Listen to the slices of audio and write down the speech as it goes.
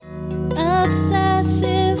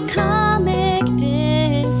Obsessive comic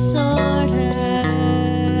disorder.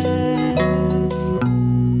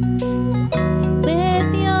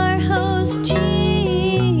 With your host,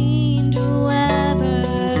 Gene Weber.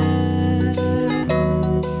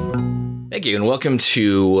 Thank you, and welcome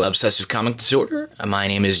to Obsessive Comic Disorder. My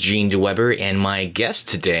name is Gene DeWeber, and my guest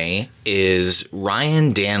today is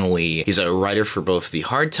Ryan Danley. He's a writer for both the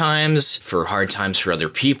Hard Times for Other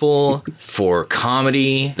People, for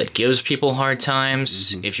comedy that gives people hard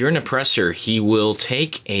times. If you're an oppressor, he will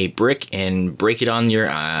take a brick and break it on your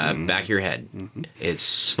back of your head.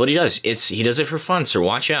 It's what he does. He does it for fun, so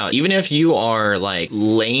watch out. Even if you are like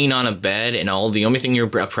laying on a bed and the only thing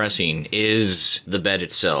you're oppressing is the bed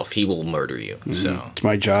itself, he will murder you. So it's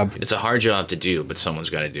my job. It's a hard job to do, but someone's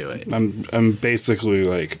got to do it. I'm basically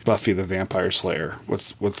like Buffy the Vampire Slayer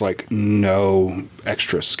with like no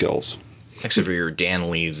extra skills. Except for your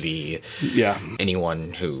Danley,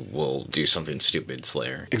 anyone who will do something stupid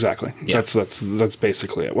Slayer. Exactly. Yeah. That's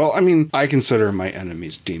basically it. Well, I mean, I consider my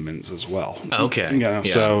enemies demons as well. Okay. Yeah.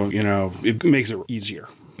 So, it makes it easier.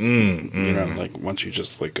 Like once you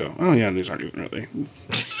just like go, oh yeah, these aren't even really.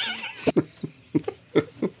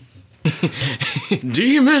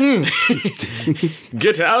 Demon!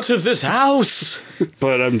 Get out of this house!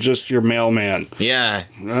 But I'm just your mailman. Yeah.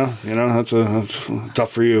 Well, that's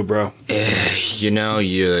tough for you, bro.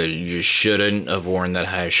 You shouldn't have worn that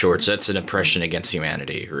high shorts. That's an oppression against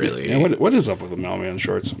humanity, really. Yeah, what is up with the mailman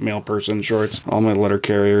shorts? Mail person shorts? All my letter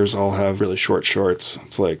carriers all have really short shorts.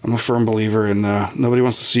 It's like, I'm a firm believer in nobody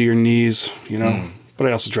wants to see your knees, But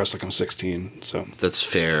I also dress like I'm 16, so. That's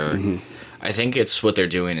fair. I think it's what they're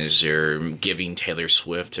doing is they're giving Taylor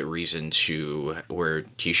Swift a reason to wear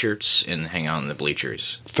T-shirts and hang out in the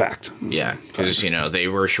bleachers. Fact. Yeah, because, they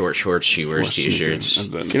wear short shorts, she wears T-shirts.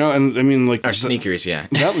 And I mean, like... Or sneakers, yeah.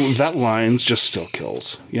 That line's just still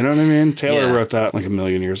kills. You know what I mean? Taylor wrote that like a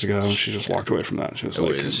million years ago. She just walked away from that. She was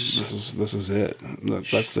this is it.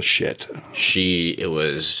 That's the shit. It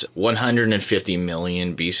was 150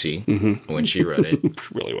 million BC when she wrote it.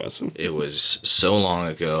 It really was. It was so long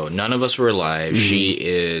ago. None of us were alive.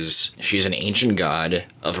 She's an ancient god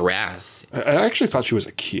of wrath. I actually thought she was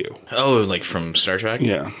a Q. Oh, like from Star Trek?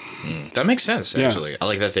 Yeah. That makes sense, actually. Yeah. I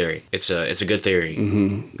like that theory. It's a good theory.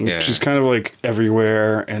 Yeah. She's kind of like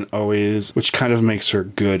everywhere and always, which kind of makes her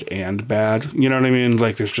good and bad. You know what I mean?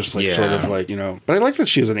 Like there's just like sort of like, but I like that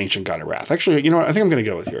she is an ancient god of wrath. Actually, I think I'm going to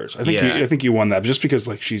go with yours. I think you won that just because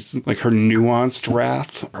like she's like her nuanced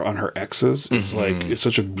wrath on her exes is like, it's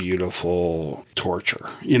such a beautiful torture.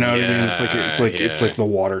 You know what I mean? It's like the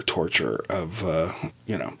water torture of, And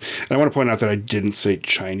I want to point out that I didn't say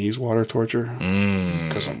Chinese water torture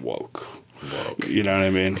because I'm woke. You know what I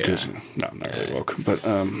mean? Because no, I'm not really woke. But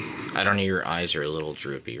I don't know. Your eyes are a little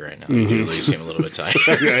droopy right now. You do seem a little bit tired.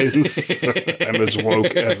 I'm as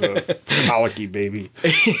woke as a colicky baby.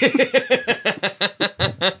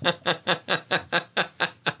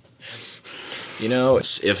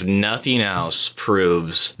 If nothing else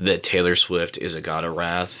proves that Taylor Swift is a god of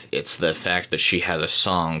wrath, it's the fact that she had a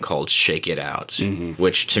song called Shake It Out,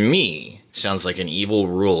 which to me sounds like an evil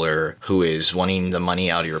ruler who is wanting the money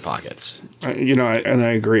out of your pockets. And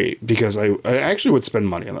I agree, because I actually would spend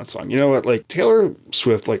money on that song. You know what? Like, Taylor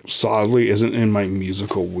Swift, like, solidly isn't in my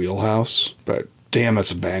musical wheelhouse, but damn,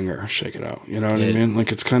 that's a banger. Shake It Out. You know what I mean?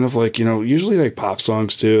 Like, it's kind of like, usually like pop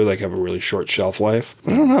songs too, like have a really short shelf life.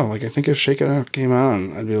 But I don't know. Like, I think if Shake It Out came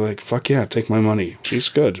on, I'd be like, fuck yeah, take my money. She's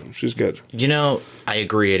good. She's good. I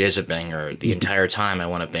agree. It is a banger. The entire time I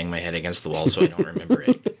want to bang my head against the wall so I don't remember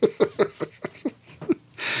it.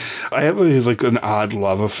 I have an odd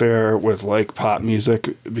love affair with like pop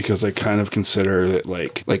music, because I kind of consider that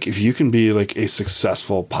like if you can be like a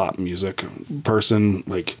successful pop music person,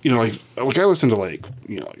 like I listen to like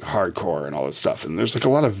hardcore and all this stuff, and there's like a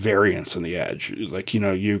lot of variance in the edge. Like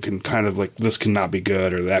you can kind of like, this cannot be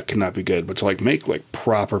good or that cannot be good, but to like make like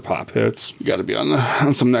proper pop hits, you got to be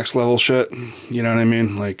on some next level shit. You know what I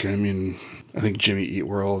mean? I think Jimmy Eat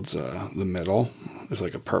World's The Middle is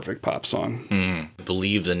like a perfect pop song. I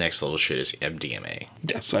believe the next level shit is MDMA.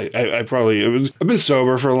 Yes, I've been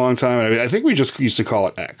sober for a long time. I think we just used to call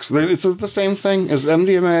it X. It's the same thing as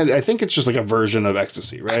MDMA. I think it's just like a version of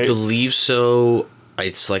ecstasy, right? I believe so.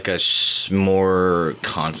 It's like a more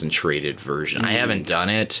concentrated version. I haven't done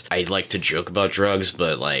it. I like to joke about drugs,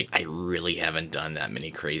 but like I really haven't done that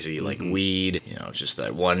many crazy like weed. You know, just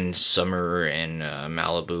that one summer in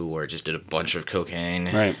Malibu where I just did a bunch of cocaine.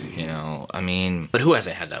 Right. You know, I mean, but who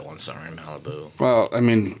hasn't had that one summer in Malibu? Well, I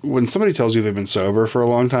mean, when somebody tells you they've been sober for a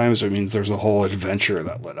long time, so it means there's a whole adventure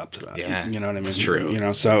that led up to that. Yeah, you know what I mean? it's true. You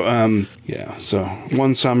know, so yeah, so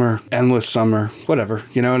one summer, endless summer, whatever.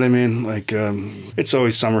 You know what I mean? Like, it's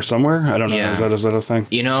always summer somewhere. I don't know. Yeah. Is that a thing?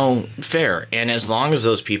 You know, fair. And as long as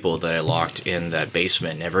those people that I locked in that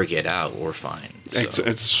basement never get out, we're fine. So.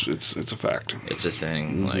 It's a fact. It's a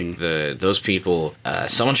thing. Like those people,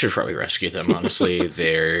 someone should probably rescue them. Honestly, if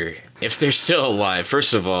they're still alive.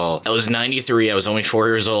 First of all, I was 93. I was only 4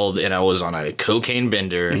 years old, and I was on a cocaine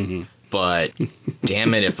bender. But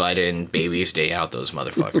damn it, if I didn't baby's day out those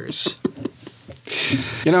motherfuckers.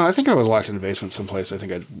 You know, I think I was locked in the basement someplace I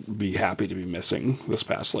think I'd be happy to be missing this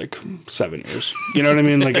past, like, 7 years. You know what I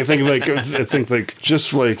mean? Like, I think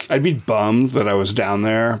just, like, I'd be bummed that I was down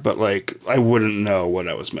there, but, like, I wouldn't know what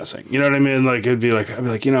I was missing. You know what I mean? Like, I'd be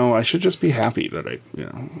like, you know, I should just be happy that I, you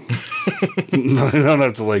know, I don't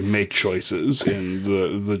have to, like, make choices in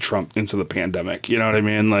the Trump into the pandemic. You know what I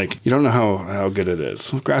mean? Like, you don't know how good it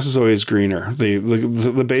is. Grass is always greener.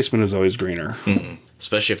 The basement is always greener. Mm-hmm.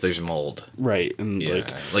 Especially if there's mold. Right. And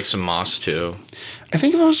yeah, like some moss, too. I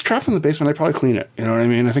think if I was trapped in the basement, I'd probably clean it. You know what I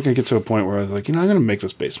mean? I think I'd get to a point where I was like, you know, I'm going to make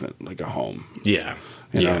this basement like a home. Yeah.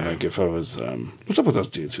 You know, like if I was, what's up with those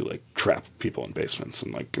dudes who like trap people in basements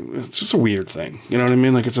and like, it's just a weird thing. You know what I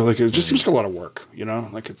mean? Like it just seems like a lot of work, you know,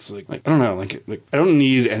 like it's like I don't know, like I don't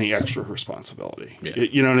need any extra responsibility. Yeah.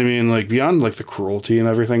 You know what I mean? Like beyond like the cruelty and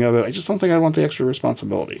everything of it, I just don't think I want the extra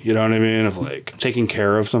responsibility. You know what I mean? Of like taking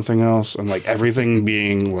care of something else and like everything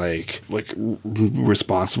being like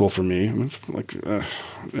responsible for me. I mean, it's like,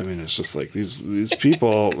 I mean, it's just like these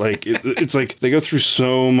people, like it's like they go through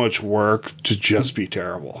so much work to just be terrible.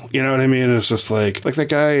 You know what I mean? It's just like that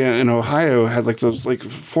guy in Ohio had like those like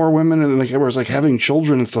 4 women and like was like having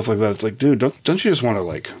children and stuff like that. It's like, dude, don't you just want to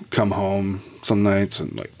like come home some nights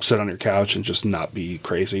and like sit on your couch and just not be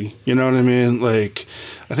crazy? You know what I mean? Like,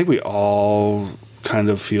 I think we all kind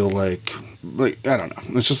of feel like I don't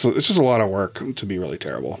know. It's just a lot of work to be really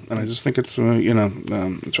terrible, and I just think it's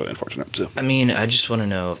it's really unfortunate. So. I mean, I just want to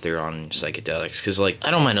know if they're on psychedelics because like I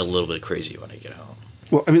don't mind a little bit crazy when I get home.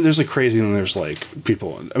 Well, I mean, there's like crazy and there's like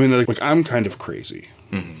people. I mean, like I'm kind of crazy.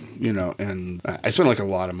 You know, and I spent like a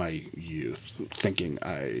lot of my youth thinking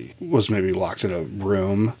I was maybe locked in a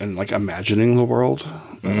room and like imagining the world.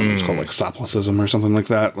 It's called like soplicism or something like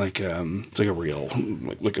that. Like it's like a real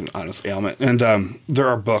like an honest ailment. And there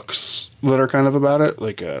are books that are kind of about it.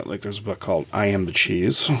 Like there's a book called I Am the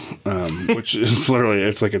Cheese, which is literally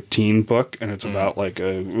it's like a teen book and it's about like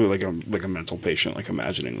a mental patient like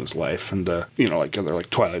imagining this life and you know like other like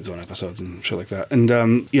Twilight Zone episodes and shit like that.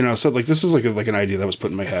 And you know, so like this is like an idea that was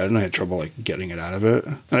put in my head and I had trouble like getting it out of it.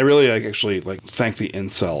 And I really like actually like thank the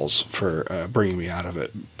incels for bringing me out of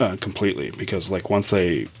it completely because like once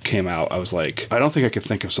they came out, I was like, I don't think I could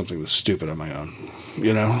think of something this stupid on my own.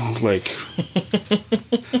 You know, like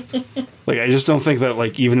I just don't think that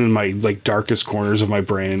like even in my like darkest corners of my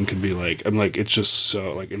brain could be like I'm like it's just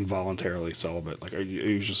so like involuntarily celibate. Like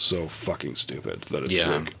you're just so fucking stupid that it's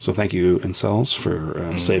like. So thank you incels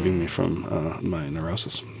for saving me from my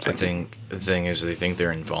neurosis. I think the thing is they think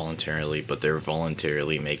they're involuntarily, but they're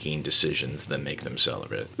voluntarily making decisions that make them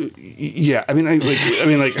celibate. Yeah, I mean, I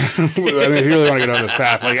mean, if you really want to get on this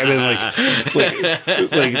path, like, I mean, like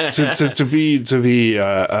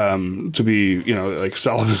to be, you know, like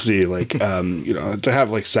celibacy, like, you know, to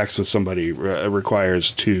have like sex with somebody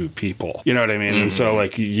requires 2 people. You know what I mean? And so,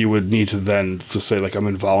 like, you would need to then to say like I'm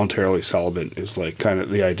involuntarily celibate is like kind of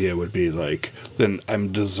the idea would be like then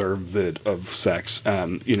I'm deserved of sex,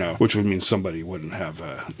 you know, which would mean somebody wouldn't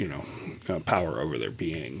have you know. Power over their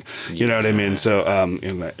being, you know what I mean? So,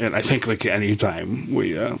 and I think like anytime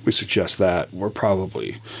we suggest that, we're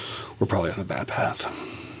probably on a bad path.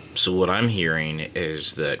 So what I'm hearing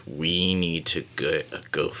is that we need to get a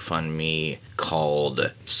GoFundMe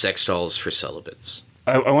called Sex Dolls for Celibates.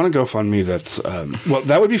 I want to GoFundMe that's well,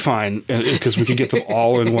 that would be fine because we could get them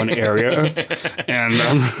all in one area,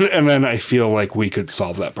 and then I feel like we could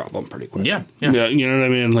solve that problem pretty quickly. Yeah, you know what I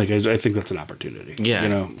mean? Like I think that's an opportunity. Yeah, you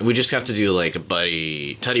know, we just have to do like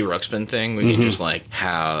a Teddy Ruxpin thing. We can just like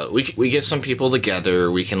we get some people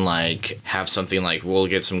together. We can like have something like we'll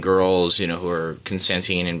get some girls, you know, who are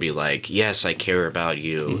consenting and be like, yes, I care about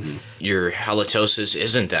you. Your halitosis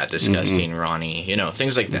isn't that disgusting, Ronnie. You know,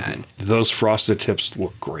 things like that. Those frosted tips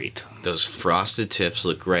look great. Those frosted tips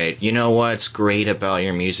look great. You know what's great about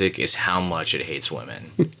your music is how much it hates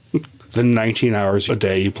women. The 19 hours a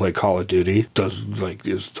day you play Call of Duty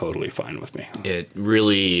is totally fine with me.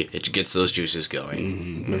 It gets those juices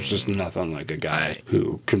going. There's just nothing like a guy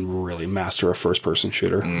who can really master a first-person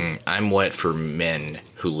shooter. I'm wet for men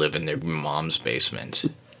who live in their mom's basement.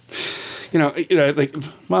 Like,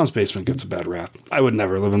 mom's basement gets a bad rap. I would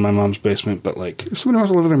never live in my mom's basement, but, like, if somebody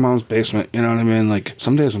wants to live in their mom's basement, you know what I mean? Like,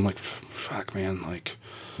 some days I'm like, fuck, man, like,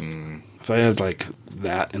 if I had, like,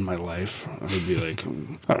 that in my life, I would be like,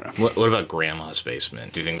 I don't know. What about grandma's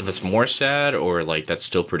basement? Do you think that's more sad, or, like, that's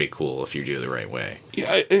still pretty cool if you do it the right way?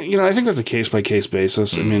 Yeah, I think that's a case-by-case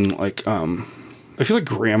basis. I mean, like, I feel like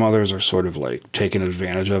grandmothers are sort of, like, taken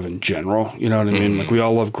advantage of in general. You know what I mean? Like, we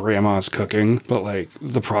all love grandma's cooking, but, like,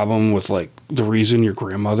 the problem with, like, the reason your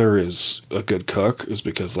grandmother is a good cook is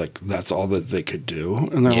because, like, that's all that they could do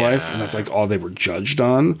in their life, and that's, like, all they were judged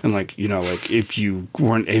on. And, like, like, if you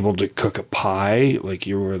weren't able to cook a pie, like,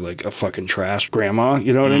 you were, like, a fucking trash grandma,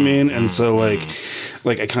 you know what I mean? And so, like,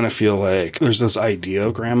 I kind of feel like there's this idea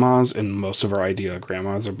of grandmas, and most of our idea of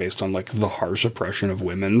grandmas are based on, like, the harsh oppression of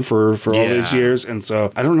women for all these years. And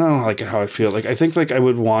so I don't know, like, how I feel. Like, I think, like, I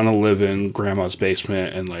would want to live in grandma's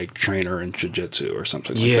basement and, like, train her in jiu-jitsu or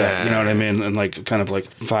something like that. You know what I mean? And, like, kind of,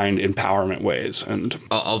 like, find empowerment ways. And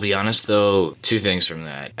I'll be honest, though, two things from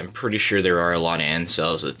that. I'm pretty sure there are a lot of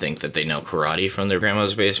incels that think that they know karate from their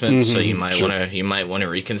grandma's basement, so you might want to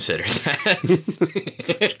reconsider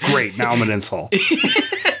that. Great, now I'm an incel.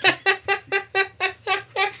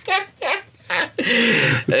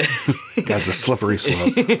 That's a slippery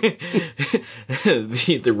slope.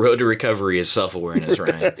 The road to recovery is self-awareness,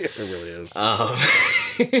 Ryan. It really is.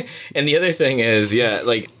 And the other thing is,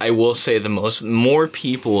 like, I will say more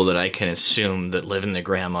people that I can assume that live in their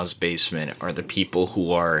grandma's basement are the people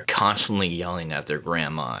who are constantly yelling at their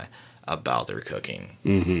grandma about their cooking.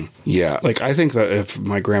 Yeah, like, I think that if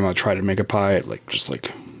my grandma tried to make a pie, I'd, like, just,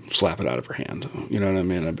 like, slap it out of her hand. You know what I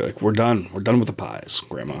mean? I'd be like, we're done with the pies,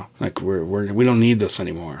 grandma. Like, we don't need this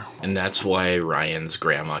anymore. And that's why Ryan's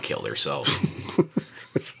grandma killed herself.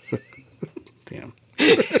 Damn.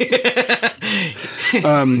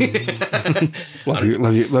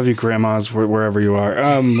 Love you, grandmas, wherever you are.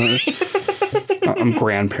 I'm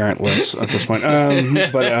grandparentless at this point.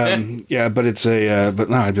 But it's but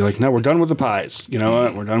no, I'd be like, no, we're done with the pies. You know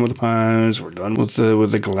what? We're done with the pies. We're done with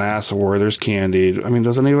the glass of Werther's candy. I mean,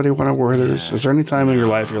 does anybody want a Werther's? Yeah. Is there any time in your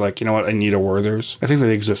life you're like, you know what? I need a Werther's. I think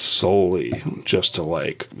they exist solely just to,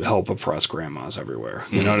 like, help oppress grandmas everywhere.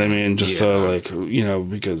 You know what I mean? Just so, like,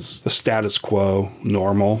 because the status quo,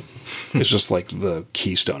 normal, is just, like, the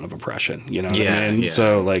keystone of oppression. You know what I mean? Yeah.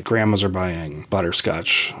 So, like, grandmas are buying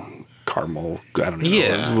butterscotch, caramel, I don't know.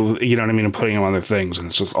 Yeah. You know what I mean? And putting them on their things, and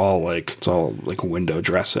it's all like window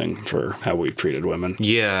dressing for how we've treated women.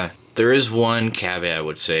 Yeah. There is one caveat I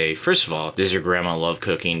would say. First of all, does your grandma love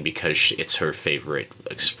cooking because it's her favorite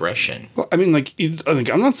expression? Well, I mean, like,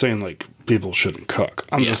 I'm not saying, like, people shouldn't cook.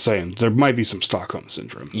 I'm just saying there might be some Stockholm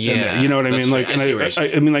syndrome. Yeah. You know what I mean? Like, I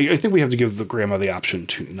think we have to give the grandma the option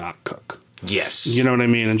to not cook. Yes. You know what I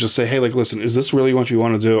mean? And just say, hey, like, listen, is this really what you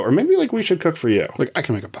want to do? Or maybe, like, we should cook for you. Like, I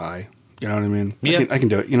can make a pie. You know what I mean? Yeah. I can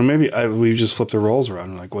do it. Maybe we just flip the roles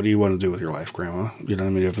around. Like, what do you want to do with your life, Grandma? You know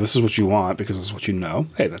what I mean? If this is what you want because this is what you know,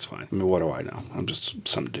 hey, that's fine. I mean, what do I know? I'm just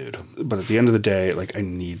some dude. But at the end of the day, like, I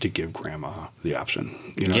need to give Grandma the option.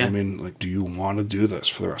 You know what I mean? Like, do you want to do this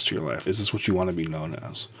for the rest of your life? Is this what you want to be known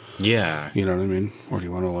as? Yeah. You know what I mean? Or do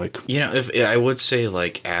you want to, like... if I would say,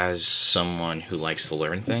 like, as someone who likes to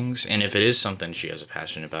learn things, and if it is something she has a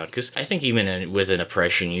passion about, because I think even with an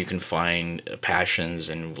oppression, you can find passions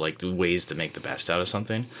and, like, ways to make the best out of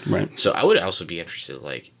something. Right. So I would also be interested,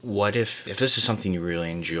 like, what if this is something you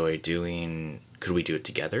really enjoy doing, could we do it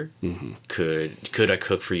together? Mm-hmm. Could I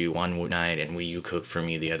cook for you one night and will you cook for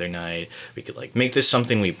me the other night? We could, like, make this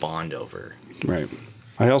something we bond over. Right.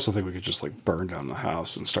 I also think we could just, like, burn down the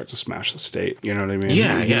house and start to smash the state. You know what I mean?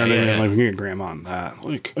 Yeah, you know what I mean? Like, we can get Grandma on that.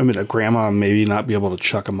 Like, I mean, a grandma maybe not be able to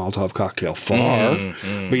chuck a Molotov cocktail far,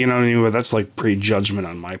 but you know what I mean? But that's, like, prejudgment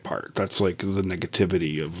on my part. That's, like, the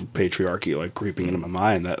negativity of patriarchy, like, creeping into my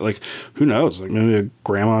mind. That, like, who knows? Like, maybe a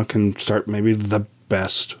grandma can start maybe the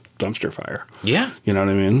best dumpster fire. Yeah. You know what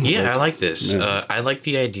I mean? Yeah, like, I like this. Yeah. I like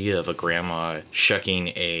the idea of a grandma shucking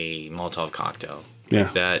a Molotov cocktail.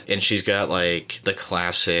 Like that, and she's got, like, the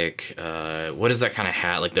classic, what is that kind of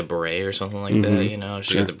hat, like the beret or something like that, you know?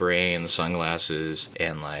 She's got the beret and the sunglasses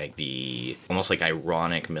and, like, the almost, like,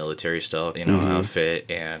 ironic military style, you know, outfit,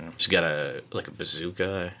 and she's got a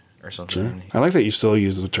bazooka. or something. I like that you still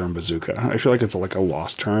use the term bazooka. I feel like it's like a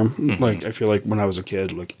lost term. Mm-hmm. Like, I feel like when I was a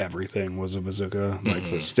kid, like everything was a bazooka. Like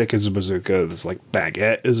the stick is a bazooka. This like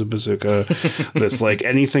baguette is a bazooka. This like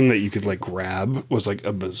anything that you could like grab was like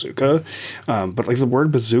a bazooka. But like the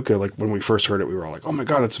word bazooka, like when we first heard it, we were all like, oh my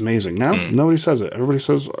God, that's amazing. Now nobody says it. Everybody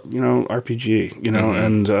says, RPG,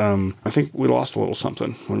 and I think we lost a little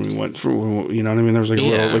something when we went through, you know what I mean? There was like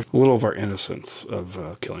a little of our innocence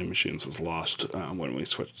of killing machines was lost when we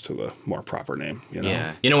switched to the more proper name,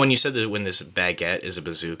 Yeah. When you said that when this baguette is a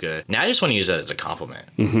bazooka, now I just want to use that as a compliment.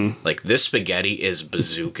 Like, this spaghetti is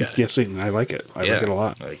bazooka. Yes, I like it. I like it a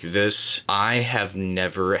lot. Like this, I have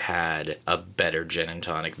never had a better gin and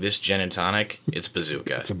tonic. This gin and tonic, it's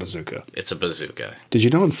bazooka. It's a bazooka. It's a bazooka. Did you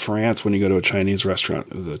know in France, when you go to a Chinese restaurant,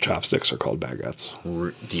 the chopsticks are called baguettes?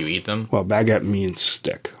 Do you eat them? Well, baguette means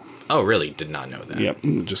stick. Oh, really? Did not know that. Yep,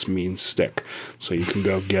 it just means stick. So you can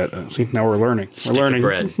go get. See, now we're learning. Stick we're learning. Of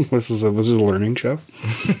bread. This is a learning show.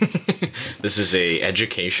 This is a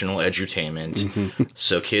educational edutainment.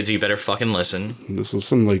 So kids, you better fucking listen. This is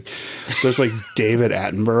some like there's like David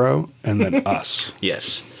Attenborough and then us.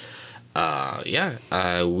 Yes.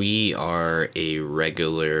 We are a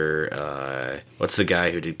regular, what's the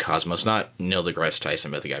guy who did Cosmos? Not Neil deGrasse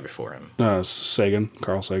Tyson, but the guy before him. Carl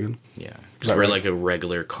Sagan. Yeah. Because we're like a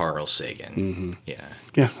regular Carl Sagan. Yeah.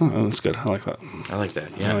 Yeah, that's good. I like that. I like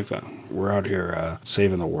that, yeah. I like that. We're out here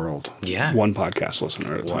saving the world. Yeah. One podcast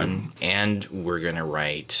listener at a time. And we're going to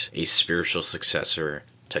write a spiritual successor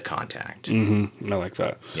to Contact. I like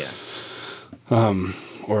that. Yeah.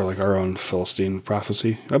 Or like our own Philistine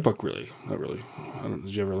prophecy. That book did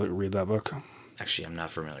you ever read that book? Actually, I'm not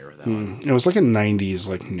familiar with that one. It was like a 90s,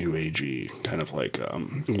 like new agey kind of like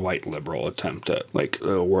white liberal attempt at like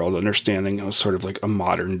a world understanding. It was sort of like a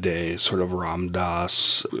modern day sort of Ram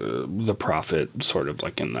Dass, the prophet, sort of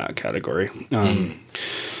like in that category.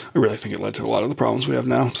 I really think it led to a lot of the problems we have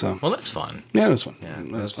now. So, well, that's fun. Yeah, it was fun. Yeah,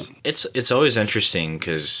 that was fun. It's always interesting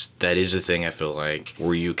because that is a thing I feel like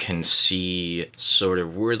where you can see sort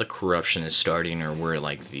of where the corruption is starting or where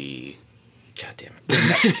like the God damn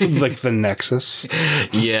it. Like the nexus.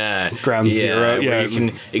 Yeah. Ground zero. Yeah.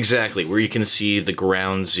 Where you can see the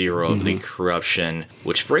ground zero of the corruption,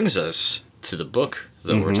 which brings us to the book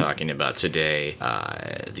that we're talking about today,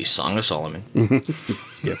 the Song of Solomon.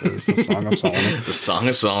 Yep, it was the Song of Solomon. The Song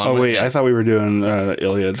of Solomon. Oh, wait, I thought we were doing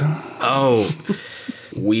Iliad. Oh,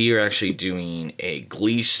 we are actually doing a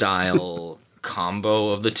Glee-style combo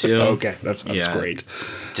of the two. Okay, that sounds great.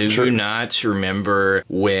 Do you not remember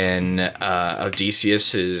when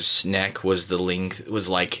Odysseus's neck was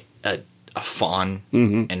like a fawn,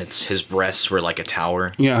 and his breasts were like a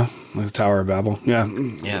tower? Yeah, like a Tower of Babel. Yeah,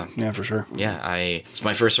 for sure. Yeah, it's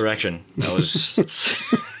my first erection. That was.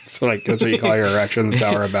 That's what you call your erection, the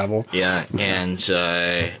Tower of Babel. Yeah, and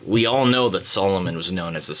we all know that Solomon was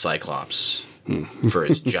known as the Cyclops for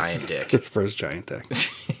his giant dick. For his giant dick.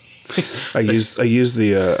 I used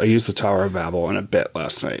the Tower of Babel in a bit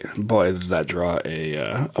last night. Boy, did that draw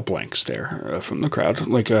a blank stare from the crowd.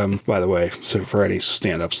 Like, by the way, so for any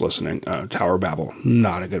stand-ups listening, Tower of Babel,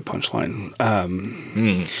 not a good punchline.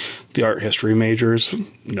 The art history majors,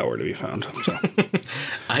 nowhere to be found. So.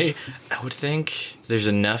 I would think there's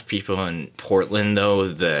enough people in Portland, though,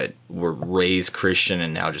 that were raised Christian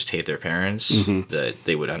and now just hate their parents, that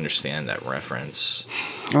they would understand that reference.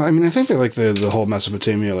 Well, I mean, I think they like the whole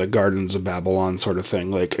Mesopotamia, like Gardens of Babylon sort of thing.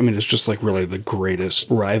 Like, I mean, it's just like really the greatest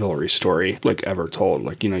rivalry story like ever told.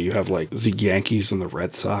 Like, you have like the Yankees and the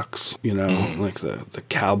Red Sox, like the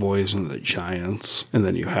Cowboys and the Giants. And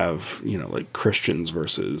then you have, like Christians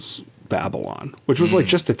versus Babylon, which was like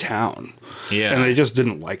just a town. Yeah. And they just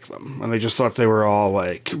didn't like them. And they just thought they were all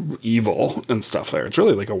like evil and stuff there. It's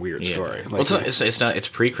really like a weird story. Like, well, it's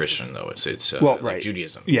pre-Christian though. It's right. Like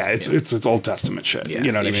Judaism. Yeah, it's Old Testament shit. Yeah.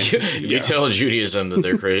 You know what I mean? If you tell Judaism that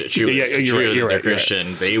they're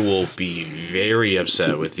Christian, they will be very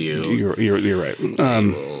upset with you. You're right.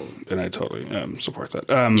 And I totally support that.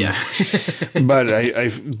 but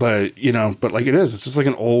like it's just like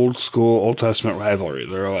an old school Old Testament rivalry.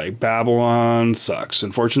 They're like, Babylon sucks.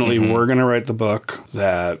 Unfortunately, we're going to write the book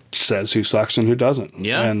that says who sucks and who doesn't.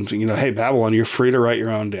 Yeah. And, hey, Babylon, you're free to write your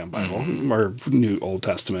own damn Bible or New Old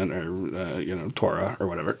Testament or, Torah or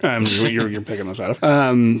whatever. You're picking us out of.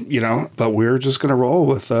 But we're just going to roll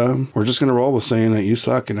with saying that you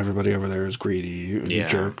suck and everybody over there is greedy and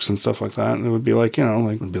jerks and stuff like that. And it would be like,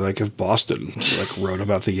 if Boston like wrote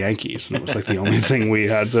about the Yankees, and it was like the only thing we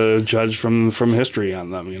had to judge from history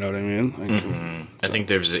on them. You know what I mean? Like, I think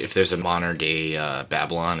if there's a modern day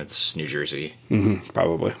Babylon, it's New Jersey.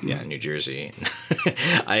 Probably. Yeah, New Jersey.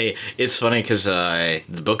 It's funny because the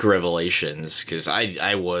Book of Revelations, because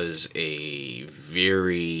I was a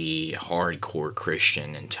very hardcore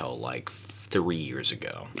Christian until like 3 years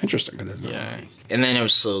ago. Interesting. I didn't know. Yeah. And then I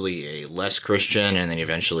was slowly a less Christian, and then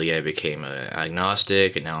eventually I became an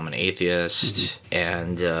agnostic, and now I'm an atheist.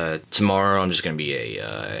 And tomorrow I'm just going to be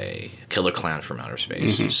a killer clown from outer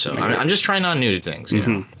space. So I'm just trying on new things, you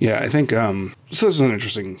know? Yeah, I think, so this is an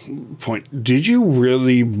interesting point. Did you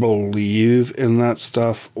really believe in that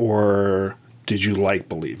stuff, or did you like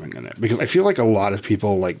believing in it? Because I feel like a lot of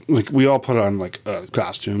people, like we all put on like a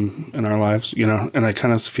costume in our lives, you know, and I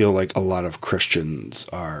kind of feel like a lot of Christians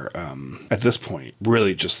are, at this point,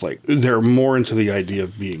 really just like, they're more into the idea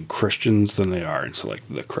of being Christians than they are into like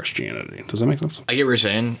the Christianity. Does that make sense? I get what you're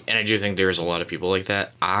saying, and I do think there's a lot of people like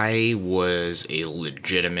that. I was a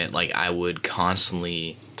legitimate, like, I would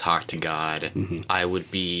constantly talk to God. I would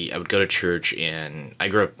go to church, and I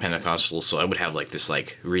grew up Pentecostal, so I would have like this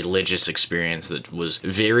like religious experience that was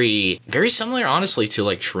very, very similar, honestly, to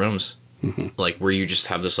like shrooms. Like where you just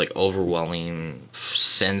have this like overwhelming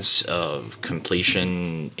sense of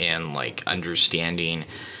completion and like understanding.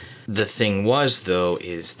 The thing was, though,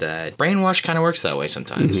 is that brainwash kind of works that way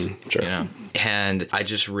sometimes. Sure. You know? And I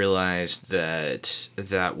just realized that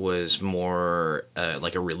that was more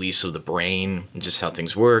like a release of the brain, just how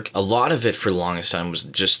things work. A lot of it for the longest time was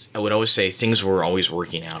just, I would always say things were always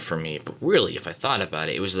working out for me. But really, if I thought about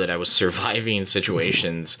it, it was that I was surviving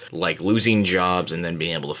situations like losing jobs and then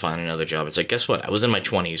being able to find another job. It's like, guess what? I was in my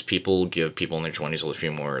 20s. People give people in their 20s a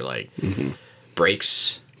few more like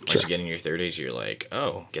breaks. Once you get in your 30s, you're like,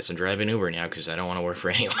 oh, guess I'm driving Uber now because I don't want to work for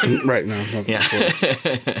anyone. Right. No. Yeah.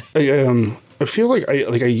 I feel like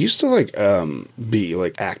I used to be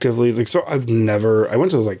like actively like, so I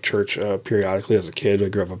went to like church periodically as a kid. I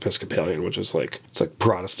grew up Episcopalian, which is like, it's like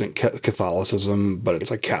Protestant Catholicism, but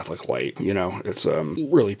it's like Catholic light, you know. It's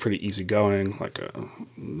really pretty easygoing. Like the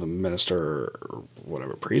minister or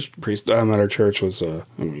whatever priest at our church was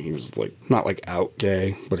he was like not like out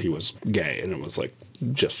gay, but he was gay, and it was like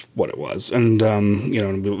just what it was. And you know,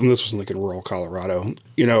 and this was like in rural Colorado,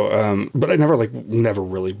 you know, but I never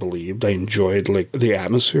really believed. I enjoyed like the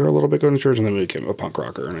atmosphere a little bit going to church, and then I became a punk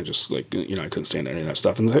rocker, and I just like, you know, I couldn't stand any of that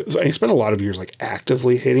stuff. And so I spent a lot of years like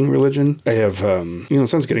actively hating religion. I have you know,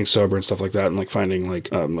 since getting sober and stuff like that, and like finding like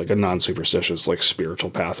a non-superstitious like spiritual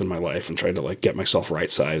path in my life, and trying to like get myself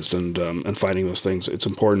right-sized, and finding those things, it's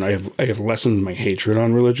important. I have lessened my hatred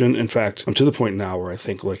on religion. In fact, I'm to the point now where I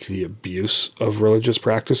think like the abuse of religious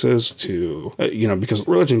practices to you know, because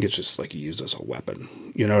religion gets just like used as a weapon,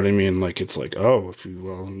 you know what I mean? Like, it's like, oh, I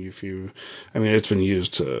mean, it's been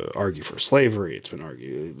used to argue for slavery, it's been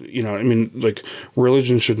argued, you know, I mean, like,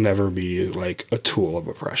 religion should never be like a tool of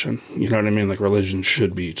oppression, you know what I mean? Like, religion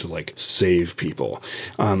should be to like save people,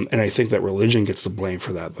 and I think that religion gets the blame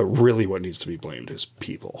for that, but really what needs to be blamed is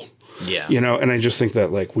people. Yeah. You know, and I just think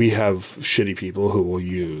that like we have shitty people who will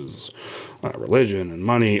use religion and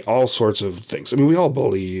money, all sorts of things. I mean, we all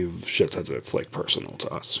believe shit that's like personal to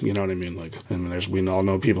us. You know what I mean? Like, I mean, we all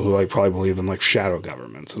know people who like probably believe in like shadow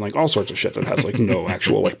governments and like all sorts of shit that has like no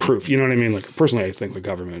actual like proof. You know what I mean? Like, personally, I think the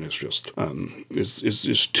government is just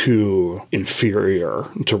is too inferior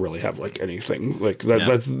to really have like anything like that. Yeah.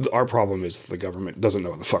 That's our problem, is the government doesn't know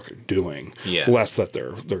what the fuck they're doing. Yeah. Less that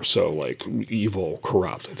they're so like evil,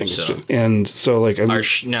 corrupt. I think So- it's just, and so like I mean, I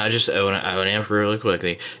want to answer really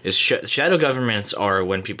quickly. Is shadow governments are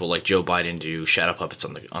when people like Joe Biden do shadow puppets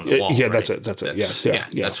on the wall. yeah, right? that's it. Yeah.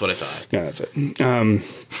 That's what I thought. Yeah, that's it.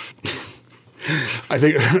 I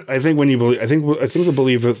think when you believe, I think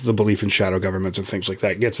the belief in shadow governments and things like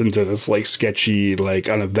that gets into this like sketchy, like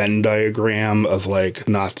on a Venn diagram of like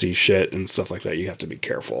Nazi shit and stuff like that. You have to be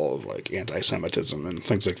careful of like anti-Semitism and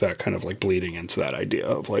things like that, kind of like bleeding into that idea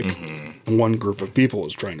of like one group of people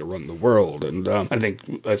is trying to run the world. And I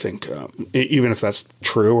think even if that's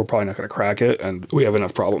true, we're probably not going to crack it, and we have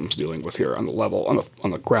enough problems dealing with here on the level,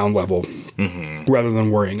 on the ground level, rather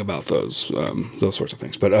than worrying about those sorts of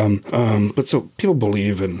things. But so people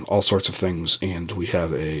believe in all sorts of things, and we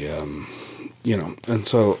have a, you know, and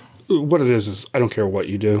so what it is I don't care what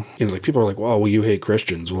you do. You know, like people are like, well, you hate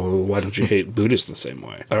Christians. Well, why don't you hate Buddhists the same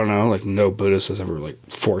way? I don't know. Like no Buddhist has ever like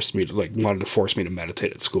forced me to wanted to force me to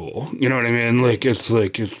meditate at school. You know what I mean? Like it's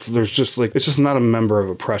just not a member of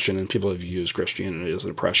oppression, and people have used Christianity as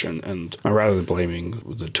an oppression. And rather than blaming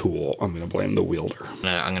the tool, I'm going to blame the wielder.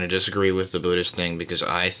 I'm going to disagree with the Buddhist thing because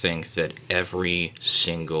I think that every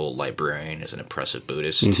single librarian is an oppressive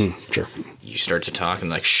Buddhist. Mm-hmm. Sure. You start to talk and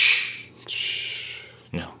like, shh.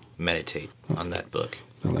 No, meditate on that book.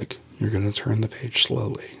 They're like, you're going to turn the page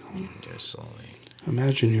slowly. Do it slowly.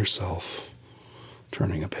 Imagine yourself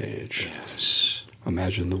turning a page. Yes.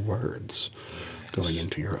 Imagine the words going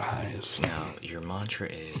into your eyes. Now, your mantra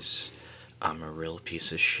is, I'm a real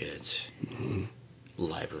piece of shit. Mm-hmm.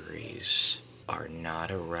 Libraries are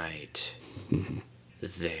not a right. Mm-hmm.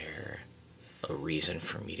 They're a reason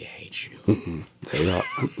for me to hate you.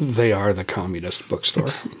 Mm-hmm. They are the communist bookstore.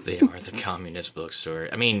 They are the communist bookstore.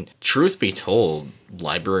 I mean, truth be told,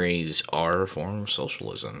 libraries are a form of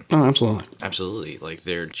socialism. Oh, absolutely. Absolutely. Like,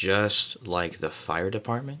 they're just like the fire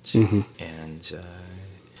department. Mm-hmm. And,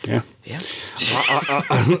 yeah. yeah.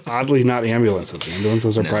 Oddly, not ambulances.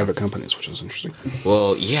 Ambulances are private companies, which is interesting.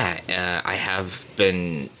 Well, yeah, I have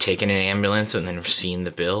been taking an ambulance and then seen the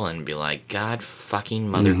bill and be like, God fucking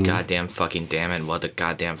mother goddamn fucking damn it, what the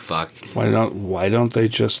goddamn fuck. Why don't they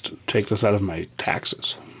just take this out of my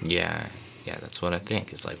taxes? Yeah, that's what I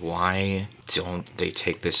think. It's like, why don't they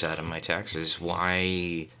take this out of my taxes?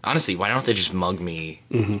 Honestly, why don't they just mug me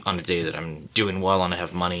on a day that I'm doing well and I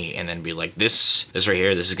have money and then be like, this right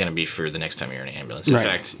here, this is going to be for the next time you're in an ambulance. In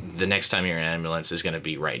fact, the next time you're in an ambulance is going to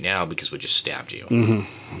be right now because we just stabbed you.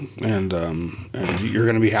 Mm-hmm. And you're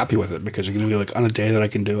going to be happy with it because you're going to be like, on a day that I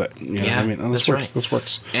can do it. You know what I mean? That's works. right. This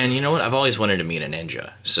works. And you know what? I've always wanted to meet a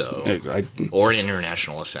ninja, or an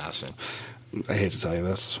international assassin. I hate to tell you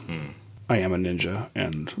this. I am a ninja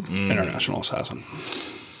and international assassin.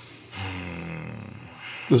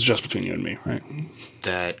 This is just between you and me, right?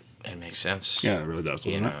 It makes sense. Yeah, it really does,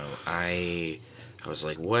 doesn't it? I was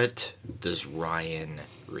like, what does Ryan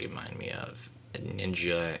remind me of? A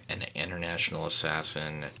ninja, an international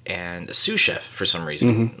assassin, and a sous chef for some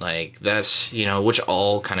reason. Like, that's, which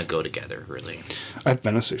all kind of go together, really. I've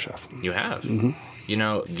been a sous chef. You have? Mm-hmm.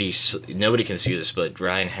 Nobody can see this, but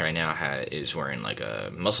Ryan right now is wearing like a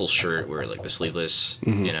muscle shirt, where like the sleeveless,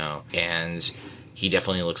 and he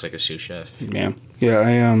definitely looks like a sous chef. Yeah.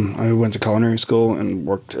 I went to culinary school and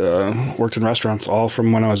worked in restaurants all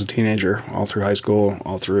from when I was a teenager, all through high school,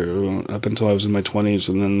 all through up until I was in my 20s,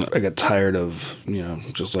 and then I got tired of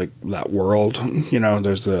just like that world.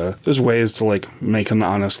 There's ways to like make an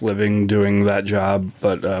honest living doing that job,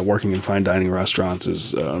 but working in fine dining restaurants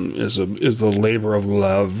is the labor of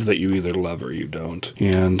love that you either love or you don't.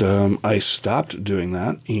 And I stopped doing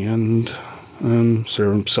that and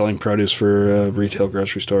started selling produce for retail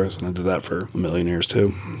grocery stores, and I did that for a million years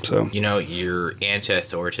too. So your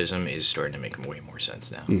anti-authoritism is starting to make way more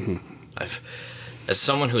sense now. As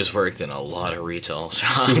someone who's worked in a lot of retail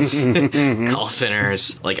shops, call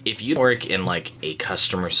centers, like if you work in like a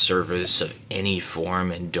customer service of any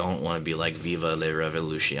form and don't want to be like Viva la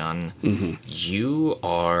Revolution, you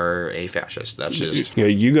are a fascist. That's just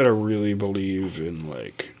you got to really believe in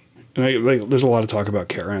like. There's a lot of talk about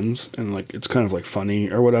Karens, and like it's kind of like funny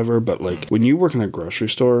or whatever, but like when you work in a grocery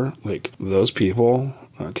store, like those people,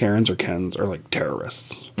 Karens or Kens, are like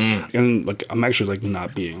terrorists. And like I'm actually like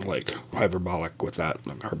not being like hyperbolic with that.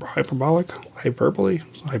 Like, hyperbolic? Hyperbole.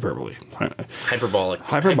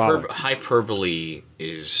 Hyperbole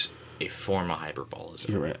is a form of hyperbolism.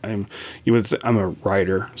 You're right. I'm a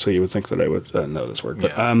writer, so you would think that I would know this word.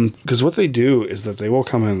 But because what they do is that they will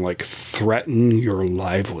come and like threaten your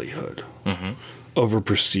livelihood over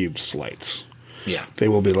perceived slights. Yeah. They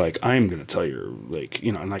will be like, I'm going to tell you, like,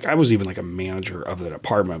 and like I was even like a manager of the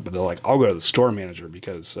department, but they're like, I'll go to the store manager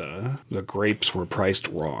because the grapes were priced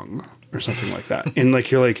wrong or something like that. And like,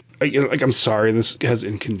 you're like, I'm sorry, this has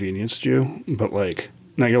inconvenienced you, but like,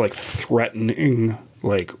 now you're like threatening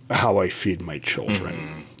like how I feed my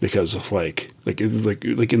children because of like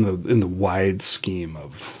in the wide scheme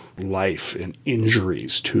of life and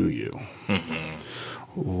injuries to you.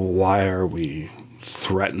 Why are we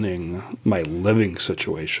threatening my living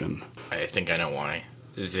situation? I think I know why.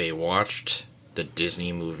 They watched the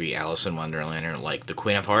Disney movie Alice in Wonderland and like the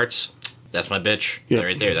Queen of Hearts. That's my bitch. Yep.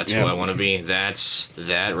 Right there. That's who I want to be. That's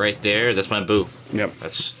that right there. That's my boo. Yep.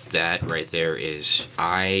 That right there is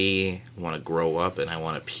I want to grow up and I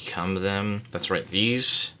want to become them. That's right.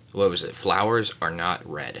 These, flowers are not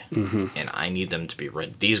red. And I need them to be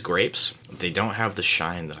red. These grapes, they don't have the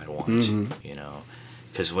shine that I want,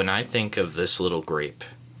 Because when I think of this little grape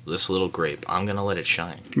this little grape, I'm gonna let it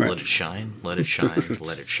shine. Right. Let it shine, let it shine,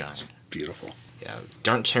 let it shine. Beautiful. Yeah,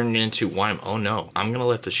 don't turn it into wine. Oh no, I'm gonna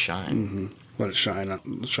let this shine. Mm-hmm. Let it shine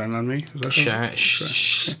on me? Is that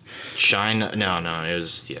Shine. No, it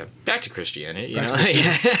was, yeah. Back to Christianity, you know?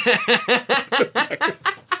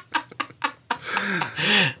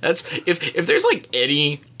 That's if there's like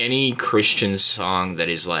any Christian song that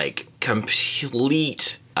is like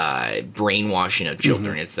complete brainwashing of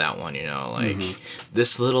children, it's that one, you know, like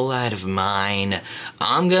this little light of mine,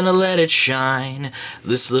 I'm gonna let it shine.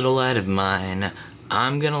 This little light of mine,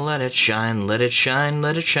 I'm gonna let it shine, let it shine,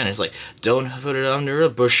 let it shine. It's like, don't put it under a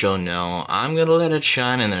bushel, no, I'm gonna let it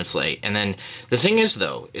shine. And then it's like, and then the thing is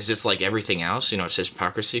though, is it's like everything else, you know, it says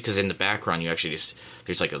hypocrisy, because in the background you actually just,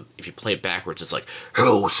 there's like if you play it backwards, it's like,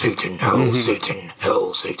 hell Satan, hell Satan,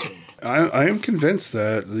 hell Satan. I am convinced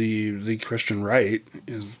that the Christian right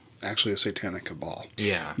is actually a satanic cabal.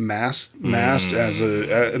 Yeah. Masked as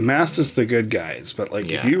masked as the good guys, but like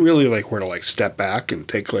if you really like were to like step back and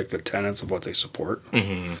take like the tenets of what they support,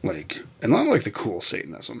 like, and not like the cool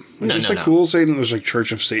Satanism. Like, cool Satan. There's like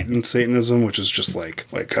Church of Satanism, which is just like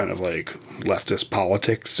kind of like leftist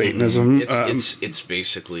politics Satanism. It's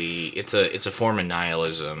basically it's a form of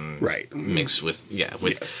nihilism, right? Mixed with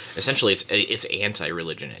essentially it's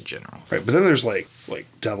anti-religion in general, right? But then there's like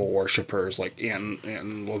devil worshippers like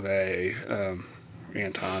Anton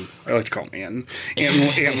Anton. I like to call him Anton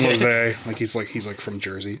LaVey. He's from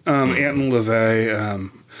Jersey. Anton LaVey.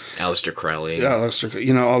 Aleister Crowley. Yeah,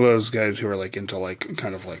 Aleister. All those guys who are like into like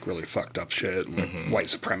kind of like really fucked up shit and like white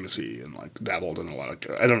supremacy and like dabbled in a lot of.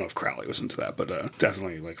 I don't know if Crowley was into that, but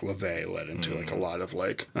definitely like LaVey led into like a lot of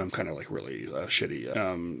like kind of like really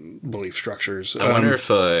shitty belief structures. I wonder if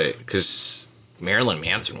because Marilyn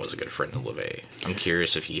Manson was a good friend of LaVey. I'm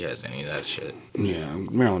curious if he has any of that shit. Yeah,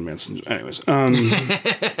 Marilyn Manson. Anyways,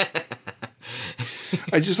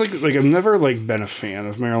 I just like I've never like been a fan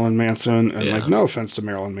of Marilyn Manson, and like no offense to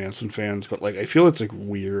Marilyn Manson fans, but like I feel it's like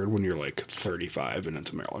weird when you're like 35 and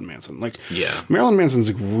into Marilyn Manson. Like, Marilyn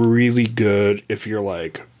Manson's like really good if you're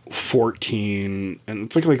like 14, and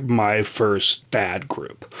it's like my first bad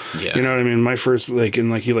group. Yeah, you know what I mean? My first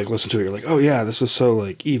and you listen to it, you're like, oh yeah, this is so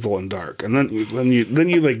like evil and dark, and then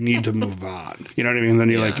you like need to move on. You know what I mean? Then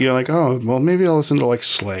you're like, oh well, maybe I'll listen to like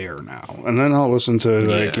Slayer now, and then I'll listen to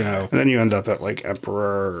like and then you end up at like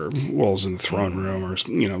Emperor or Wolves in the Throne Room, or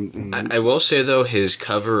I will say though, his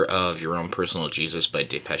cover of Your Own Personal Jesus by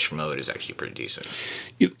Depeche Mode is actually pretty decent.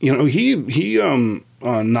 He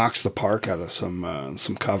knocks the park out of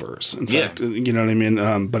some covers. In fact, you know what I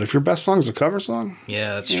mean? But if your best song is a cover song...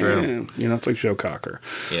 Yeah, that's true. It's like Joe Cocker.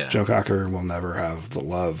 Yeah. Joe Cocker will never have the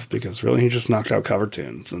love because really he just knocked out cover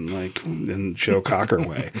tunes and like in Joe Cocker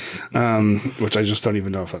way. Which I just don't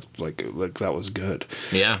even know if that, like that was good.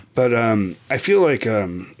 Yeah. But I feel like,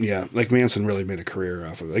 like Manson really made a career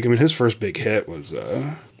off of it. Like, I mean, his first big hit was...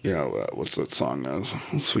 what's that song?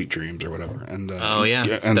 Sweet Dreams or whatever. And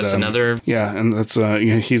and that's another. Yeah, and that's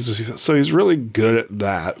he's really good at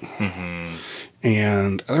that.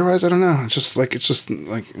 And otherwise, I don't know. It's just like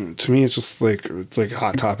to me, it's just like a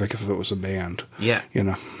Hot Topic if it was a band. Yeah,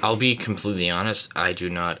 I'll be completely honest. I do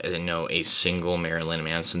not know a single Marilyn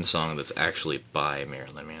Manson song that's actually by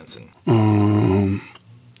Marilyn Manson.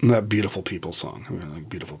 That Beautiful People song. I mean, like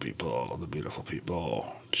Beautiful People, the beautiful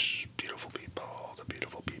people, beautiful people.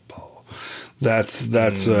 That's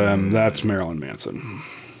Marilyn Manson.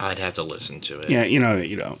 I'd have to listen to it. Yeah, you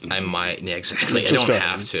don't. I might. Yeah, exactly. I don't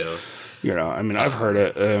have to. I mean, I've heard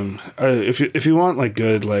it. If you want like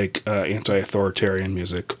good like anti-authoritarian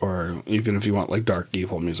music, or even if you want like dark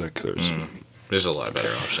evil music, there's a lot of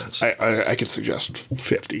better options. I could suggest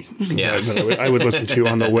 50. Yeah, that I would listen to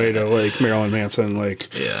on the way to like Marilyn Manson. Like,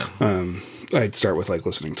 I'd start with like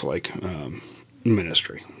listening to like.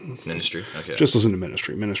 Ministry. Okay. Just listen to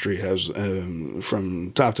Ministry. Ministry has,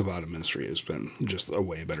 from top to bottom, Ministry has been just a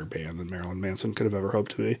way better band than Marilyn Manson could have ever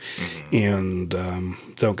hoped to be, and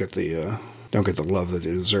don't get the love that they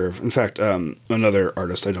deserve. In fact, another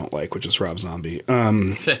artist I don't like, which is Rob Zombie.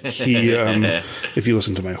 He, if you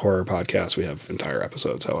listen to my horror podcast, we have entire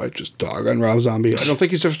episodes how I just dog on Rob Zombie. I just don't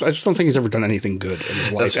think he's ever done anything good in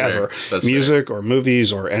his life ever. Music or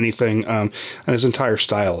movies or anything. And his entire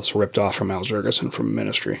style is ripped off from Al Jurgensen from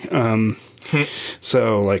Ministry.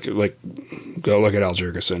 So like go look at Al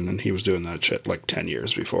Jurgensen, and he was doing that shit like 10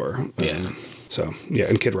 years before. So yeah,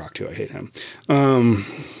 and Kid Rock too. I hate him.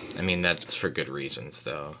 I mean, that's for good reasons,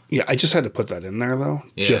 though. Yeah, I just had to put that in there, though,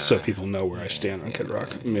 just so people know where I stand on Kid Rock.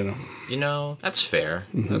 That's fair.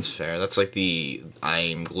 That's fair. That's like the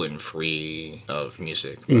I'm gluten-free of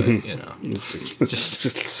music, but it's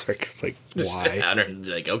like why?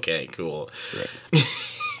 Like, okay, cool. Right.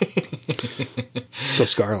 So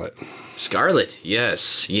Scarlet. Scarlet,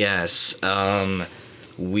 yes.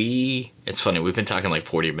 It's funny, we've been talking like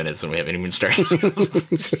 40 minutes and we haven't even started.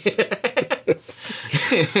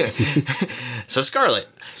 So Scarlet,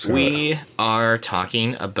 we are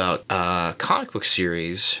talking about a comic book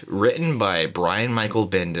series written by Brian Michael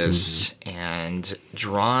Bendis and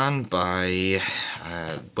drawn by,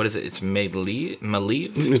 what is it? It's Maleev?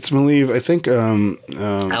 It's Maleev. I think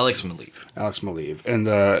Alex Maleev. Alex Maleev. And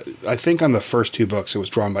I think on the first two books, it was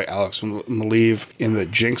drawn by Alex Maleev in the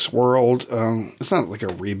Jinx World. It's not like a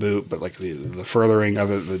reboot, but like the furthering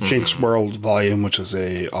of it. The Jinx World volume, which is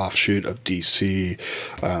a offshoot of DC.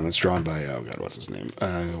 It's drawn by, oh God, what's his name?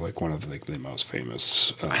 Like one of the most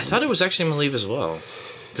famous. I thought it was actually Maleev as well.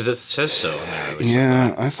 Because it says so.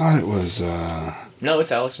 Yeah, I thought it was... No,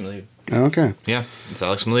 it's Alex Maleev. Okay. Yeah, it's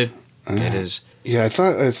Alex Maleev. It is. Yeah, I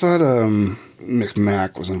thought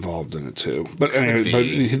McMack was involved in it too. But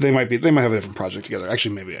anyway, but they might have a different project together.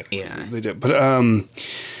 Actually, maybe I think they did. But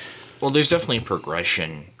well, there's definitely a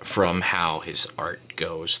progression from how his art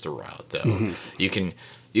goes throughout, though. Mm-hmm. You can.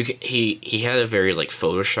 He had a very like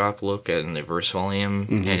Photoshop look in the first volume,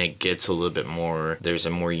 and it gets a little bit more. There's a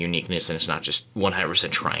more uniqueness, and it's not just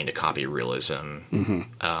 100% trying to copy realism.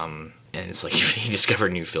 And it's like he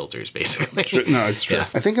discovered new filters, basically. No, it's true. Yeah.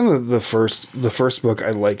 I think in the first book, I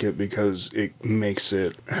like it because it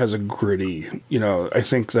has a gritty. I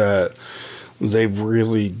think that they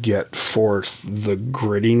really get forth the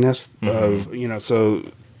grittiness of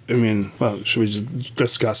So, I mean, well, should we just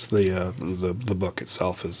discuss the book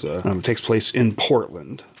itself? It takes place in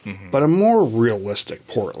Portland, but a more realistic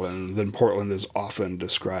Portland than Portland is often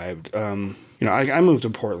described. I moved to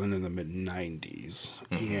Portland in the mid-'90s,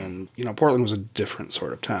 and, Portland was a different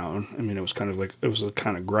sort of town. I mean, it was kind of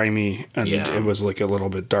kind of grimy, and it was like a little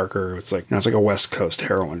bit darker. It's like, it's like a West Coast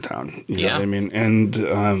heroin town. You know what I mean?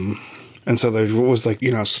 And so there was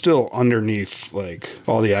still underneath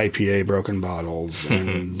all the IPA broken bottles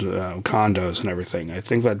and condos and everything. I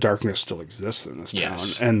think that darkness still exists in this town.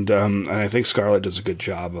 And I think Scarlet does a good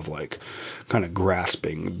job of kind of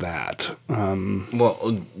grasping that.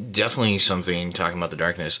 Well, definitely something talking about the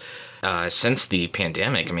darkness. Since the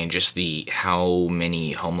pandemic, I mean, just how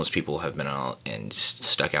many homeless people have been out and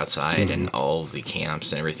stuck outside and all of the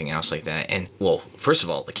camps and everything else like that. And, well, first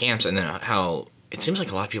of all, the camps, and then how... It seems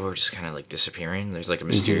like a lot of people are just kind of disappearing. There's a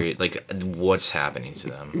mysterious what's happening to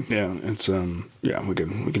them. Yeah, it's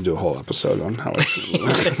we can do a whole episode on how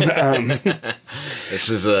it. This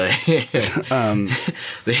is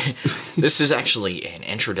this is actually an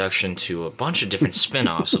introduction to a bunch of different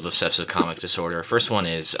spin-offs of obsessive comic disorder. First one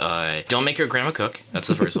is don't make your grandma cook. That's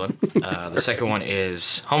the first one. The second one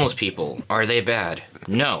is homeless people. Are they bad?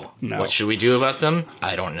 No. What should we do about them?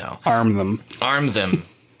 I don't know. Arm them.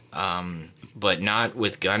 But not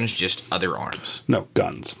with guns, just other arms. No,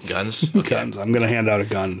 guns. Guns? Okay. Guns. I'm going to hand out a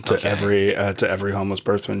gun to every homeless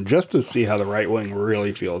person just to see how the right wing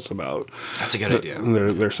really feels about. That's a good idea.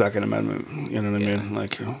 Their Second Amendment. You know what I mean?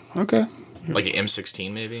 Okay. Like an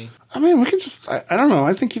M16, maybe. I mean, we could just. I don't know.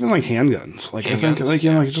 I think even handguns. I think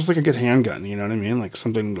just a good handgun. You know what I mean?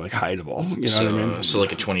 Something hideable. You know what I mean? So a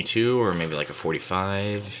 22 or maybe a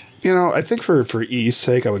 45. I think for ease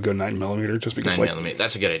sake, I would go 9mm just because 9mm.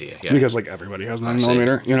 That's a good idea. Yeah. Because everybody has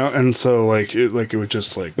 9mm, and so it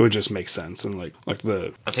would just make sense and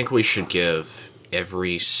the. I think we should give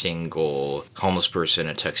every single homeless person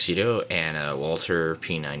a tuxedo and a Walther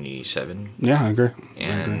P97. Yeah, I agree.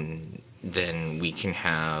 And then we can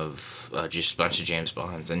have just a bunch of James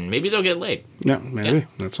Bonds, and maybe they'll get laid. Yeah, maybe. Yeah.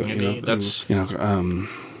 That's what that's.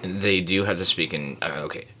 They do have to speak in...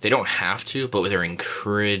 okay, they don't have to, but they're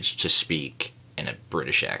encouraged to speak in a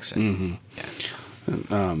British accent.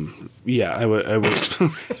 Yeah. I would... I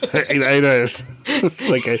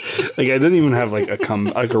didn't even have a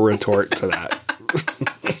retort to that.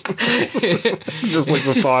 Just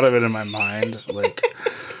the thought of it in my mind,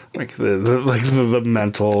 the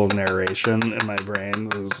mental narration in my brain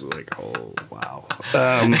was oh wow,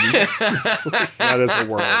 that is the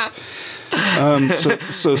world.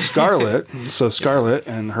 So Scarlet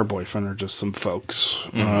and her boyfriend are just some folks,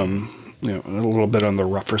 a little bit on the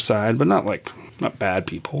rougher side, but not bad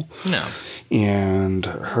people. No. And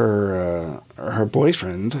her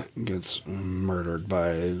boyfriend gets murdered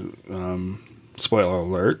by, spoiler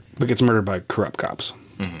alert, but gets murdered by corrupt cops.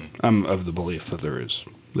 I'm of the belief that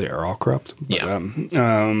they are all corrupt. But,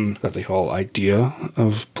 that the whole idea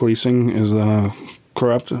of policing is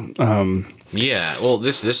corrupt. Yeah, well,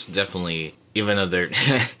 this definitely, even though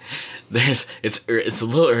it's a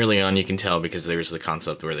little early on, you can tell because there's the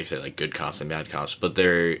concept where they say good cops and bad cops, but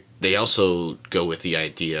they also go with the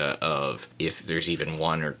idea of if there's even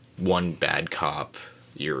one or one bad cop,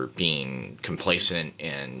 you're being complacent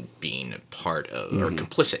and being a part of or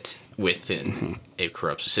complicit within a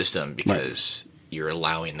corrupt system because you're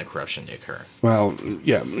allowing the corruption to occur. Well,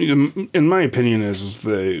 yeah. In my opinion, is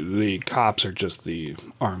the cops are just the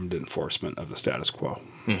armed enforcement of the status quo.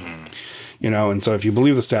 You know, and so if you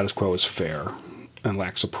believe the status quo is fair and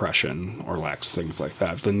lacks oppression or lacks things like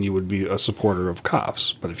that, then you would be a supporter of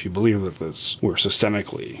cops. But if you believe that we're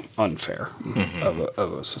systemically unfair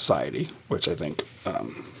of a society, which I think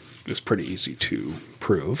is pretty easy to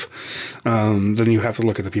prove, then you have to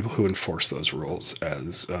look at the people who enforce those rules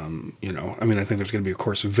as, you know, I mean, I think there's going to be, of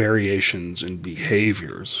course, variations in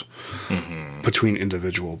behaviors between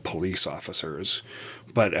individual police officers.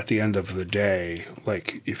 But at the end of the day,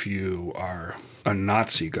 like, if you are a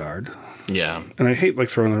Nazi guard. Yeah. And I hate, like,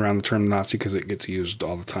 throwing around the term Nazi because it gets used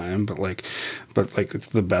all the time, but it's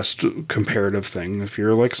the best comparative thing. If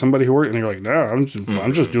you're, like, somebody who works, and you're like, no,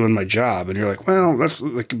 I'm just doing my job. And you're like, well, that's,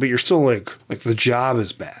 like, but you're still, like the job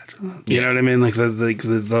is bad. You know what I mean? Like,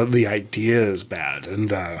 the idea is bad.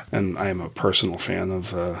 And I am a personal fan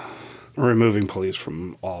of removing police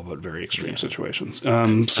from all but very extreme situations.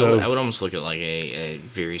 So I would almost look at, like, a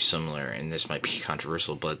very similar, and this might be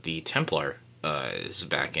controversial, but the Templar is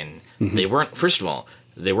back in. They weren't, first of all,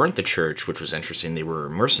 they weren't the church, which was interesting. They were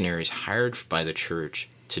mercenaries hired by the church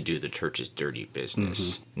to do the church's dirty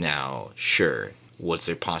business. Now, sure, was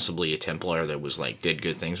there possibly a Templar that was like did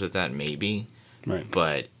good things with that? Maybe. Right.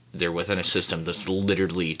 But they're within a system that's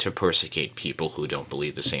literally to persecute people who don't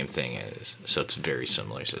believe the same thing as. So it's a very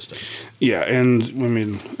similar system. Yeah, and I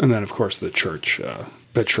mean, and then of course the church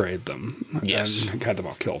betrayed them. Yes. And had them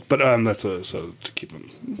all killed. But that's so to keep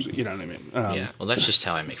them, you know what I mean? Yeah. Well, that's just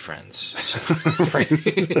how I make friends. So.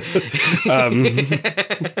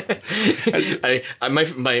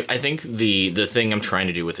 I think the thing I'm trying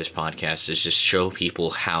to do with this podcast is just show people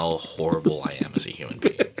how horrible I am as a human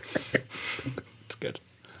being. It's good.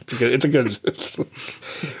 It's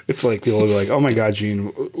like people will be like, oh my God, Gene,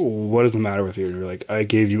 what is the matter with you? And you're like, I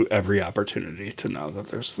gave you every opportunity to know that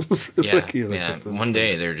there's. One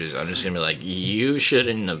day I'm just gonna be like, you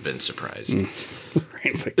shouldn't have been surprised.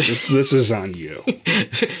 Right? Like, this is on you.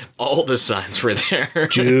 All the signs were there.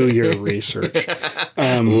 Do your research.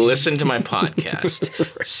 Listen to my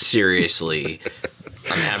podcast. Seriously.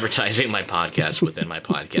 I'm advertising my podcast within my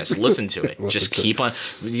podcast. Listen to it. Just keep on.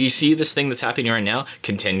 You see this thing that's happening right now?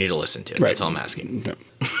 Continue to listen to it. Right. That's all I'm asking. Yeah.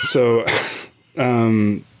 So,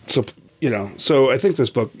 so I think this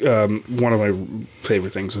book, one of my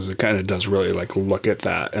favorite things is it kind of does really like look at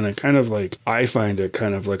that, and it kind of like I find it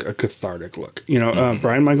kind of like a cathartic look. You know,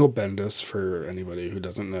 Brian Michael Bendis, for anybody who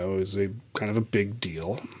doesn't know, is a kind of a big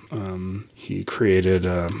deal. He created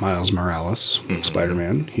Miles Morales,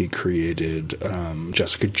 Spider-Man. He created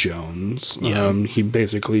Jessica Jones. Yeah. He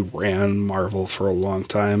basically ran Marvel for a long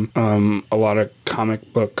time. A lot of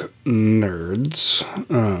comic book nerds,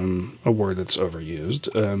 a word that's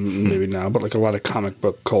overused, maybe now, but like a lot of comic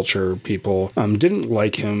book culture people didn't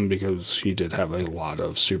like him because he did have a lot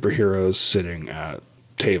of superheroes sitting at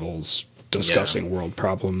tables discussing world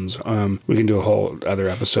problems. We can do a whole other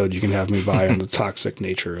episode. You can have me by on the toxic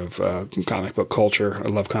nature of comic book culture. I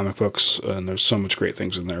love comic books, and there's so much great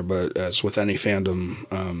things in there. But as with any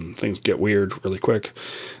fandom, things get weird really quick.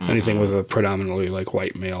 Anything with a predominantly like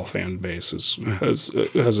white male fan base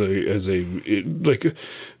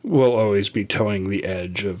will always be towing the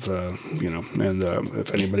edge of And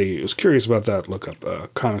if anybody is curious about that, look up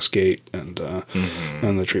Comicsgate and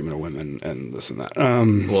the treatment of women and this and that.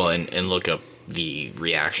 And look up the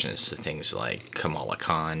reactions to things like Kamala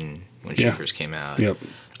Khan when she first came out. Yep.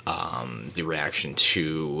 The reaction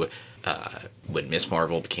to when Miss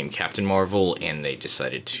Marvel became Captain Marvel and they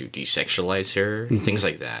decided to desexualize her, things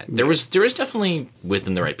like that. There was definitely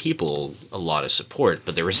within the right people a lot of support,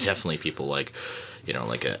 but there was definitely people like, you know,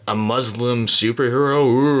 like a Muslim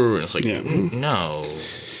superhero, and it's like, no,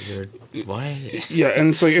 why? Yeah, and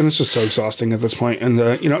it's like, and it's just so exhausting at this point. And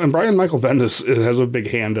and Brian Michael Bendis has a big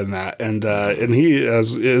hand in that, and he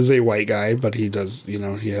is a white guy, but he does,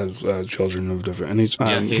 he has children of different. And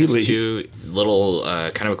he has two little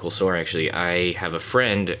kind of a cool story actually. I have a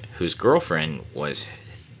friend whose girlfriend was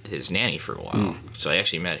his nanny for a while, so I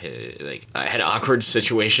actually met his. Like, I had an awkward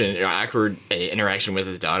interaction with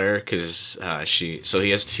his daughter because he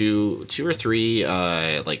has two or three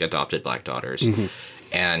like adopted black daughters,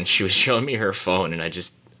 and she was showing me her phone, and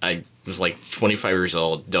I was like 25 years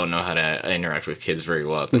old, don't know how to interact with kids very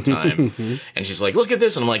well at the time, and she's like, "Look at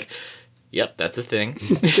this," and I'm like, Yep, that's a thing.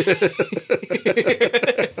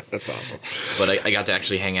 That's awesome. But I got to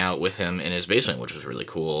actually hang out with him in his basement, which was really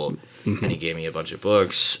cool. And he gave me a bunch of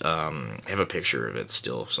books. I have a picture of it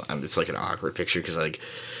still. So it's like an awkward picture because like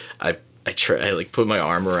I put my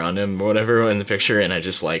arm around him or whatever in the picture, and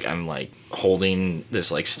I'm like holding this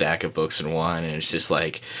like stack of books in one, and it's just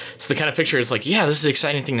like it's the kind of picture. It's like, yeah, this is an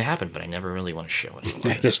exciting thing to happen, but I never really want to show it.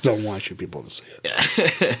 I just don't want you people to see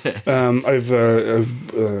it. I've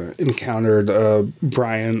encountered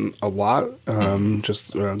Brian a lot,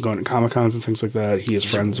 just going to Comic Cons and things like that. He is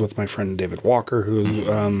friends with my friend David Walker,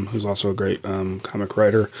 who's also a great comic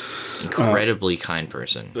writer. Incredibly kind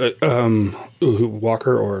person.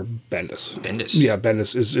 Walker or Bendis? Bendis. Yeah,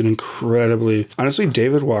 Bendis is an incredibly... Honestly,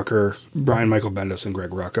 David Walker, Brian Michael Bendis, and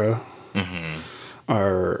Greg Rucka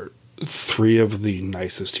are three of the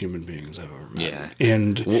nicest human beings I've ever met. Yeah.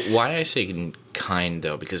 And why I say kind,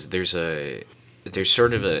 though, because there's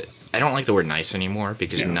sort of a... I don't like the word nice anymore,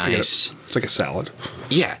 because nice... It's like a salad.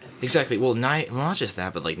 Yeah, exactly. Well, not just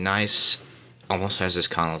that, but like nice... almost has this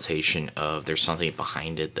connotation of there's something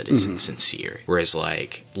behind it that isn't sincere. Whereas,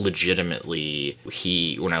 like, legitimately,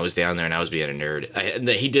 when I was down there and I was being a nerd,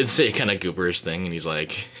 he did say a kind of gooberish thing, and he's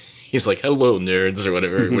like, hello, nerds, or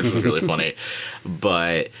whatever, which was really funny.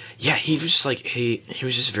 But, yeah, he was just, like, he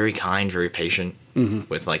was just very kind, very patient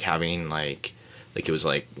with, like, having, like, it was,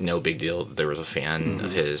 like, no big deal. There was a fan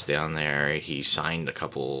of his down there. He signed a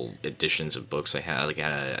couple editions of books I had. Like, I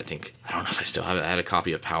don't know if I still have it. I had a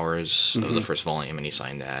copy of Powers of the first volume, and he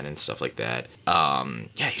signed that and stuff like that.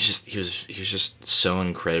 Yeah, he was just so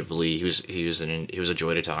incredibly. He was a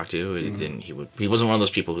joy to talk to. And he wasn't one of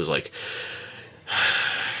those people who's like,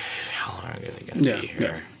 how long are they going to be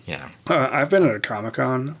here? Yeah. I've been at a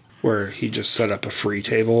Comic-Con where he just set up a free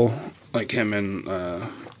table, like him and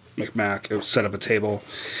McMack set up a table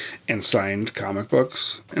and signed comic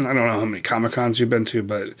books. And I don't know how many Comic-Cons you've been to,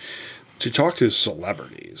 but to talk to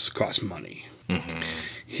celebrities costs money.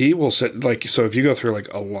 He will sit, like, so if you go through,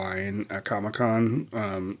 like, a line at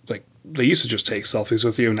Comic-Con, like, they used to just take selfies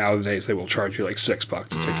with you. Nowadays, they will charge you, like, $6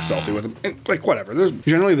 to take a selfie with them. And, like, whatever. There's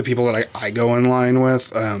generally the people that I go in line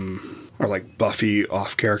with, are like Buffy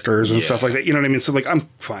off characters and stuff like that. You know what I mean? So like I'm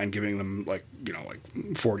fine giving them like, you know, like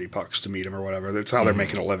 $40 to meet them or whatever. That's how they're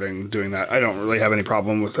making a living doing that. I don't really have any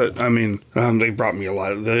problem with it. I mean, they brought me a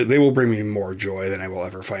lot of, they will bring me more joy than I will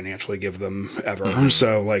ever financially give them ever.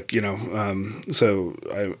 So like, you know, so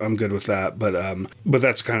I'm good with that. But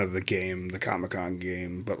that's kind of the game, the Comic-Con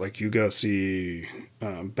game. But like you go see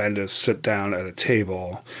Bendis sit down at a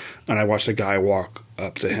table, and I watched a guy walk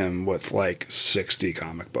up to him with like 60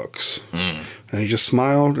 comic books. And he just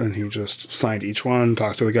smiled, and he just signed each one,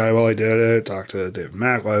 talked to the guy while I did it, talked to David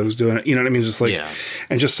Mack while I was doing it. You know what I mean? Just like,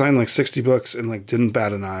 and just signed like 60 books and like didn't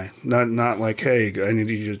bat an eye. Not like, hey, I need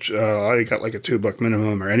you to, I got like a 2-book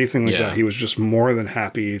minimum or anything like that. He was just more than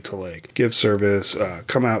happy to like give service,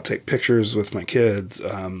 come out, take pictures with my kids.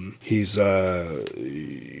 He's,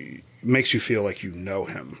 makes you feel like you know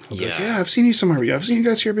him. Like, I've seen you somewhere. I've seen you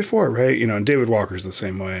guys here before, right? You know, and David Walker's the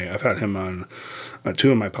same way. I've had him on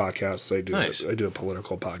 2 of my podcasts. I do a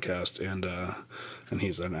political podcast, and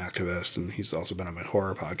he's an activist, and he's also been on my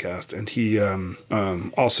horror podcast. And he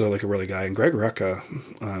also like a really guy. And Greg Rucka,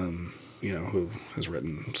 you know, who has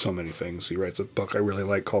written so many things. He writes a book I really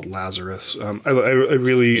like called Lazarus. I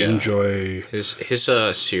really enjoy his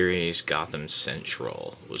series Gotham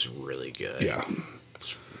Central was really good. Yeah.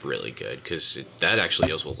 Really good because that actually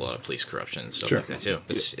deals with a lot of police corruption and stuff like that too.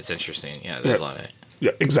 It's interesting. Yeah, there's a lot of it.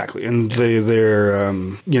 Yeah, exactly. And they're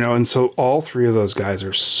you know, and so all 3 of those guys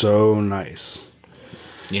are so nice.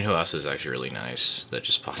 You know who else is actually really nice that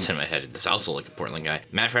just popped in my head? This also like a Portland guy,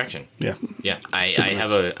 Matt Fraction. Yeah. I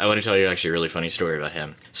want to tell you actually a really funny story about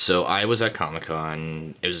him. So I was at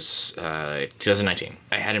Comic-Con. It was 2019.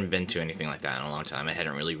 I hadn't been to anything like that in a long time. I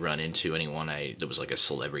hadn't really run into anyone that was like a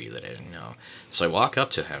celebrity that I didn't know. So I walk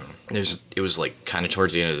up to him. It was like kind of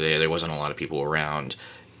towards the end of the day. There wasn't a lot of people around.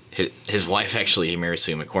 His wife, actually, Mary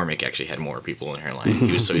Sue McCormick, actually had more people in her line.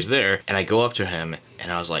 He's there. And I go up to him,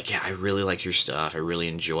 and I was like, yeah, I really like your stuff. I really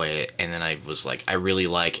enjoy it. And then I was like, I really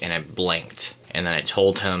like, and I blanked. And then I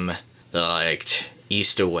told him that I liked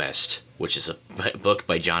East to West, which is a book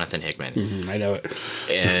by Jonathan Hickman. I know it.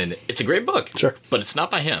 And it's a great book. Sure. But it's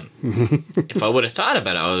not by him. If I would have thought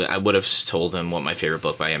about it, I would have told him what my favorite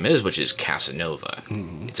book by him is, which is Casanova.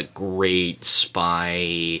 It's a great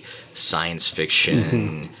spy science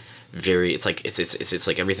fiction. It's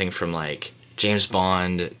like everything from like James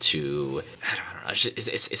Bond to I don't know.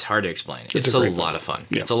 It's hard to explain. It's a lot of fun.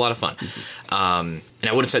 Yeah. It's a lot of fun. And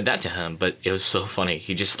I would have said that to him, but it was so funny.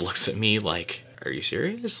 He just looks at me like, are you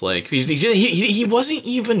serious? Like, he wasn't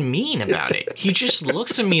even mean about it. He just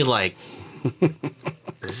looks at me like, does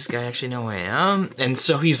this guy actually know who I am? And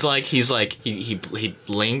so he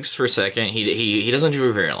blinks for a second. He doesn't do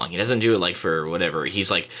it very long. He doesn't do it like for whatever. He's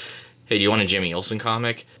like, hey, do you want a Jimmy Olsen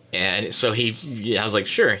comic? And so I was like,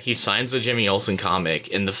 sure. He signs the Jimmy Olsen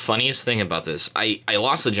comic. And the funniest thing about this, I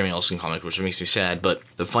lost the Jimmy Olsen comic, which makes me sad. But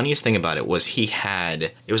the funniest thing about it was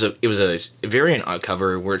it was a variant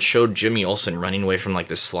cover where it showed Jimmy Olsen running away from like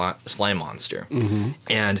this slime monster. Mm-hmm.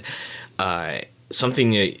 And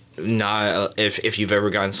something if you've ever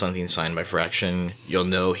gotten something signed by Fraction, you'll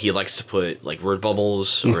know he likes to put like word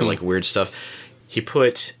bubbles or like weird stuff. He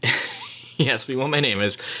put. He asked me what my name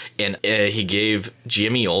is, and he gave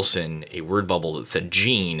Jimmy Olsen a word bubble that said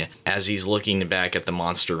Gene as he's looking back at the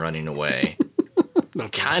monster running away.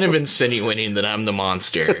 Kind of insinuating that I'm the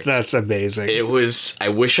monster. That's amazing. It was, I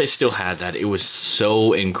wish I still had that. It was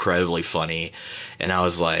so incredibly funny. And I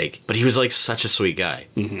was like, but he was like such a sweet guy.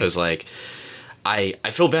 Mm-hmm. I was like, I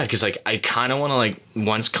feel bad because like I kind of want to like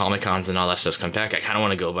once Comic-Cons and all that stuff's come back, I kind of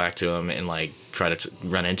want to go back to him and like try to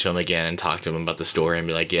run into him again and talk to him about the story and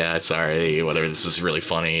be like, yeah, sorry, whatever, this is really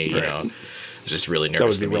funny, you know. Just really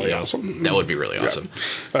nervous. That would be really awesome. That would be really awesome.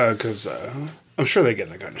 Because I'm sure they get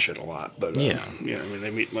that kind of shit a lot, but you know, I mean, they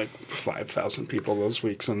meet like 5,000 people those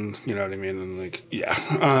weeks, and you know what I mean, and like, yeah.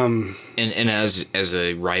 And as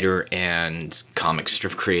a writer and comic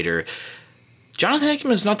strip creator, Jonathan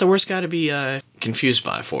Hickman is not the worst guy to be confused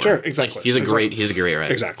by for. Sure, exactly. Like, he's a great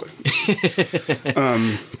writer. Exactly.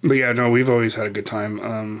 But yeah, no, we've always had a good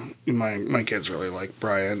time. My kids really like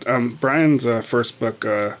Brian. Brian's first book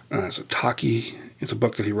is a Taki. It's a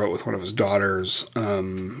book that he wrote with one of his daughters.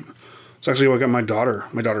 It's actually what got my daughter.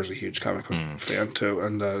 My daughter's a huge comic book fan too,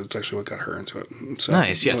 and it's actually what got her into it. So,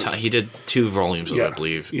 nice, yeah. He did 2 volumes of it, I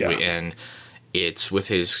believe. Yeah. And it's with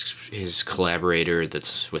his collaborator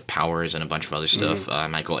that's with Powers and a bunch of other stuff,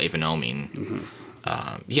 Michael Avon-Oeming.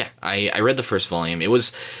 Mm-hmm. I read the first volume. It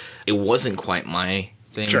wasn't quite my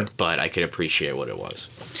thing, but I could appreciate what it was.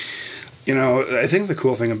 You know, I think the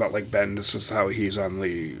cool thing about like Bendis is how he's on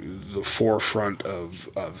the forefront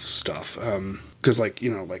of stuff. Because like,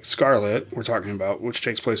 you know, like Scarlet we're talking about, which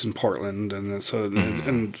takes place in Portland, and so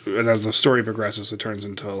and as the story progresses, it turns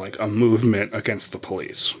into like a movement against the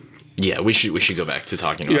police. Yeah, we should go back to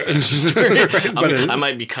talking about that. Right, I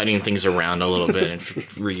might be cutting things around a little bit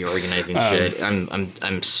and reorganizing shit.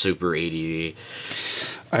 I'm super ADD.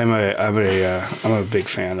 I'm a big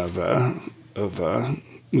fan of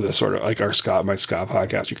the sort of like my ska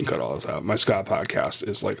podcast. You can cut all this out. My ska podcast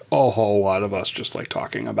is like a whole lot of us just like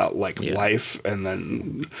talking about like life and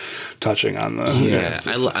then touching on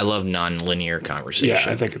the I love non-linear conversation.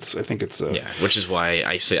 Yeah, I think it's which is why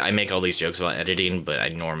I say I make all these jokes about editing, but I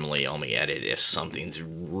normally only edit if something's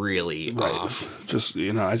really off. Just,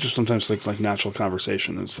 you know, I just sometimes think like natural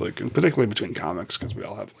conversation is like, and particularly between comics, because we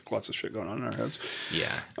all have like lots of shit going on in our heads.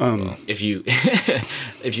 Yeah. Well, if you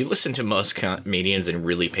listen to most comedians and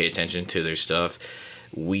really pay attention to their stuff,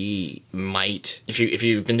 we might, if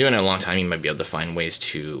you've been doing it a long time, you might be able to find ways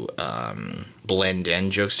to blend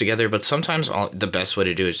in jokes together, but sometimes the best way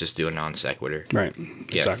to do is just do a non sequitur. Right.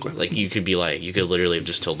 Exactly. Like you could literally have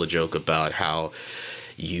just told a joke about how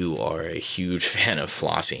you are a huge fan of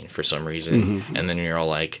flossing for some reason, and then you're all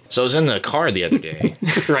like, so I was in the car the other day.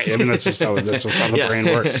 Right. I mean, that's just how the brain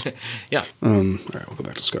works. Yeah. All right, we'll go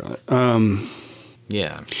back to Scarlet.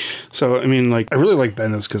 Yeah. So, I mean, like, I really like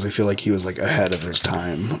Bendis because I feel like he was, like, ahead of his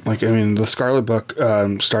time. Like, I mean, the Scarlet book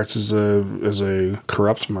starts as a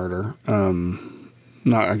corrupt murder,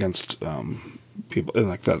 not against people,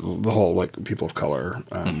 like, that the whole, like, people of color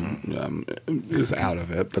is out of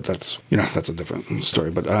it, but that's a different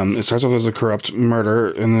story. But it starts off as a corrupt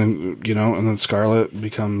murder, and then Scarlet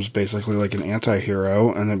becomes basically, like, an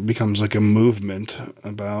anti-hero, and it becomes, like, a movement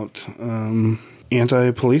about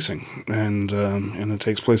anti-policing, and it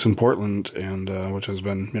takes place in Portland, and which has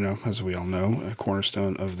been, you know, as we all know, a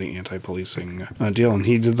cornerstone of the anti-policing deal. And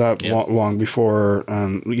he did that long before.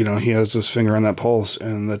 You know, he has his finger on that pulse.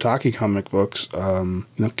 And the Taki comic books, you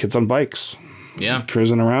know, kids on bikes,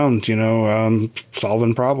 cruising around, you know,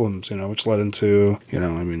 solving problems, you know, which led into, you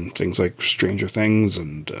know, I mean, things like Stranger Things,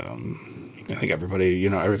 and I think everybody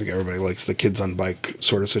likes the kids on bike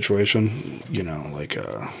sort of situation, you know, like.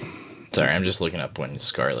 Sorry, I'm just looking up when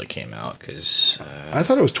Scarlet came out, because... I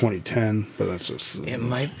thought it was 2010, but that's just... It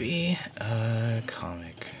might be a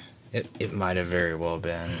comic. It might have very well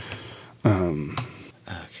been.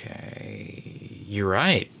 Okay... You're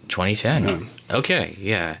right. 2010. Yeah. Okay,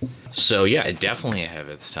 yeah. So, yeah, definitely ahead of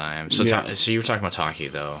its time. So, Yeah. so you were talking about Taki,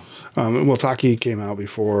 though. Well, Taki came out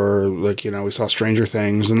before, like, you know, we saw Stranger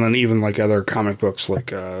Things, and then even, like, other comic books, like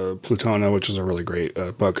Plutona, which is a really great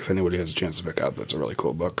book, if anybody has a chance to pick up. It's a really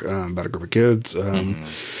cool book about a group of kids. And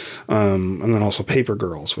then also Paper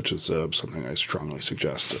Girls, which is something I strongly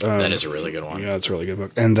suggest. That is a really good one. Yeah, it's a really good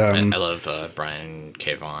book. And I love Brian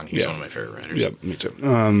K. Vaughan. He's one of my favorite writers. Yep, me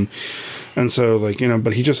too. And so, like, you know,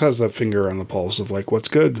 but he just has that finger on the pulse of, like, what's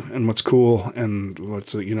good and what's cool and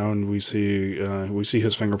what's, you know, and we see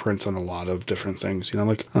his fingerprints on a lot of different things, you know,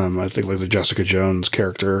 like, I think, like, the Jessica Jones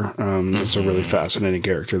character is a really fascinating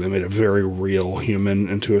character. They made a very real human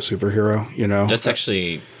into a superhero, you know? That's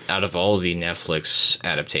actually, out of all the Netflix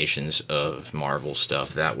adaptations of Marvel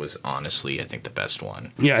stuff, that was honestly, I think, the best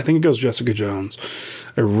one. Yeah, I think it goes Jessica Jones.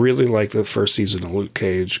 I really liked the first season of Luke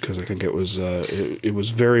Cage because I think it was it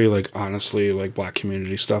was very, like, honestly, like, Black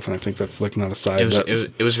community stuff, and I think that's, like, not a side.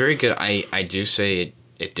 It was very good. I do say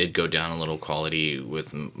it did go down a little quality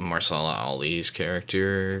with Marsala Ali's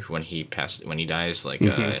character when he dies. Like,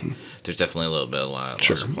 there's definitely a little bit of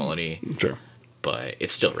loss of quality. Sure. But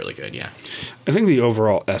it's still really good, yeah. I think the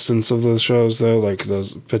overall essence of those shows, though, like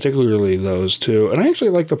those, particularly those two, and I actually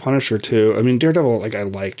like The Punisher too. I mean, Daredevil, like, I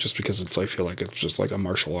like just because I feel like it's just like a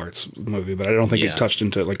martial arts movie, but I don't think it touched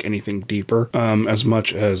into like anything deeper as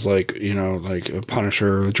much as, like, you know, like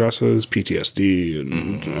Punisher addresses PTSD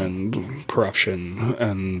and corruption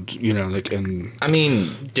and, you know, like, and I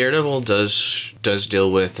mean, Daredevil does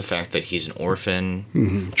deal with the fact that he's an orphan,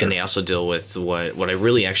 sure. and they also deal with what I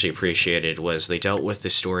really actually appreciated was they dealt with the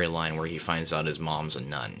storyline where he finds out his mom's a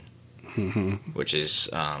nun, which is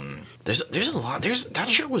there's a lot. That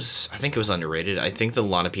show was, I think it was underrated. I think that a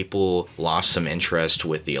lot of people lost some interest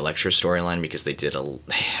with the Elektra storyline because they did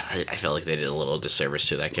I felt like they did a little disservice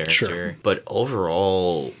to that character. Sure. But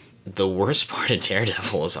overall, the worst part of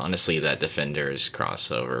Daredevil is honestly that Defenders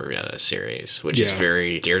crossover series, which is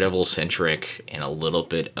very Daredevil centric and a little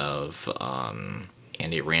bit of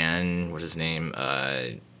Andy Rand, what's his name?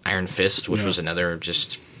 Iron Fist, which was another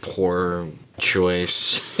just poor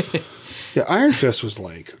choice. Yeah, Iron Fist was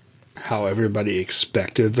like how everybody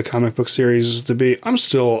expected the comic book series to be. I'm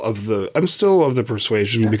still of the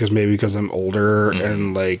persuasion because I'm older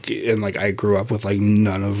and I grew up with like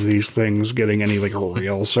none of these things getting any like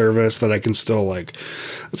real service that I can still like.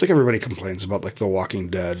 It's like everybody complains about like The Walking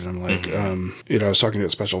Dead, and I'm like, you know, I was talking to a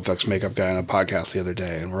special effects makeup guy on a podcast the other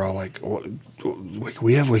day, and we're all like, what? Like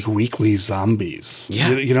we have like weekly zombies.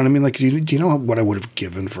 Yeah, you know what I mean. Like, do you know what I would have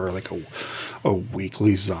given for like a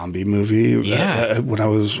weekly zombie movie? Yeah. When I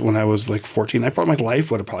was like 14, my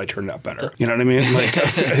life would have probably turned out better. You know what I mean? Like,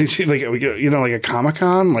 you know, like a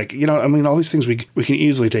Comic-Con, like, you know, I mean, all these things we can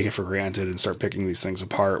easily take it for granted and start picking these things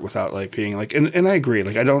apart without like being like, and I agree.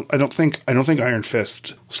 Like, I don't think Iron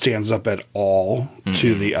Fist stands up at all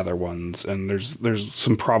to the other ones, and there's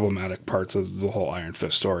some problematic parts of the whole Iron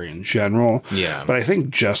Fist story in general. Yeah. But I think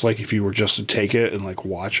just like if you were just to take it and like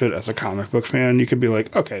watch it as a comic book fan, you could be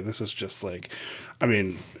like, okay, this is just like, I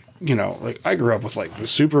mean, you know, like I grew up with like the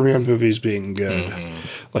Superman movies being good,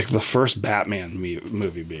 like the first Batman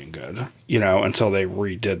movie being good, you know, until they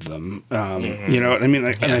redid them. You know what I mean?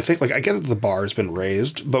 And I think like I get that the bar has been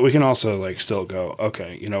raised, but we can also like still go,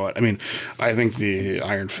 okay, you know what? I mean, I think the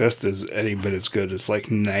Iron Fist is any bit as good as like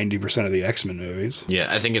 90% of the X-Men movies. Yeah,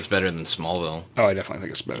 I think it's better than Smallville. Oh, I definitely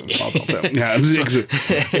think it's better than Smallville too.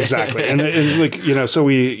 Yeah, exactly. And like, you know, so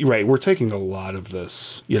we're taking a lot of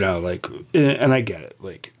this, you know, like, and I get it,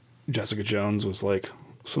 like. Jessica Jones was like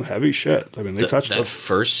some heavy shit. I mean, they touched that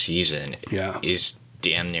first season. Yeah. Is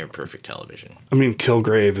damn near perfect television. I mean,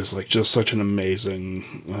 Kilgrave is like just such an amazing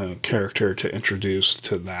character to introduce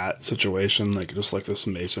to that situation. Like just like this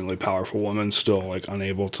amazingly powerful woman, still like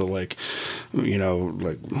unable to like, you know,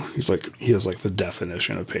 like he has like the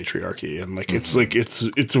definition of patriarchy, and like it's like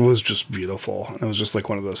it was just beautiful. And it was just like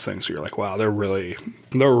one of those things where you're like, wow, they're really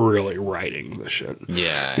writing this shit.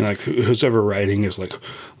 Yeah, and like who's ever writing is like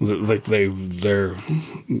they're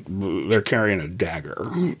carrying a dagger.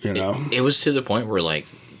 You know, it was to the point where like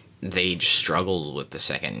they struggled with the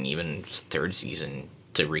second and even third season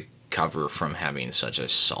to recover from having such a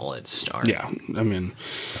solid start. Yeah, I mean,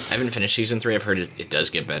 I haven't finished season 3. I've heard it does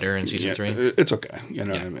get better in season 3. It's okay. You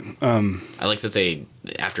know what I mean? I like that they,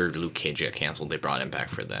 after Luke Cage got canceled, they brought him back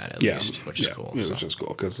for that at least, which is cool. Yeah, which is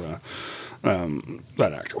cool because that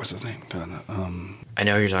actor, what's his name? God, I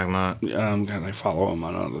know who you're talking about. God, I follow him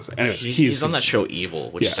on all this. Anyways, he's on that show Evil,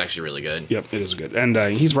 which is actually really good. Yep, it is good, and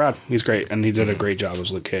he's rad. He's great, and he did a great job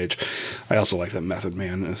as Luke Cage. I also like that Method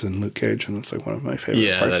Man is in Luke Cage, and it's like one of my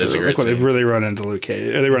favorite parts. That is a cigarette when they scene. really run into Luke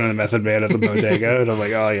Cage. They run into Method Man at the bodega, and I'm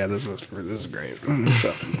like, oh yeah, this is great.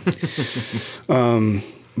 So,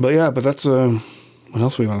 but that's what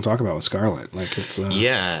else we want to talk about with Scarlet? Like it's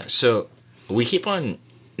Yeah, so we keep on,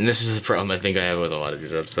 and this is the problem I think I have with a lot of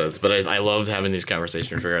these episodes, but I love having these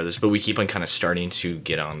conversations regardless, but we keep on kind of starting to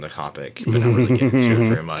get on the topic, but not really getting into it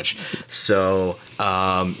very much. So,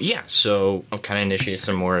 so I'll kind of initiate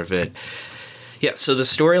some more of it. Yeah, so the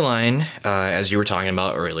storyline, as you were talking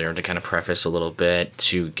about earlier, to kind of preface a little bit,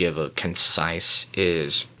 to give a concise,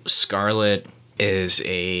 is Scarlet is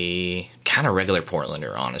a kind of regular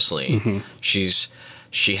Portlander, honestly.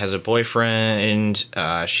 She has a boyfriend,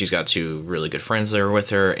 she's got two really good friends there with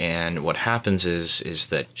her, and what happens is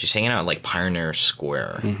that she's hanging out at, like, Pioneer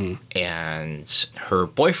Square, and her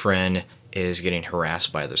boyfriend is getting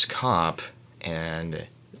harassed by this cop, and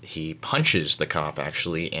he punches the cop,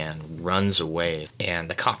 actually, and runs away, and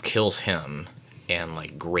the cop kills him and,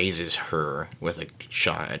 like, grazes her with a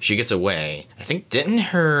shot. She gets away. I think, didn't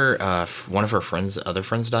her, one of her other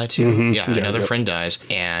friends die too? Yeah, another friend dies,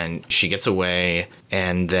 and she gets away,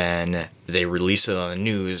 and then they release it on the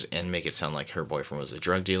news and make it sound like her boyfriend was a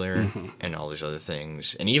drug dealer and all these other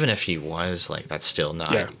things. And even if he was, like, that's still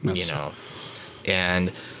not, you know.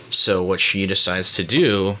 And so what she decides to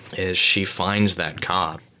do is she finds that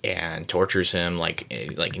cop and tortures him, like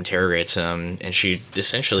interrogates him, and she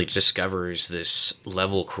essentially discovers this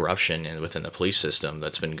level of corruption within the police system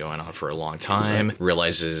that's been going on for a long time.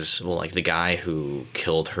 Realizes, well, like, the guy who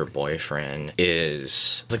killed her boyfriend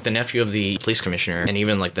is, like, the nephew of the police commissioner, and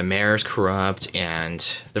even, like, the mayor's corrupt. And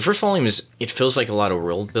the first volume it feels like a lot of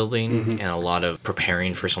world building and a lot of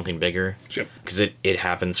preparing for something bigger. Because it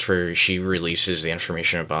happens she releases the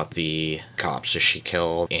information about the cops that she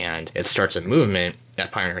killed, and it starts a movement at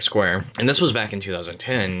Pioneer Square. And this was back in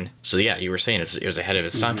 2010. So yeah, you were saying it was ahead of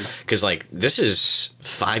its time. Because, like, this is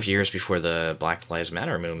 5 years before the Black Lives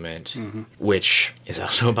Matter movement, which is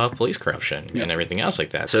also about police corruption and everything else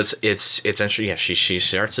like that. So it's actually, she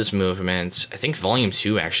starts this movement. I think volume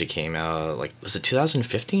 2 actually came out, like, was it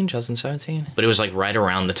 2015, 2017? But it was, like, right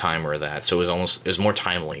around the time where that. So it was more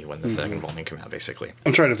timely when the second volume came out, basically.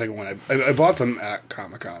 I'm trying to think of when I bought them at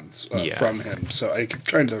Comic-Cons from him, so I'm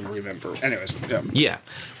trying to remember. Anyways, yeah,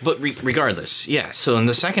 but regardless, so in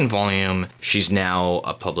the second volume, she's now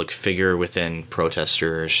a public figure within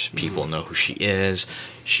protesters. People know who she is.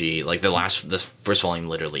 She, like, the first volume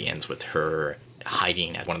literally ends with her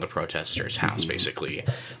hiding at one of the protesters' house, basically.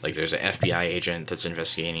 Like, there's an FBI agent that's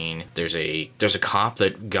investigating. There's a cop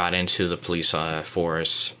that got into the police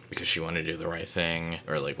force because she wanted to do the right thing,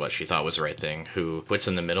 or, like, what she thought was the right thing, who puts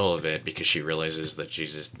in the middle of it because she realizes that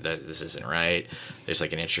that this isn't right. There's,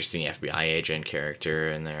 like, an interesting FBI agent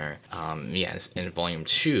character in there. And volume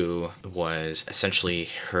 2 was essentially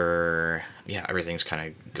her, everything's kind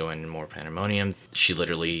of going more pandemonium. She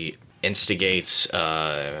literally instigates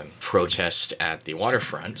a protest at the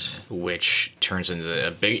waterfront, which turns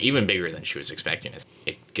into even bigger than she was expecting it.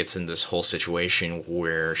 It gets in this whole situation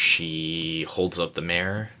where she holds up the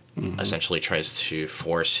mayor, essentially tries to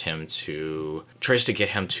get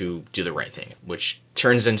him to do the right thing, which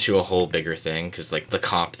turns into a whole bigger thing, because, like, the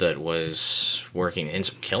cop that was working ends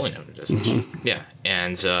up killing him, essentially.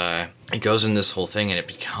 And it goes in this whole thing, and it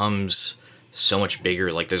becomes so much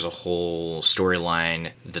bigger. Like, there's a whole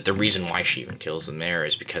storyline that the reason why she even kills the mayor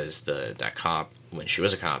is because that cop, when she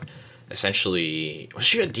was a cop, essentially, was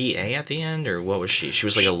she a DA at the end, or what was she? She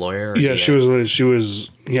was, like, a lawyer? Or yeah, DA? she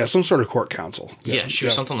was some sort of court counsel. She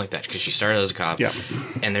was something like that, because she started as a cop.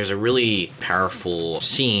 And there's a really powerful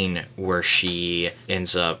scene where she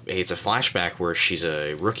ends up, it's a flashback where she's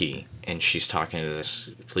a rookie, and she's talking to this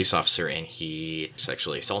police officer, and he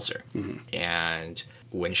sexually assaults her. And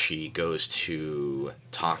when she goes to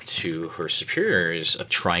talk to her superiors, they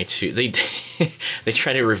try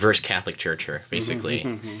to reverse Catholic Church her,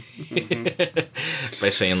 basically, by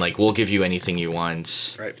saying, like, we'll give you anything you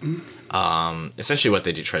want. Right. Essentially what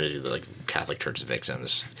they do try to do, like, Catholic Church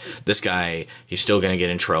victims. This guy, he's still going to get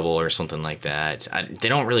in trouble or something like that. They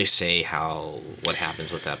don't really say what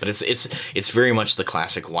happens with that, but it's very much the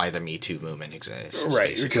classic why the Me Too movement exists. Right,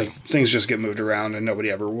 basically. Because things just get moved around and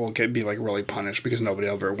nobody ever will be, like, really punished, because nobody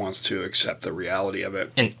ever wants to accept the reality of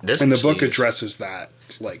it. And the book addresses that,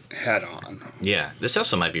 like, head on. Yeah, this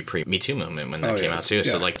also might be pre-Me Too movement when that came out too. Yeah.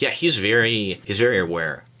 So, like, he's very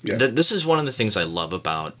aware. Yeah. This is one of the things I love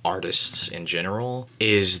about artists in general,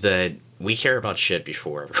 is that we care about shit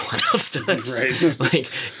before everyone else does. Right.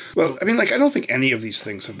 Like, well, I mean, like, I don't think any of these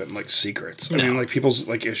things have been, like, secrets. I No. mean, like, people's,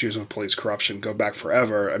 like, issues with police corruption go back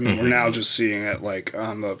forever. I mean, we're now just seeing it, like,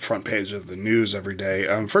 on the front page of the news every day,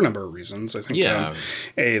 for a number of reasons. I think, Yeah.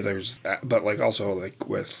 there's that, but, like, also, like,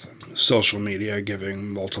 with social media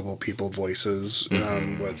giving multiple people voices,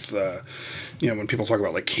 with, when people talk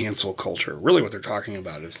about, like, cancel culture, really what they're talking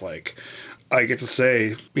about is, like, I get to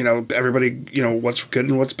say, everybody, what's good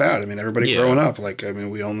and what's bad. I mean, everybody growing up, like, I mean,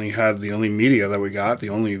 we only had the only media that we got, the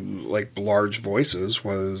only, like, large voices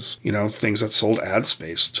was, things that sold ad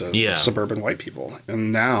space to suburban white people.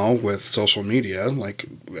 And now with social media, like,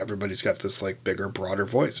 everybody's got this, like, bigger, broader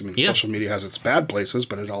voice. I mean, social media has its bad places,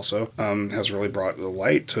 but it also has really brought the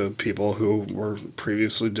light to people who were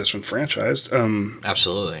previously disenfranchised.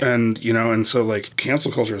 absolutely. And, and so, like,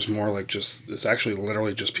 cancel culture is more like it's actually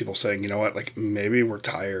literally just people saying, you know what, like, maybe we're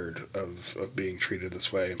tired of being treated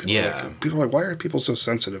this way. And people are like, why are people so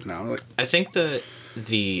sensitive now? Like, I think that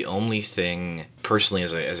the only thing, personally,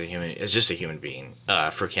 as a human, as just a human being,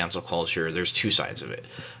 for cancel culture, there's two sides of it.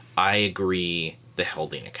 I agree the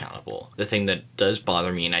holding accountable. The thing that does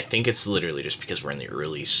bother me, and I think it's literally just because we're in the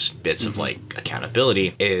early bits of, like,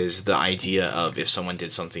 accountability, is the idea of if someone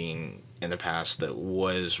did something in the past that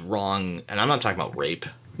was wrong, and I'm not talking about rape,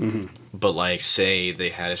 but, like, say they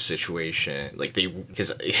had a situation, like,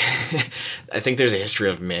 because I think there's a history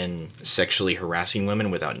of men sexually harassing women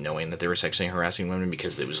without knowing that they were sexually harassing women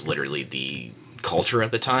because it was literally the culture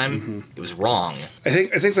at the time. It was wrong. I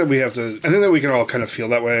think that we have to. I think that we can all kind of feel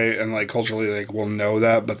that way, and, like, culturally, like, we'll know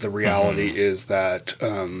that. But the reality is that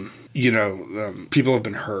people have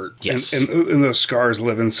been hurt, Yes. and those scars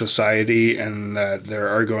live in society, and that there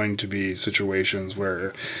are going to be situations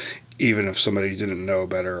where, even if somebody didn't know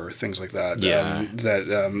better or things like that, they,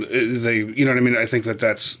 you know what I mean? I think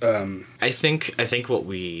that's. I think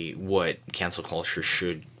what cancel culture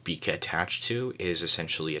should be attached to is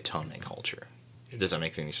essentially atonement culture. Does that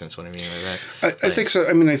make any sense what I mean by that? I think so.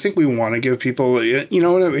 I mean, I think we want to give people, you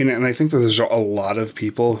know what I mean? And I think that there's a lot of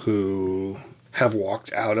people who have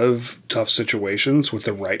walked out of tough situations with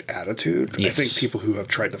the right attitude. Yes. I think people who have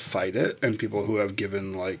tried to fight it and people who have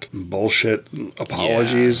given, like, bullshit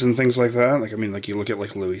apologies and things like that. Like, I mean, like, you look at,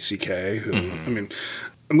 like, Louis C.K., who, I mean,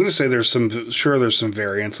 I'm going to say there's some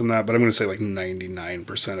variance in that, but I'm going to say, like,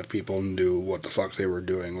 99% of people knew what the fuck they were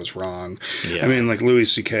doing was wrong. Yeah. I mean, like, Louis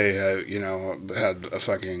C.K., had a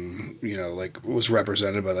fucking, like, was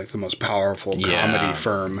represented by, like, the most powerful comedy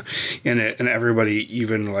firm in it, and everybody,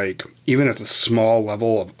 even at the small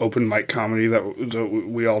level of open mic comedy that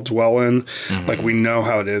we all dwell in, like, we know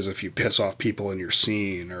how it is if you piss off people in your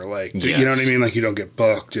scene, or, like, you know what I mean? Like, you don't get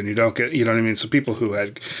booked, and you don't get, you know what I mean? So people who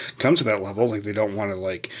had come to that level, like, they don't want to,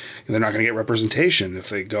 like, they're not going to get representation if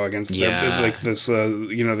they go against them, like this,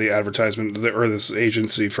 the advertisement or this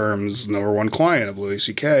agency firm's number one client of Louis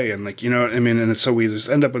C.K. and, like, you know what I mean? And so we just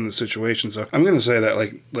end up in this situation. So I'm going to say that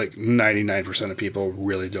like 99% of people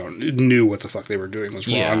really knew what the fuck they were doing was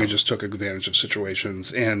wrong and just took advantage of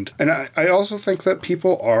situations. And I also think that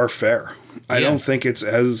people are fair. I don't think it's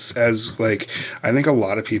as like, I think a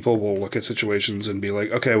lot of people will look at situations and be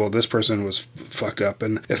like, okay, well, this person was fucked up.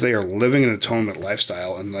 And if they are living an atonement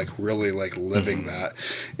lifestyle and, like, really, like, living that.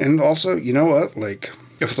 And also, you know what? Like,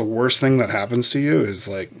 if the worst thing that happens to you is,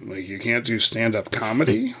 like you can't do stand-up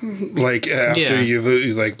comedy, like, after you've,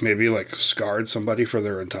 like, maybe, like, scarred somebody for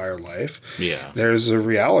their entire life, there's a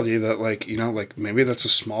reality that, like, you know, like, maybe that's a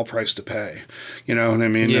small price to pay, you know what I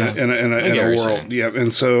mean? In a world. Yeah.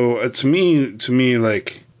 And so, to me,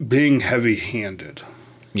 like, being heavy-handed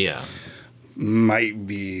might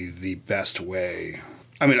be the best way.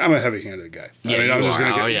 I mean, I'm a heavy-handed guy. Yeah, I mean, I'm just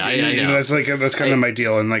gonna get, I know. That's kind of my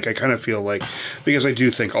deal, and, like, I kind of feel like, because I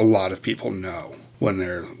do think a lot of people know when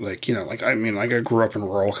they're, like, you know, like, I mean, like, I grew up in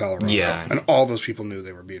rural Colorado, and all those people knew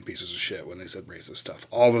they were being pieces of shit when they said racist stuff.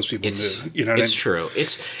 All those people knew, you know what I mean? It's true.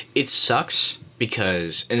 It sucks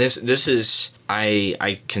because, and this is,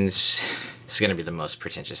 I can, it's going to be the most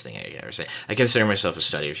pretentious thing I ever say. I consider myself a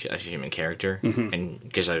study of human character, and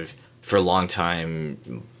because for a long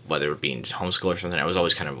time, whether it being homeschool or something, I was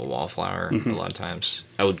always kind of a wallflower a lot of times.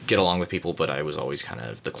 I would get along with people, but I was always kind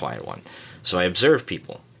of the quiet one. So I observed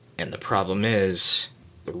people. And the problem is,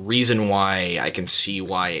 the reason why I can see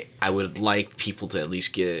why I would like people to at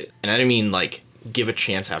least get, and I don't mean, like, give a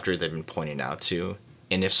chance after they've been pointed out to.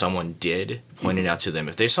 And if someone did point it out to them,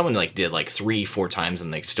 if there's someone, like, did, like, 3-4 times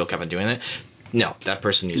and they still kept on doing it, no, that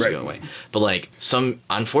person needs to go away. But, like,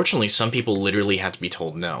 unfortunately, some people literally have to be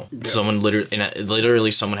told no. Yeah. Someone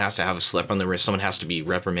has to have a slap on the wrist. Someone has to be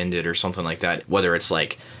reprimanded or something like that. Whether it's,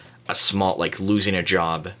 like, a small, like, losing a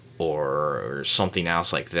job, or something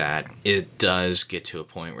else like that, it does get to a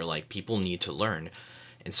point where like people need to learn,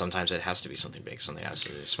 and sometimes it has to be something big, something has to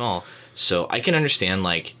be small. So I can understand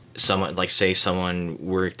like someone, like say someone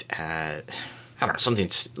worked at, I don't know, something.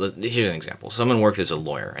 Here's an example. Someone worked as a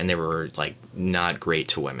lawyer and they were like not great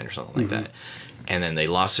to women or something like that, and then they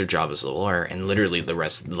lost their job as a lawyer, and literally the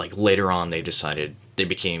rest, like later on, they decided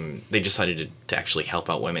to actually help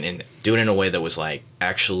out women and do it in a way that was like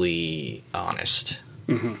actually honest,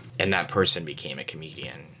 and that person became a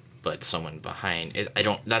comedian. But someone behind it, I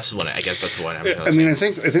guess that's what I'm. I mean, I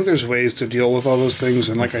think there's ways to deal with all those things,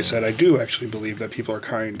 and like I said, I do actually believe that people are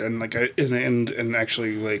kind, and like and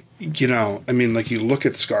actually like, you know, I mean, like you look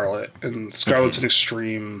at Scarlett, and Scarlett's an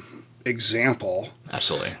extreme example.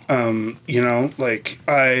 Absolutely. You know, like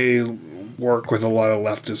I work with a lot of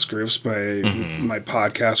leftist groups. My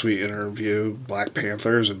podcast, we interview Black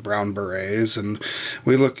Panthers and Brown Berets, and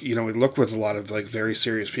we look with a lot of like very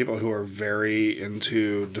serious people who are very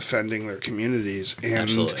into defending their communities. And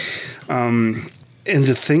Absolutely. And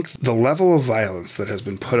to think the level of violence that has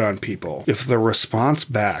been put on people, if the response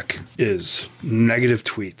back is negative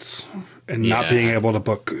tweets and not being able to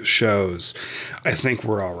book shows, I think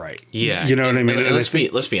we're all right. Yeah. You know what I mean?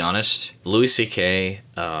 Let's be honest. Louis C.K.,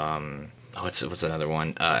 what's another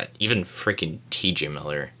one? Even freaking T.J.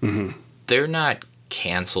 Miller. They're not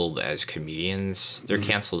canceled as comedians. They're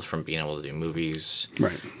canceled from being able to do movies,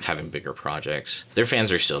 having bigger projects. Their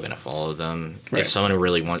fans are still going to follow them. If someone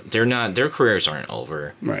really their careers aren't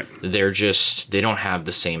over. Right. They don't have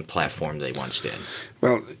the same platform they once did.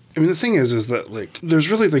 Well, I mean, the thing is that, like, there's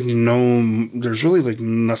really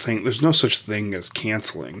nothing, there's no such thing as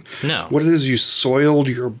canceling. No. What it is, you soiled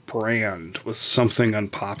your brand with something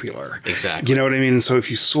unpopular. Exactly. You know what I mean? So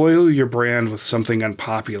if you soil your brand with something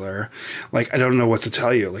unpopular, like, I don't know what to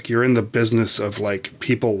tell you. Like, you're in the business of, like,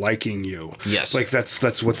 people liking you. Yes. Like,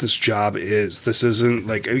 that's what this job is. This isn't,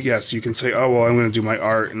 like, yes, you can say, oh, well, I'm going to do my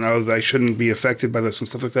art, and oh, I shouldn't be affected by this and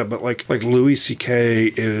stuff like that. But, like Louis C.K.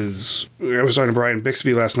 is, I was talking to Brian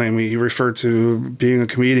Bixby last night, and he referred to being a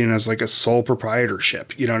comedian as like a sole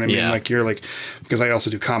proprietorship. You know what I mean? Yeah. Like you're like, because I also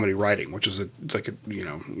do comedy writing, which is a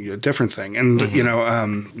different thing. And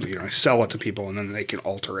I sell it to people, and then they can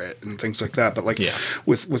alter it and things like that. But like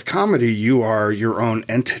with comedy, you are your own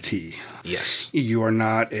entity. Yes. You are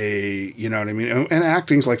not you know what I mean? And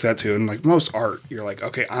acting's like that too. And like most art, you're like,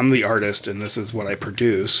 okay, I'm the artist and this is what I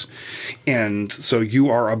produce. And so you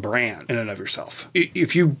are a brand in and of yourself.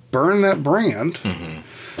 If you burn that brand,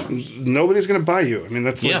 nobody's going to buy you. I mean,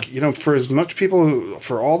 that's like, for as much people,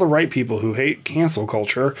 for all the right people who hate cancel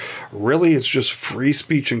culture, really it's just free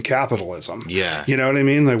speech and capitalism. Yeah. You know what I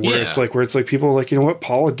mean? Like where it's like people like, you know what,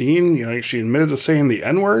 Paula Deen, she admitted to saying the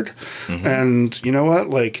N-word. And you know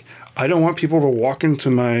what, like, I don't want people to walk into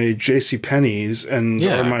my JCPenney's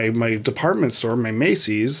or my department store, my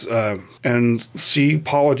Macy's, and see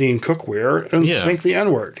Paula Deen cookware and think the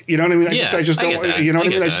N-word. You know what I mean? I just don't. You know what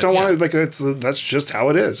I mean? I just don't want to. Like that's just how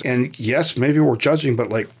it is. And yes, maybe we're judging, but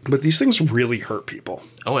these things really hurt people.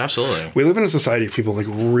 Oh, absolutely. We live in a society of people like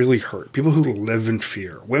really hurt. People who live in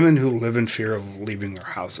fear. Women who live in fear of leaving their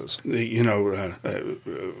houses.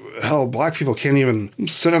 Hell, black people can't even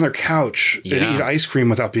sit on their couch and eat ice cream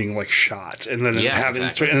without being like shot, and then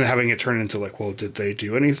having it turn into like, well, did they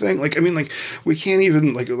do anything? Like, I mean, like we can't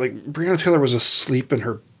even like Breonna Taylor was asleep in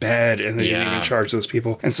her bed and they didn't even charge those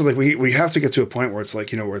people. And so like we have to get to a point where it's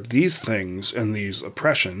like, where these things and these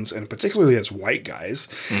oppressions, and particularly as white guys,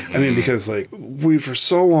 I mean, because like we for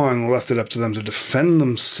so long left it up to them to defend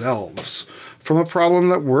themselves from a problem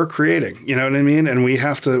that we're creating. You know what I mean? And we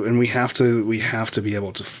have to be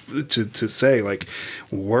able to say like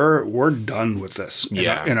we're done with this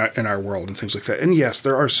in our world and things like that. And yes,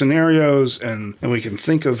 there are scenarios and we can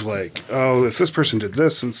think of like, oh, if this person did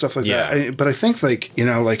this and stuff like that. But I think like,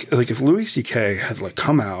 like if Louis C.K. had like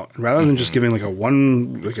come out and rather than just giving like a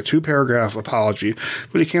 2-paragraph apology,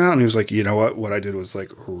 but he came out and he was like, you know what I did was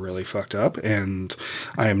like really fucked up, and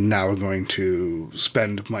I am now going to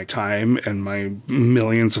spend my time and my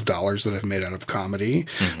millions of dollars that I've made out of comedy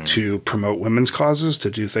to promote women's causes,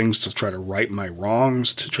 to do things to try to right my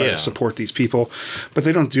wrongs, to try to support these people. But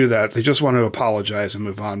they don't do that. They just want to apologize and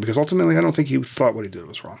move on, because ultimately I don't think he thought what he did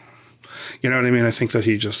was wrong. You know what I mean? I think that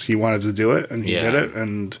he wanted to do it, and he did it,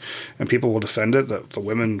 and people will defend it, that the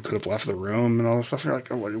women could have left the room and all this stuff. You're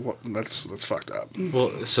like, oh, what? That's fucked up. Well,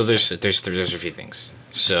 so there's a few things.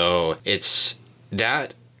 So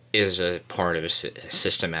that is a part of a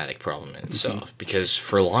systematic problem in itself, because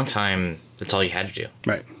for a long time that's all you had to do.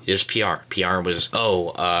 Right. There's PR. PR was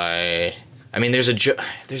I mean, there's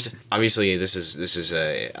obviously this is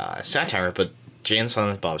a satire, but Jay and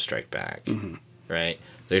Silent Bob Strike Back, right?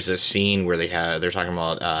 there's a scene where they're talking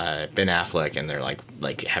about Ben Affleck, and they're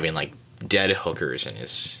like having like dead hookers in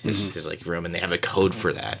his like room, and they have a code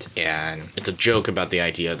for that, and it's a joke about the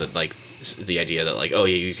idea that like oh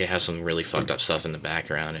yeah, you can have some really fucked up stuff in the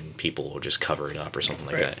background and people will just cover it up or something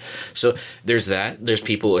like that. So there's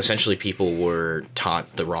people were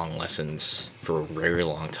taught the wrong lessons for a very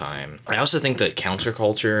long time. I also think that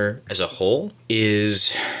counterculture as a whole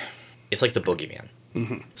it's like the boogeyman.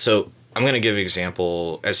 So I'm going to give an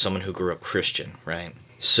example as someone who grew up Christian, right?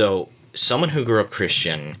 So someone who grew up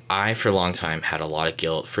Christian, I, for a long time, had a lot of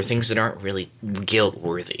guilt for things that aren't really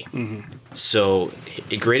guilt-worthy. So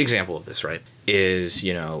a great example of this, right, is,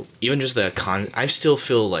 you know, even just I still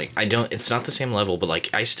feel like it's not the same level, but, like,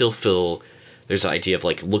 I still feel there's the idea of,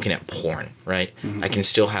 like, looking at porn, right? I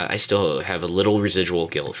still have a little residual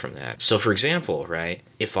guilt from that. So, for example, right,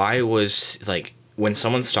 if I was, like, when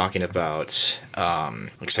someone's talking about,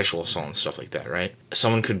 like, sexual assault and stuff like that, right,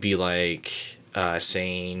 someone could be, like,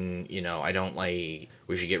 saying, you know, I don't like,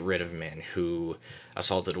 we should get rid of men who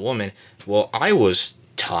assaulted a woman. Well, I was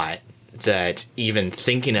taught that even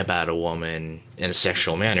thinking about a woman in a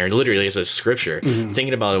sexual manner, literally it's a scripture,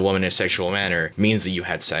 thinking about a woman in a sexual manner means that you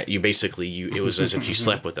had sex. It was as if you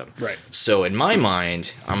slept with them. Right. So in my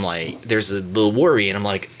mind, I'm like, there's the worry, and I'm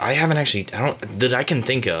like, that I can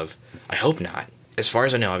think of, I hope not. As far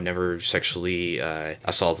as I know, I've never sexually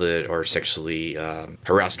assaulted or sexually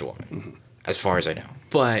harassed a woman. As far as I know.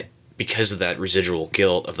 But because of that residual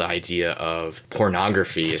guilt of the idea of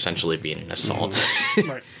pornography essentially being an assault,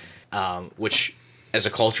 which as a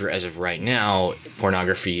culture, as of right now,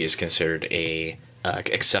 pornography is considered a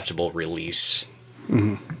acceptable release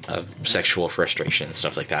of sexual frustration and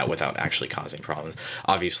stuff like that without actually causing problems.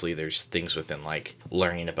 Obviously, there's things within, like,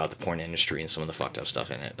 learning about the porn industry and some of the fucked up stuff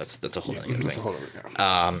in it. That's a whole other thing. That's a whole other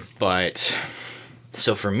thing. But...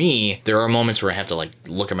 So for me, there are moments where I have to, like,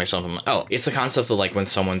 look at myself and, it's the concept of, like, when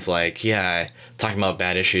someone's like, yeah, talking about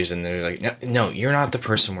bad issues, and they're like, no, you're not the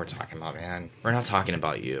person we're talking about, man. We're not talking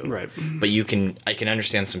about you. Right. But I can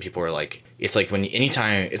understand some people are like, it's like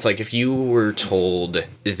it's like if you were told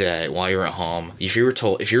that while you're at home, if you're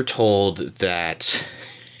told that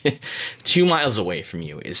 2 miles away from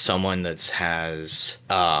you is someone that's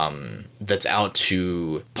out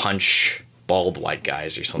to punch bald white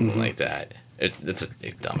guys or something like that. It's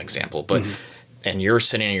a dumb example, but and you're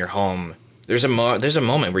sitting in your home. There's a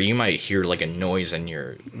moment where you might hear like a noise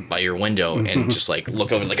by your window and just like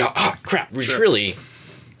look over like oh crap, which really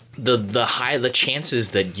the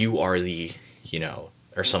chances that you are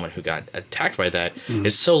or someone who got attacked by that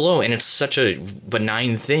is so low, and it's such a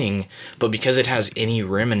benign thing, but because it has any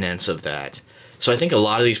remnants of that. So I think a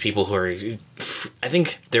lot of these people I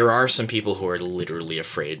think there are some people who are literally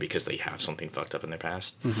afraid because they have something fucked up in their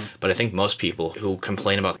past. But I think most people who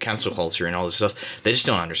complain about cancel culture and all this stuff, they just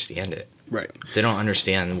don't understand it. Right. They don't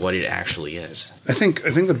understand what it actually is. I think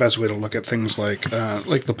the best way to look at things like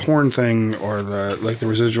the porn thing or the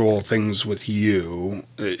residual things with you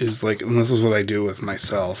is like, and this is what I do with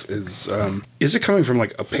myself, is it coming from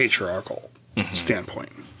like a patriarchal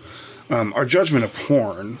standpoint? Our judgment of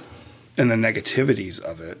porn and the negativities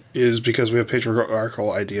of it is because we have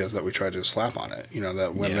patriarchal ideas that we try to slap on it. You know,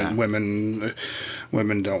 that women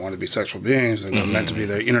don't want to be sexual beings. They're not meant to be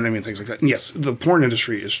there. You know what I mean? Things like that. And yes, the porn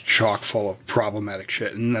industry is chock full of problematic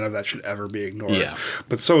shit, and none of that should ever be ignored. Yeah.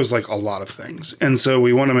 But so is like a lot of things. And so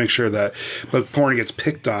we want to make sure that, but porn gets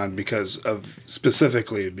picked on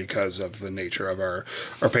specifically because of the nature of our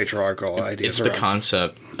patriarchal ideas. It's the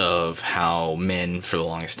concept of how men for the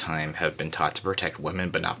longest time have been taught to protect women,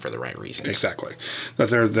 but not for the right reasons. Exactly. That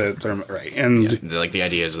they're right. And like the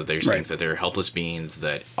idea is that there's things that they're helpless beings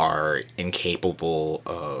that are incapable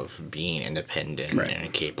of being independent and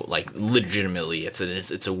incapable, like legitimately it's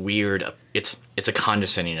a weird, it's a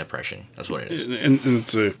condescending oppression. That's what it is. And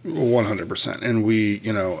it's a 100%. And we,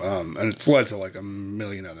 and it's led to like a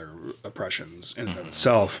million other oppressions in and of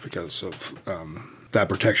itself because of that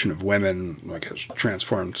protection of women like has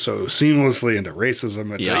transformed so seamlessly into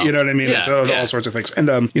racism. It's, you know what I mean? It's all sorts of things.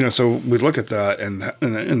 And so we look at that and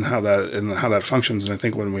how that functions. And I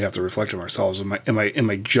think when we have to reflect on ourselves, am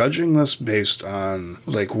I judging this based on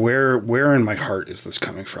like where in my heart is this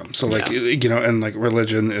coming from? So like and like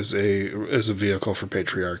religion is a a vehicle for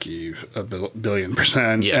patriarchy a billion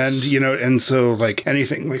percent. Yes. And, and so like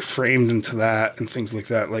anything like framed into that and things like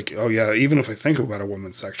that, like, oh yeah, even if I think about a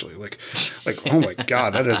woman sexually, like, oh my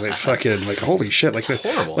God, that is a fucking, like, holy shit. Like,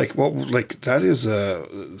 horrible. Like, well, like that is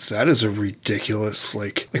a ridiculous,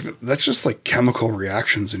 like that's just like chemical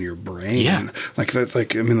reactions in your brain. Yeah. Like that,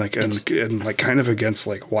 like, I mean, like, and like kind of against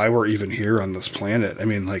like why we're even here on this planet. I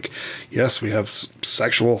mean, like, yes, we have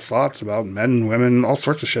sexual thoughts about men, women, all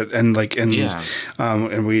sorts of shit. And like, and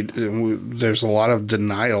we there's a lot of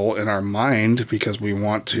denial in our mind because we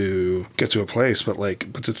want to get to a place, but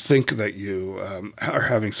to think that you are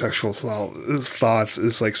having sexual thoughts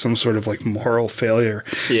is like some sort of like moral failure.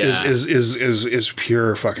 Yeah. is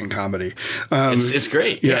pure fucking comedy. It's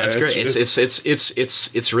great. Yeah, it's great.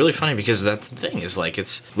 It's It's really funny because that's the thing is like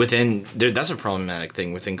it's within there. That's a problematic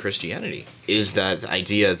thing within Christianity is that the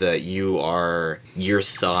idea that your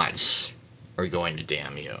thoughts are going to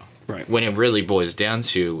damn you. Right. When it really boils down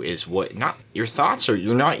to is what not your thoughts are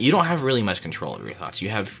you don't have really much control over your thoughts. You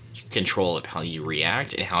have control of how you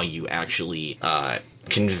react and how you actually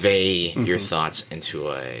convey your thoughts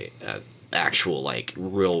into a actual like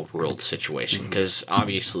real world situation because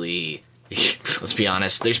obviously. Let's be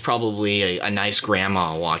honest, there's probably a nice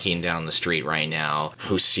grandma walking down the street right now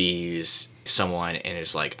who sees someone and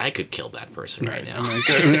is like, I could kill that person right now.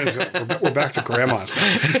 We're back to grandmas.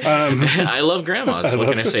 I love grandmas. What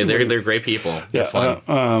can I say? They're great people. They're fun.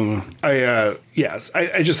 I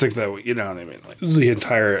just think that, you know what I mean? Like the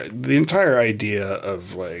entire idea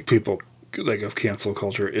of like people like of cancel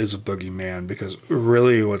culture is a boogeyman because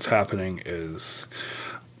really what's happening is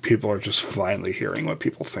people are just finally hearing what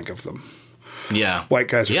people think of them. Yeah. White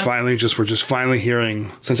guys are we're just finally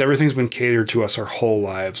hearing, since everything's been catered to us our whole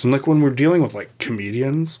lives. And like when we're dealing with like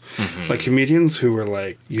comedians, like comedians who were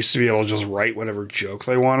like, used to be able to just write whatever joke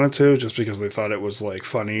they wanted to just because they thought it was like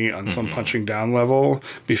funny on some punching down level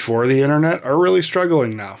before the internet are really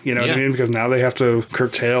struggling now. You know what I mean? Because now they have to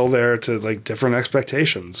curtail to like different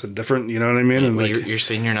expectations and different, you know what I mean? And Wait, like, you're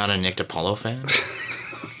saying you're not a Nick DiPaolo fan?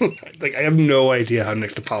 Like, I have no idea how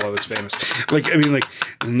Nick DiPaolo is famous. Like, I mean, like,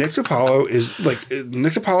 Nick DiPaolo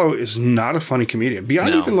is not a funny comedian.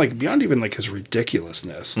 Beyond even his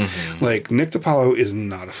ridiculousness. Like, Nick DiPaolo is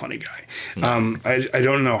not a funny guy. I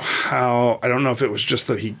don't know if it was just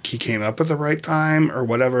that he came up at the right time or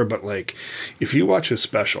whatever, but like, if you watch his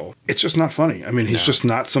special, it's just not funny. I mean, he's just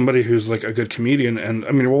not somebody who's like a good comedian. And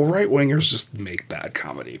I mean, well, right wingers just make bad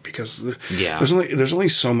comedy because there's only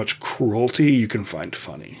so much cruelty you can find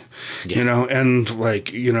funny. You know, and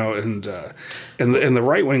like, you know, and the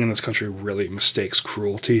right wing in this country really mistakes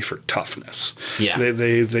cruelty for toughness. Yeah,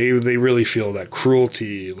 they really feel that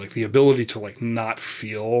cruelty, like the ability to like not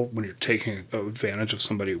feel when you're taking advantage of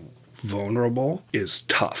somebody vulnerable, is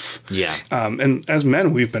tough. Yeah, and as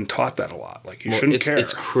men, we've been taught that a lot. Like you shouldn't care.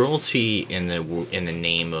 It's cruelty in the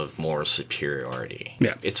name of moral superiority.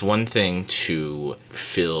 Yeah, it's one thing to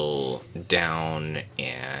feel down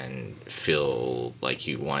and feel like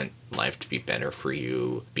you want life to be better for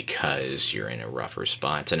you because you're in a rougher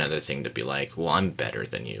spot. It's another thing to be like, well, I'm better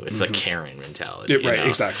than you. It's the Karen mentality. Yeah, right, you know?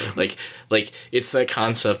 Exactly. Like it's the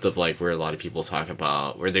concept of like where a lot of people talk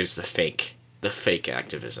about where there's the fake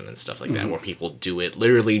activism and stuff like that, where people do it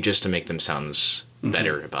literally just to make them sound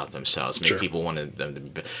better about themselves, make people want them to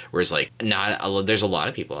be. Whereas like there's a lot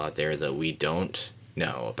of people out there that we don't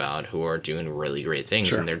know about who are doing really great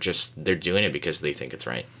things, and they're doing it because they think it's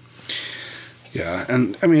right. Yeah,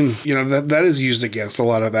 and I mean, you know, that is used against a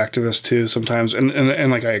lot of activists too sometimes, and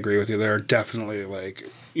like I agree with you, there are definitely like,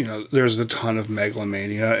 you know, there's a ton of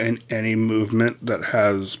megalomania in any movement that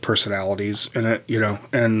has personalities in it, you know,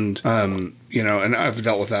 and you know, and I've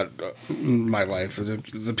dealt with that in my life.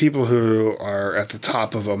 The people who are at the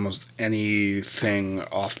top of almost anything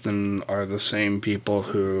often are the same people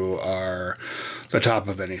who are the top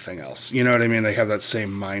of anything else. You know what I mean? They have that same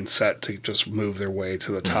mindset to just move their way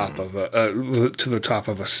to the top of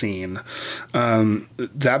a scene.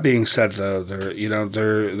 That being said, though,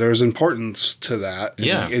 there's importance to that.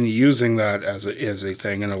 In using that as a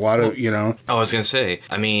thing, and a lot of, you know. I was gonna say,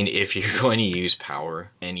 I mean, if you're going to use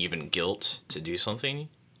power and even guilt to do something,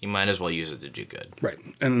 you might as well use it to do good. Right,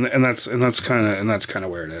 and that's kind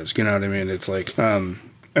of where it is. You know what I mean? It's like,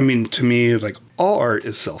 I mean, to me, like, all art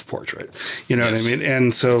is self-portrait. You know what I mean?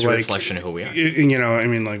 And so, it's like, a reflection of who we are. You know, I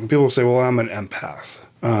mean, like, when people say, well, I'm an empath.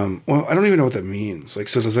 Well, I don't even know what that means. Like,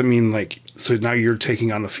 so does that mean, like, so now you're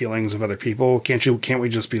taking on the feelings of other people. Can't we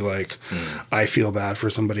just be like, I feel bad for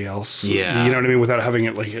somebody else? Yeah. You know what I mean? Without having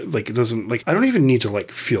it like it doesn't, like, I don't even need to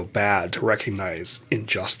like feel bad to recognize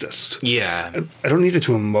injustice. Yeah. I don't need it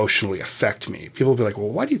to emotionally affect me. People will be like, well,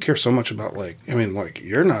 why do you care so much about, like, I mean, like,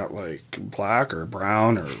 you're not like black or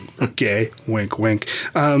brown or gay, wink, wink.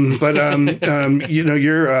 But you know,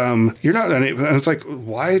 you're not, and it's like,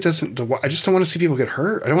 why doesn't, I just don't want to see people get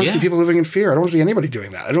hurt. I don't want to see people living in fear. I don't want to see anybody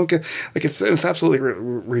doing that. I don't get, like, it's absolutely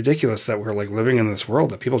ridiculous that we're like living in this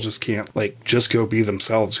world that people just can't like just go be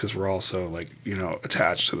themselves because we're all so like, you know,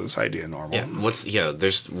 attached to this idea of normal. Yeah.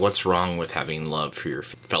 What's wrong with having love for your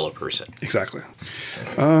fellow person? Exactly.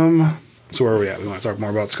 So where are we at? We want to talk more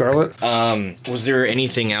about Scarlet? Was there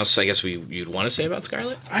anything else, I guess, you'd want to say about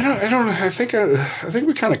Scarlet? I don't. I think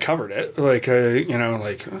we kind of covered it. Like, you know,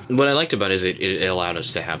 like. What I liked about it is it allowed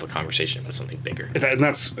us to have a conversation about something bigger. And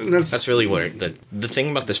that's really what the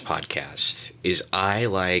thing about this podcast is. I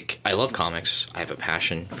love comics. I have a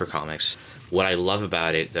passion for comics. What I love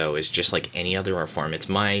about it, though, is just like any other art form, it's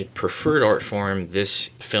my preferred art form, this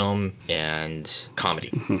film and comedy.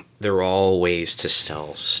 Mm-hmm. They're all ways to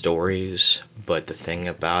tell stories, but the thing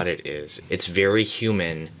about it is it's very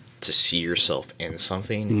human to see yourself in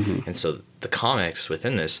something. Mm-hmm. And so the comics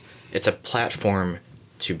within this, it's a platform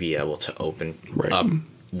to be able to open up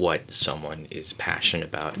what someone is passionate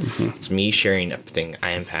about. Mm-hmm. It's me sharing a thing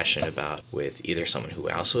I am passionate about with either someone who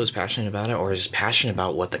also is passionate about it or is passionate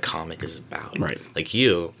about what the comic is about. Right. Like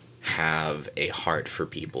you have a heart for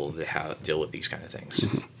people that deal with these kind of things.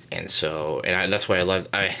 Mm-hmm. And so, that's why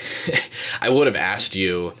I would have asked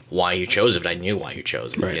you why you chose it, but I knew why you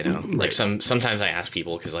chose it, you know? Like sometimes I ask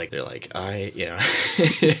people because like, they're like, I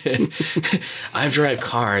drive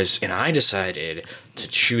cars and I decided to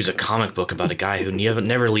choose a comic book about a guy who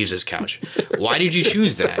never leaves his couch. Why did you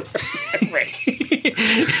choose that?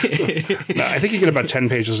 No, I think you get about 10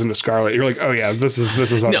 pages into Scarlet. You're like, oh yeah, this is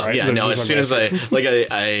all right. As soon as I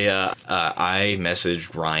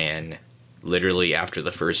messaged Ryan literally after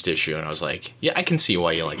the first issue, and I was like, yeah, I can see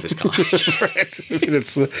why you like this comic.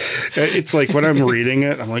 It's like when I'm reading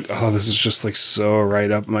it, I'm like, oh, this is just like so right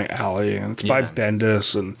up my alley, and it's by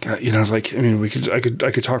Bendis, and you know, it's like, I mean, I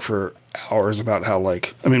could talk for hours about how,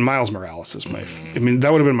 like, I mean, Miles Morales is I mean,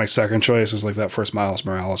 that would have been my second choice, is like that first Miles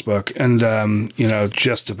Morales book, and you know,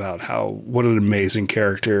 just about what an amazing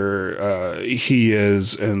character he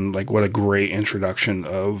is, and like what a great introduction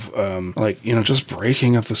of like, you know, just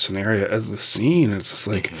breaking up the scenario of the scene. It's just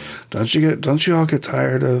like, don't you all get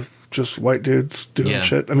tired of just white dudes doing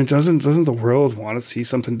shit? I mean, doesn't the world want to see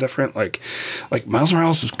something different? Like Miles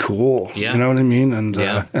Morales is cool. You know what I mean? And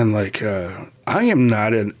and like I am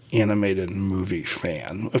not an animated movie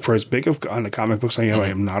fan. For as big on the comic books I am, I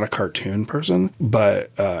am not a cartoon person.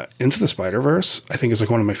 But Into the Spider-Verse, I think, is like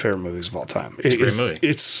one of my favorite movies of all time. It's a great movie.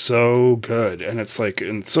 It's so good, and it's like,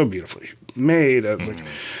 and so beautifully made. It's like.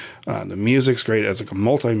 The music's great as like a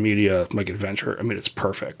multimedia like adventure. I mean, it's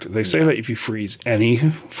perfect. They say that if you freeze any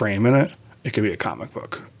frame in it, it could be a comic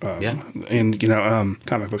book. And you know,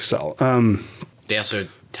 comic book sell. They also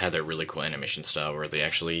had their really cool animation style where they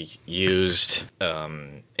actually used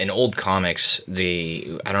in old comics.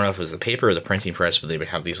 I don't know if it was the paper or the printing press, but they would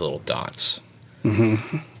have these little dots.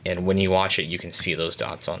 Mm-hmm. And when you watch it, you can see those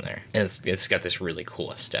dots on there. And it's got this really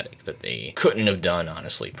cool aesthetic that they couldn't have done,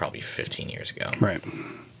 honestly, probably 15 years ago. Right.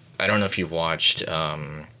 I don't know if you've watched,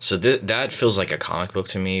 so that feels like a comic book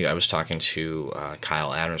to me. I was talking to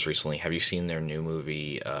Kyle Adams recently. Have you seen their new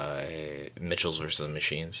movie, Mitchells vs. the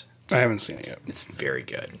Machines? I haven't seen it yet. It's very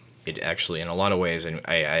good. It actually, in a lot of ways, and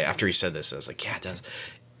I after he said this, I was like, yeah, it does.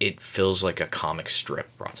 It feels like a comic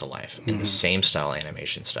strip brought to life in the same style,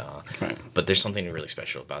 animation style. Right. But there's something really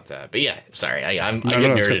special about that. But yeah, sorry, I get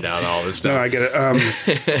nerded out on all this stuff. No, I get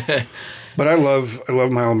it. But I love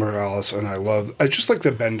Miles Morales, and I just like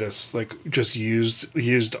that Bendis like just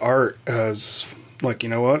used art as like, you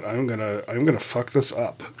know what, I'm gonna fuck this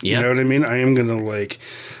up. Yeah. You know what I mean? I am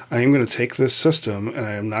gonna take this system, and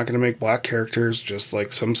I am not gonna make black characters just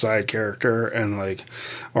like some side character, and like,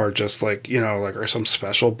 or just like, you know, like, or some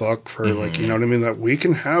special book for like, you know what I mean? That we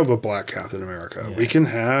can have a black Captain America, we can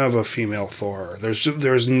have a female Thor.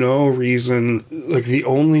 There's no reason. Like, the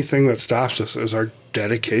only thing that stops us is our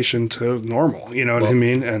dedication to normal. You know what I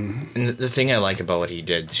mean? And the thing I like about what he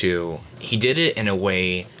did too, he did it in a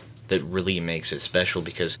way that really makes it special,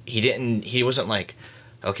 because he wasn't like,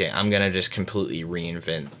 okay, I'm going to just completely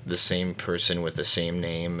reinvent the same person with the same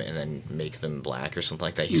name and then make them black or something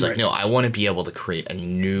like that. He's like, no, I want to be able to create a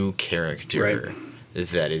new character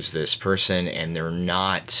that is this person, and they're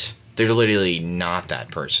literally not that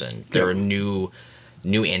person. They're a new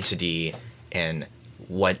entity, and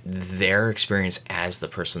what their experience as the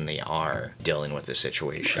person they are dealing with the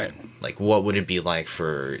situation. Right. Like, what would it be like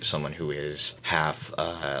for someone who is half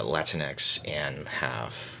Latinx and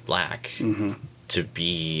half black to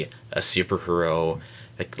be a superhero,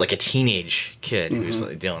 like a teenage kid who's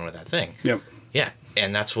like, dealing with that thing? Yep. Yeah,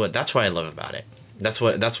 and that's what I love about it. That's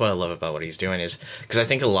what I love about what he's doing, is because I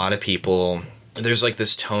think a lot of people, there's like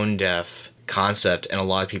this tone deaf concept, and a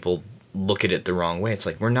lot of people look at it the wrong way. It's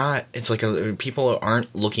like, people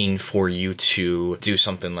aren't looking for you to do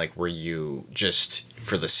something like where you just,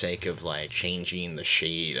 for the sake of like changing the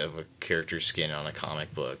shade of a character's skin on a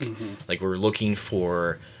comic book. Like, we're looking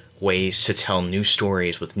for ways to tell new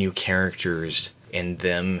stories with new characters and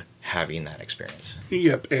them having that experience.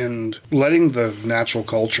 Yep, and letting the natural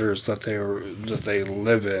cultures that they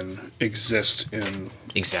live in exist in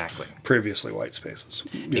Exactly. previously white spaces.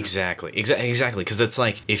 Yeah. Exactly. Because it's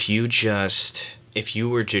like, if you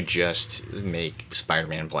were to just make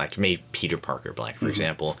Spider-Man black, make Peter Parker black, for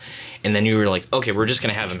example, and then you were like, okay, we're just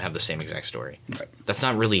going to have him have the same exact story. Right. That's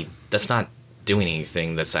not doing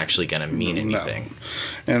anything that's actually going to mean anything.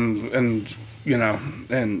 No. And you know,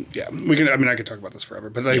 and yeah, I could talk about this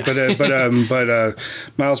forever, but like, Yeah. but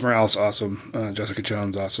Miles Morales, awesome. Jessica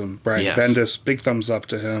Jones, awesome. Brian Bendis, big thumbs up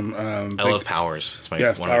to him. I love Powers. It's one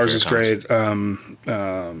Powers of my favorite is great.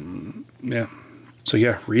 Yeah. So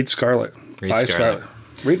yeah, read Scarlet. Buy Scarlet.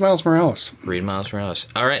 Read Miles Morales. Read Miles Morales.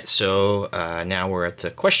 All right, so now we're at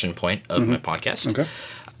the question point of my podcast. Okay.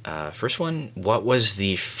 First one, what was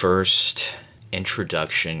the first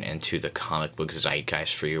introduction into the comic book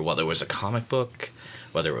zeitgeist for you? Whether it was a comic book,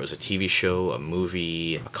 whether it was a TV show, a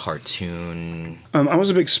movie, a cartoon. I was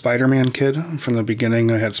a big Spider-Man kid from the beginning.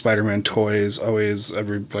 I had Spider-Man toys. Always,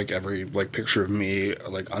 every picture of me,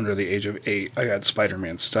 like under the age of 8, I had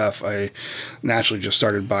Spider-Man stuff. I naturally just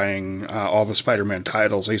started buying all the Spider-Man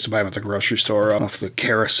titles. I used to buy them at the grocery store off the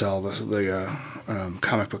carousel, the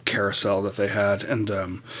comic book carousel that they had, and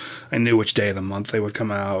I knew which day of the month they would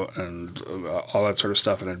come out and all that sort of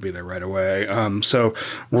stuff, and I'd be there right away. So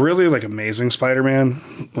really, like, Amazing Spider-Man,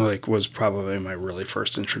 like, was probably my really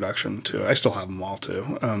first introduction to it. I still have them all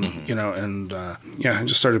too, you know, and I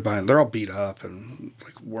just started buying. They're all beat up and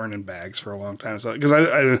like weren't in bags for a long time. So because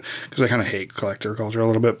I kind of hate collector culture a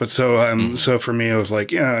little bit, but so for me it was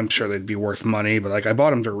like, yeah, I'm sure they'd be worth money, but like I bought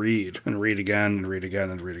them to read and read again and read again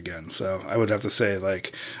and read again. So I would have to say,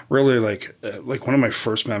 like, really, like one of my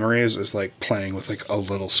first memories is like playing with like a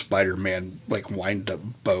little Spider-Man like wind up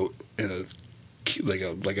boat in a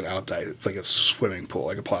a swimming pool,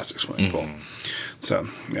 like a plastic swimming pool. So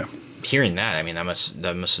yeah. Hearing that, I mean, that must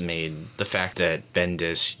have made the fact that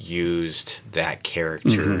Bendis used that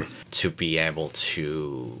character to be able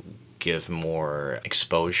to give more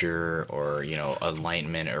exposure or, you know,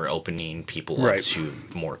 enlightenment or opening people up to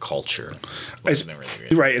more culture. It's been really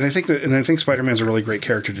great. Right, and I think Spider-Man's a really great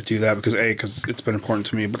character to do that because it's been important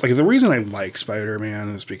to me. But like the reason I like Spider-Man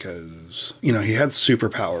is because, you know, he had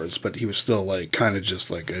superpowers, but he was still like kind of just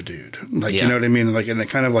like a dude. Like, you know what I mean? Like, and they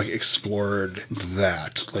kind of like explored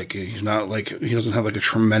that. Like, he's not like, he doesn't have like a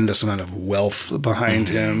tremendous amount of wealth behind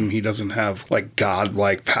him. He doesn't have like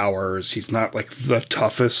godlike powers. He's not like the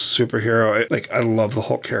toughest superhero. I love the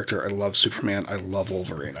Hulk character. I love Superman. I love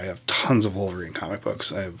Wolverine. I have tons of Wolverine comic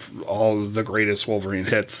books. I have all the greatest Wolverine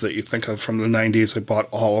hits that you think of from the 90s. I bought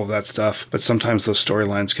all of that stuff. But sometimes those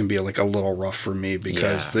storylines can be like a little rough for me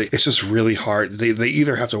because it's just really hard. They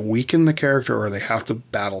either have to weaken the character or they have to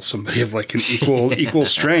battle somebody of like an equal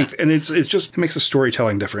strength. And it makes the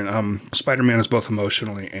storytelling different. Spider-Man is both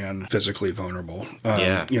emotionally and physically vulnerable.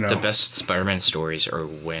 You know, the best Spider-Man stories are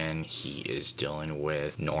when he is dealing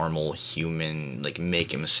with normal human, like,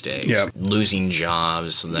 making mistakes, losing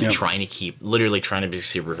jobs, and then trying to be a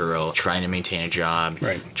superhero, trying to maintain a job,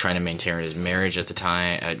 trying to maintain his marriage at the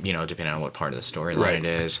time, you know, depending on what part of the storyline it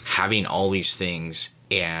is, having all these things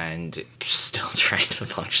and still trying to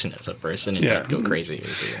function as a person and not go crazy.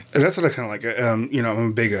 Basically. And that's what I kind of like. You know, I'm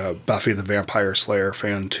a big Buffy the Vampire Slayer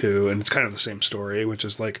fan too, and it's kind of the same story, which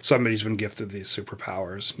is like somebody's been gifted these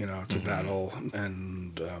superpowers, you know, to battle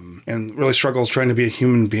and really struggles trying to be a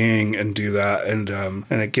human being and do that, and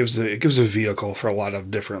it gives a vehicle for a lot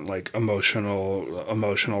of different like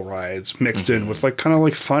emotional rides mixed in with like kind of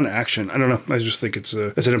like fun action. I don't know. I just think it's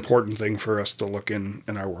an important thing for us to look in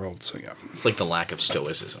our world. So yeah, it's like the lack of story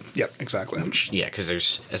stoicism. Yep, exactly. Yeah, because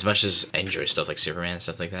there's, as much as I enjoy stuff like Superman and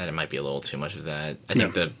stuff like that, it might be a little too much of that. I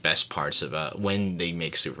think the best parts about when they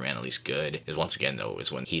make Superman at least good is, once again, though,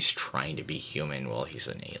 is when he's trying to be human while he's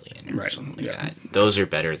an alien or something like that. Those are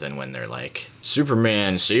better than when they're like,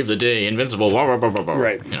 Superman, save the day, invincible, blah, blah, blah, blah, blah.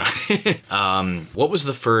 Right. You know? What was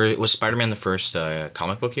the first, was Spider-Man the first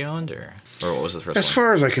comic book you owned, or what was the first one? As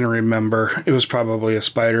far as I can remember, it was probably a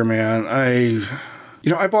Spider-Man.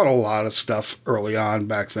 I bought a lot of stuff early on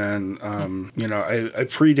back then. I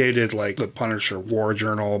predated like the Punisher War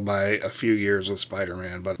Journal by a few years with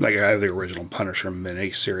Spider-Man, but like I have the original Punisher mini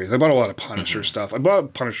series. I bought a lot of Punisher stuff. I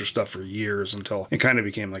bought Punisher stuff for years until it kind of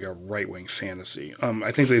became like a right-wing fantasy.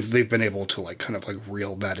 I think they've been able to like kind of like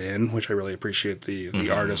reel that in, which I really appreciate the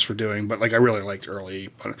artists for doing. But like I really liked early.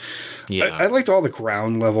 I liked all the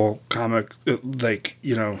ground level comic. Like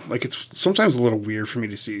it's sometimes a little weird for me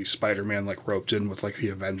to see Spider-Man like roped in with like the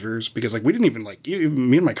Avengers, because like we didn't even like,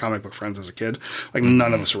 me and my comic book friends as a kid, like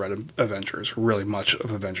none of us read Avengers, really much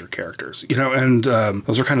of Avenger characters, and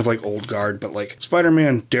those were kind of like old guard. But like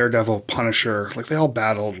Spider-Man, Daredevil, Punisher, like they all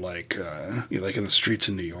battled like like in the streets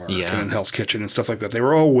in New York and in Hell's Kitchen and stuff like that. They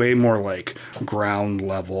were all way more like ground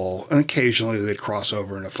level, and occasionally they'd cross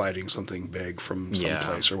over into fighting something big from some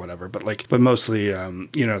place or whatever, but mostly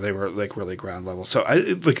they were like really ground level. So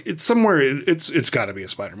it's somewhere, it's got to be a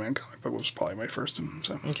Spider-Man comic book. Was probably my first.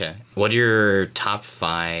 So. Okay. What are your top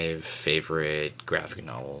 5 favorite graphic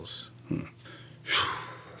novels?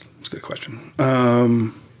 That's a good question. Well,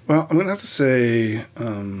 I'm going to have to say...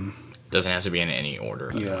 Doesn't have to be in any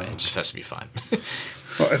order. Yeah. It just has to be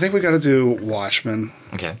 5. Well, I think we got to do Watchmen.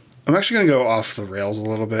 Okay. I'm actually going to go off the rails a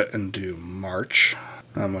little bit and do March,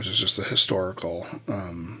 which is just a historical...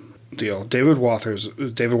 deal. David Walker's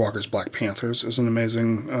Black Panthers is an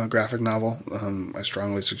amazing graphic novel. I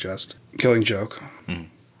strongly suggest. Killing Joke.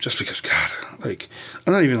 Just because, God, like,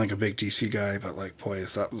 I'm not even like a big DC guy, but like, boy,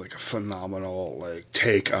 is that like a phenomenal like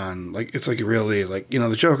take on like, it's like really like,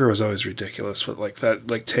 the Joker was always ridiculous, but like that,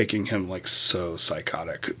 like taking him like so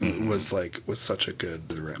psychotic was such a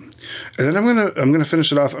good rhythm. And then I'm gonna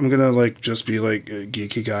finish it off. I'm gonna like just be like a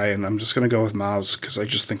geeky guy, and I'm just gonna go with Maus, because I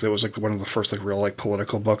just think that was like one of the first like real like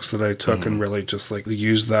political books that I took and really just like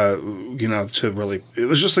used that to really, it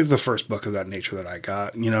was just like the first book of that nature that I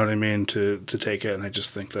got, you know what I mean, to take it. And I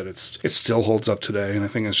just think that it still holds up today, and I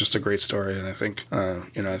think it's just a great story. And I think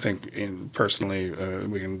personally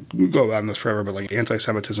we can go about this forever, but like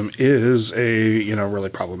anti-Semitism is a really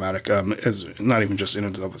problematic, is not even just in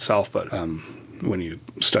and of itself, but when you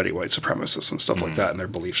study white supremacists and stuff like that and their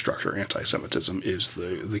belief structure, anti-Semitism is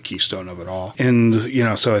the keystone of it all. And,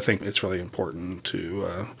 so I think it's really important to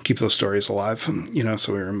keep those stories alive,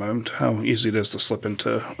 so we remind how easy it is to slip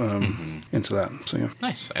into that. So, yeah.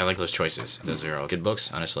 Nice. I like those choices. Those are all good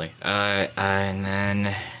books, honestly. And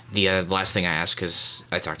then... The last thing I asked, because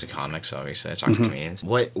I talk to comics, obviously, I talk to comedians.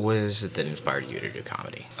 What was it that inspired you to do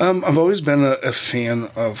comedy? I've always been a fan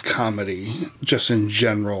of comedy, just in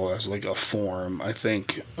general, as like a form. I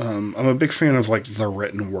think I'm a big fan of like the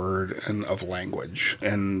written word and of language,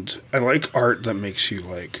 and I like art that makes you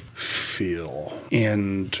like feel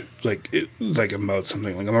and like emote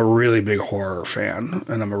something. Like I'm a really big horror fan,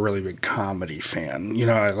 and I'm a really big comedy fan.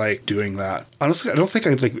 I like doing that. Honestly, I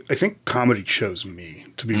think comedy chose me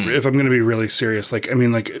to be. If I'm going to be really serious, like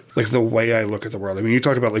the way I look at the world. I mean, you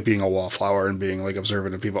talked about like being a wallflower and being like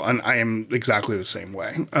observant of people, and I am exactly the same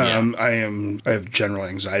way. I have general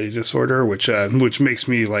anxiety disorder, which makes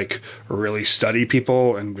me like really study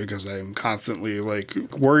people, and because I'm constantly like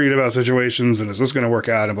worried about situations and is this going to work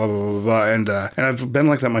out and blah blah blah blah blah. And I've been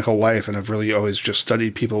like that my whole life, and I've really always just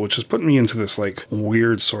studied people, which has put me into this like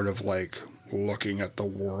weird sort of like looking at the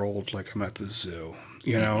world like I'm at the zoo.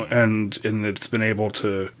 And it's been able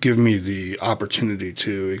to give me the opportunity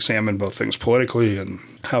to examine both things politically and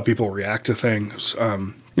how people react to things.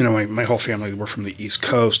 My whole family were from the East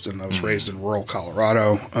Coast, and I was raised in rural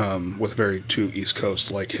Colorado with very two East Coast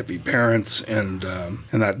like hippie parents, and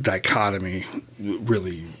that dichotomy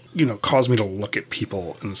really caused me to look at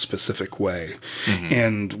people in a specific way.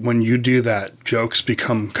 And when you do that, jokes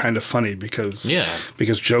become kind of funny because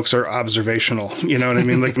jokes are observational. You know what I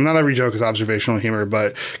mean? Like not every joke is observational humor,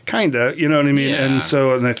 but kinda, you know what I mean? Yeah.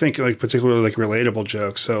 And I think like particularly like relatable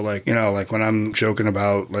jokes. So like, like when I'm joking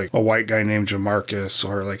about like a white guy named Jamarcus,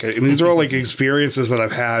 or like, these are all like experiences that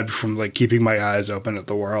I've had from like keeping my eyes open at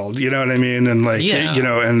the world. You know what I mean? And like,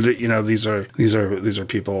 these are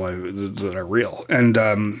people that are real. And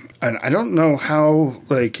I don't know how,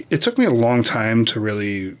 like, it took me a long time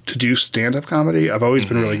to do stand-up comedy. I've always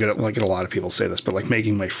been really good at, like, a lot of people say this, but like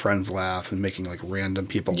making my friends laugh and making like random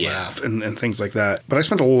people laugh and things like that. But I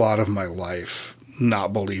spent a lot of my life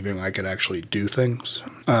not believing I could actually do things,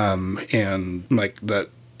 and like that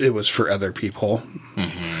it was for other people.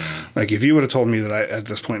 Like if you would have told me that at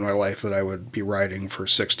this point in my life that I would be writing for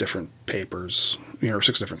 6 different papers, or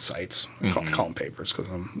 6 different sites. I call them papers because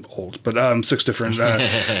I'm old, but 6 different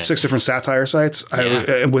 6 different satire sites.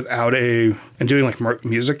 And doing like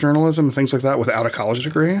music journalism and things like that without a college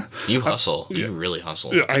degree. You hustle. You really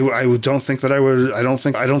hustle. I don't think that I would. I don't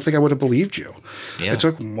think I would have believed you. Yeah. It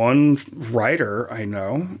took one writer I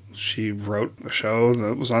know. She wrote a show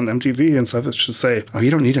that was on MTV and stuff. It should say, "Oh, you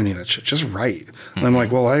don't need any of that shit. Just write." And I'm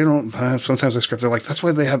like, "Well, I don't." Sometimes I script. They're like, "That's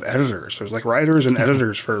why they have editors. There's like writers and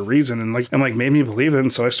editors for a reason." And like, made me believe it.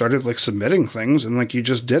 And so I started like submitting things, and like you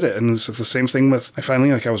just did it. And it's the same thing with. I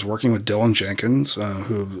finally I was working with Dylan Jenkins,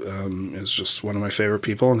 who is just one of my favorite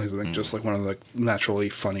people, and he's like just like one of the naturally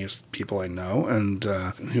funniest people I know. And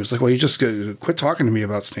he was like, "Well, you just quit talking to me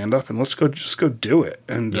about stand up, and let's go do it."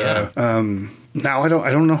 And now I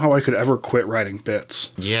don't know how I could ever quit writing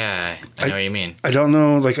bits. Yeah, I know what you mean. I don't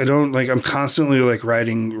know, I'm constantly like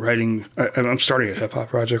writing. I'm starting a hip hop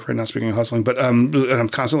project right now. Speaking of hustling, but and I'm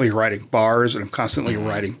constantly writing bars, and I'm constantly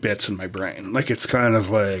writing bits in my brain. Like it's kind of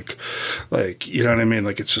like you know what I mean.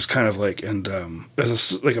 Like it's just kind of like, and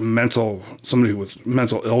as somebody with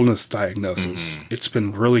mental illness diagnosis, it's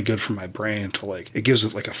been really good for my brain to like it gives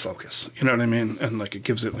it like a focus. You know what I mean? And like it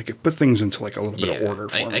gives it like it puts things into like a little bit of order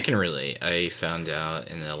for me. I can relate. I found out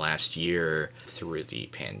in the last year through the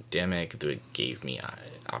pandemic that it gave me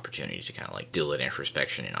opportunity to kind of like do an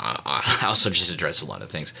introspection, and I also just address a lot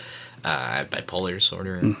of things. I have bipolar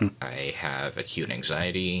disorder. I have acute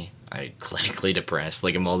anxiety. I'm clinically depressed.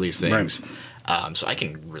 Like I'm all these things. Right. So I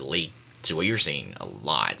can relate to what you're saying a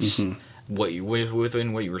lot.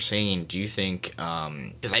 Within what you were saying, do you think?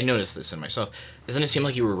 Because I noticed this in myself. Doesn't it seem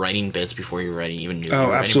like you were writing bits before you were writing even new?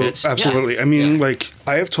 Oh, absolutely. Yeah. I mean, like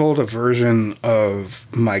I have told a version of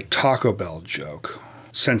my Taco Bell joke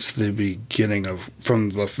since the beginning from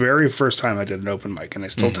the very first time I did an open mic, and I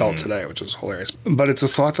still tell it today, which is hilarious. But it's a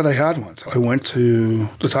thought that I had once. I went to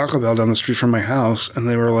the Taco Bell down the street from my house, and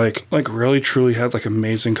they were like really truly had like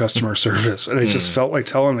amazing customer service, and I just felt like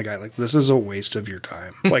telling the guy like, this is a waste of your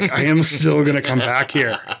time. Like I am still gonna come back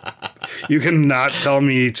here. You cannot tell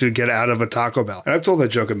me to get out of a Taco Bell. And I've told that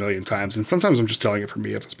joke a million times, and sometimes I'm just telling it for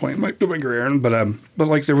me at this point in my career. But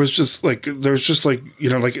like there was just like you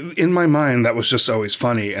know, like in my mind that was just always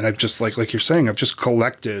funny, and I've just like you're saying, I've just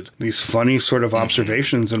collected these funny sort of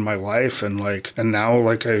observations in my life, and now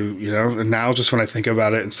like and now just when I think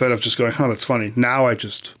about it, instead of just going, oh, that's funny, now I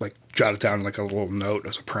just like jot it down like a little note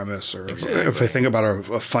as a premise, or if I think about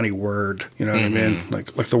a funny word, you know what I mean,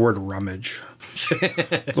 like the word rummage.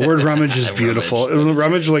 The word rummage is beautiful. The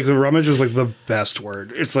rummage is like the best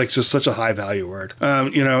word. It's like just such a high value word.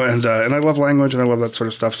 You know, and I love language, and I love that sort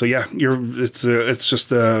of stuff. So yeah, it's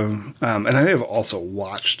just and I have also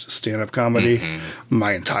watched stand-up comedy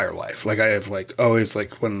my entire life. Like I have like always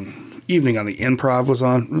like when Evening on the Improv was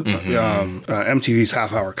on, MTV's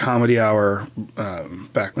Half Hour Comedy Hour,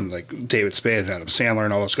 back when like David Spade and Adam Sandler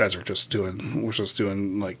and all those guys were just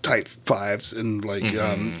doing like tight fives and like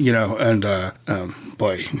you know, and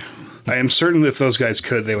boy, I am certain if those guys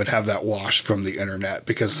could, they would have that washed from the internet,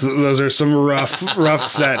 because those are some rough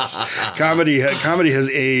sets. Comedy has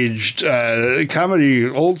aged.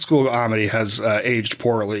 Old school comedy has aged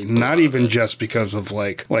poorly. Not even just because of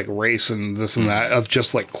like race and this and that, of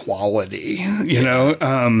just like quality. You know,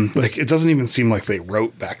 like it doesn't even seem like they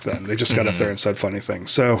wrote back then. They just got up there and said funny things.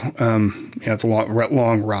 So yeah, it's a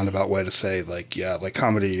long roundabout way to say like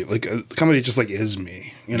comedy just like is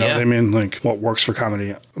me. You know what I mean? Like what works for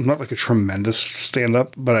comedy. I'm not like a tremendous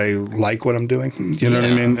stand-up, but I like what I'm doing. You know what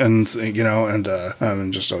I mean? And you know, and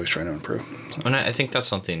I'm just always trying to improve. So. And I think that's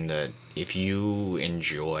something that if you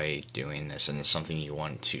enjoy doing this and it's something you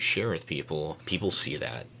want to share with people see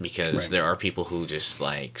that, because there are people who just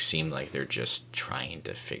like seem like they're just trying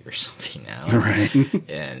to figure something out. Right.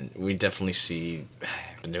 And we definitely see.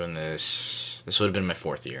 I've been doing this. This would have been my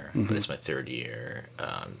 4th year, but it's my 3rd year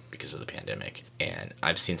because of the pandemic, and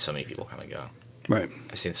I've seen so many people come and go. Right.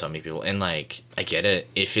 I've seen so many people, and like I get it.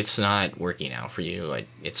 If it's not working out for you, like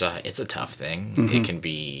it's a tough thing. It can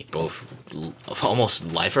be both almost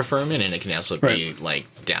life affirming, and it can also be like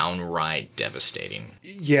downright devastating.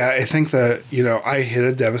 Yeah, I think that, you know, I hit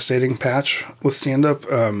a devastating patch with stand up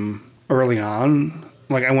early on.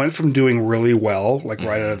 Like, I went from doing really well, like,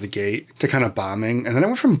 right out of the gate, to kind of bombing. And then I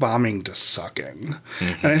went from bombing to sucking.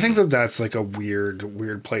 And I think that that's, like, a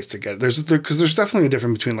weird place to get. Because there's definitely a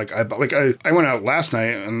difference between, like, I went out last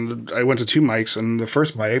night, and I went to 2 mics, and the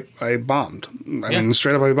first mic, I bombed. I mean,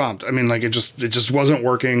 straight up, I bombed. I mean, like, it just wasn't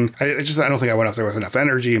working. I don't think I went up there with enough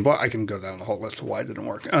energy. But I can go down the whole list of why it didn't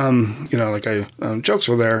work. You know, like, jokes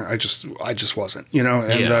were there. I just wasn't, you know.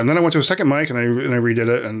 And then I went to a second mic, and I redid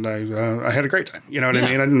it, and I had a great time. You know what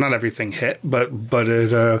I mean? Not everything hit, but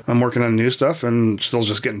I'm working on new stuff and still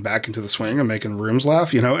just getting back into the swing and making rooms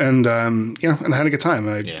laugh, you know, and and I had a good time.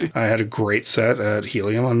 I had a great set at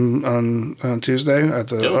Helium on Tuesday at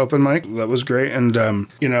the open mic. That was great, and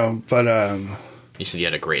you know, but you said you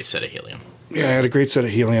had a great set of Helium. Yeah, I had a great set of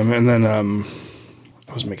Helium, and then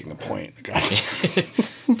I was making a point.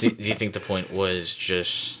 Do you think the point was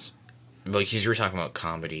just like, because you were talking about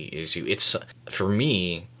comedy? It's for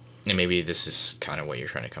me. And maybe this is kind of what you're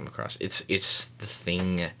trying to come across. It's the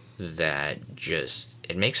thing that just,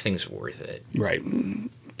 it makes things worth it. Right.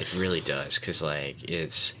 It really does. Because, like,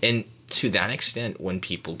 and to that extent, when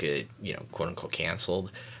people get, you know, quote unquote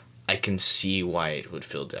canceled, I can see why it would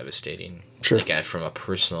feel devastating. Sure. Like, from a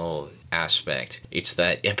personal aspect, it's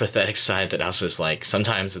that empathetic side that also is like,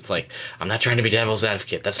 sometimes it's like, I'm not trying to be devil's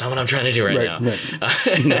advocate. That's not what I'm trying to do right now.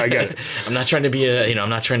 Right. No, I get it. I'm not trying to be I'm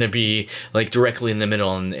not trying to be like directly in the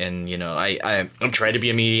middle, and you know, I'm trying to be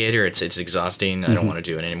a mediator. It's exhausting. I don't want to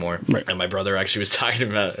do it anymore. Right. And my brother actually was talking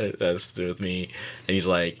about this with me, and he's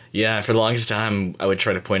like, yeah, for the longest time, I would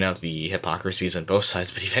try to point out the hypocrisies on both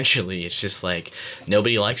sides, but eventually it's just like,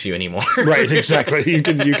 nobody likes you anymore. Right, exactly. You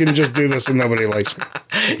can just do this and nobody likes you.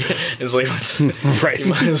 It's like, what's right.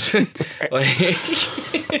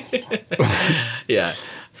 Yeah.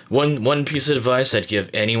 One piece of advice I'd give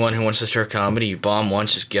anyone who wants to start comedy: you bomb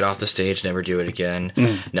once, just get off the stage, never do it again.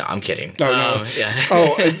 No, I'm kidding. Oh, no. Yeah.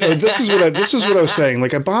 This is what I was saying.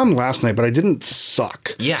 Like, I bombed last night, but I didn't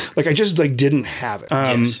suck. Yeah. Like, I just like didn't have it.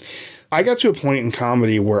 Yes. I got to a point in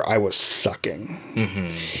comedy where I was sucking.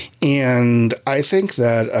 And I think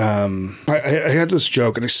that I had this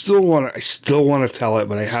joke, and I still want to tell it,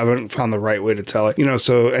 but I haven't found the right way to tell it. You know,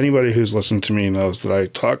 so anybody who's listened to me knows that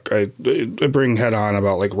I bring head on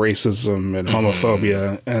about like racism and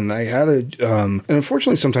homophobia, and I had and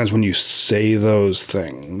unfortunately sometimes when you say those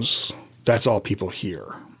things, that's all people hear.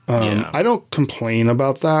 I don't complain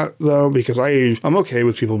about that though, because I'm okay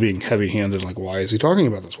with people being heavy-handed. Like, why is he talking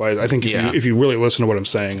about this? Why? I think if you really listen to what I'm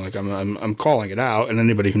saying, like I'm calling it out, and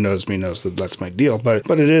anybody who knows me knows that that's my deal. But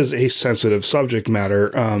it is a sensitive subject matter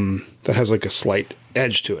that has like a slight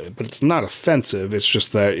edge to it, but it's not offensive. It's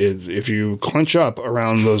just that if you clench up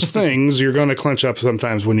around those things, you're going to clench up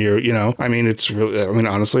sometimes when you know, I mean, it's really, I mean,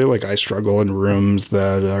 honestly, like I struggle in rooms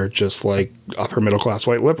that are just like upper middle class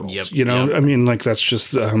white liberals, you know, I mean, like that's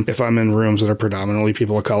just, if I'm in rooms that are predominantly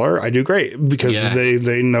people of color, I do great because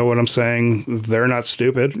they know what I'm saying. They're not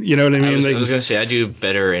stupid. You know what I mean? I was going to say, I do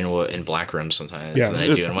better in black rooms sometimes than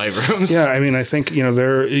I do in white rooms. Yeah. I mean, I think,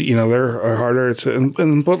 they're harder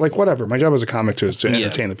to, but like whatever, my job as a comic too is to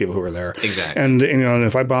entertain the people who are there. Exactly. And and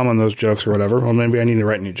if I bomb on those jokes or whatever, well, maybe I need to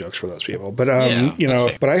write new jokes for those people. But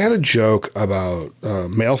but I had a joke about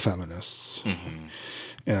male feminists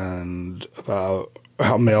and about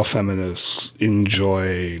how male feminists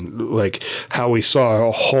enjoy, like how we saw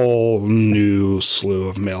a whole new slew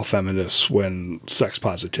of male feminists when sex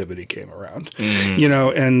positivity came around. You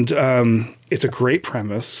know, and it's a great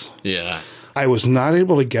premise. Yeah. I was not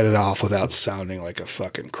able to get it off without sounding like a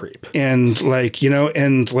fucking creep. And like,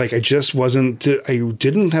 I just wasn't, I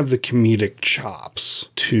didn't have the comedic chops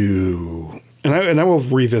to, and I will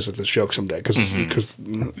revisit this joke someday because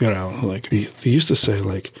like they used to say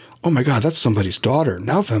like, oh my God, that's somebody's daughter.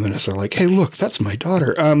 Now feminists are like, hey, look, that's my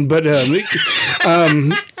daughter.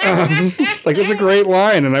 Like it's a great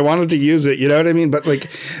line, and I wanted to use it. You know what I mean? But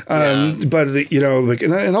like, and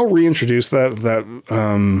I'll reintroduce that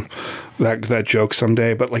joke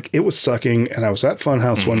someday. But like, it was sucking, and I was at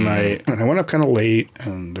Funhouse one night, and I went up kind of late,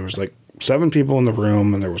 and there was like 7 people in the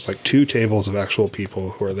room, and there was like 2 tables of actual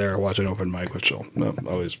people who were there watching open mic, which I'm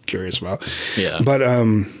always curious about. Yeah. But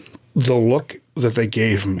the look that they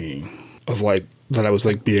gave me of like that I was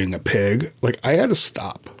like being a pig, like I had to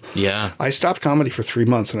stop. Yeah. I stopped comedy for 3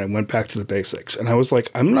 months and I went back to the basics. And I was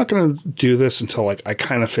like, I'm not going to do this until like I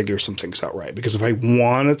kind of figure some things out right. Because if I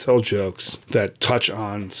want to tell jokes that touch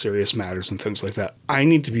on serious matters and things like that, I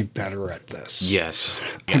need to be better at this.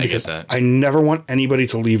 Yes. Yeah, I get that. I never want anybody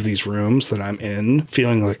to leave these rooms that I'm in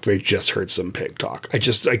feeling like they just heard some pig talk. I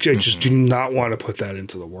just do not want to put that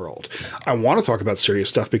into the world. I want to talk about serious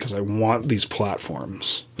stuff because I want these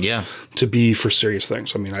platforms Yeah. to be for serious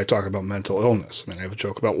things. I mean, I talk about mental illness. I mean, I have a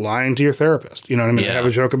joke about lying to your therapist. You know what I mean? Yeah. I have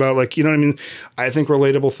a joke about, like, you know what I mean? I think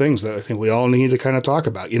relatable things that I think we all need to kind of talk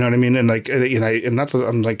about. You know what I mean? And like, you know, and not that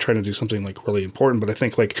I'm like trying to do something like really important, but I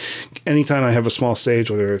think like anytime I have a small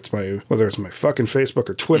stage, whether it's my fucking Facebook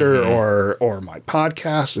or Twitter or my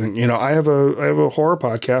podcast, and you know, I have a horror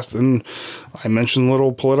podcast, and I mention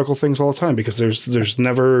little political things all the time because there's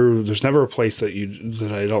never a place that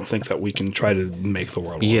I don't think that we can try to make the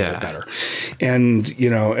world a little bit better. And you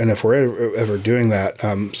know, and if we're ever doing that,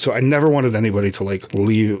 so I never wanted anybody to like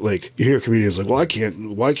leave. Like, you hear comedians like, well,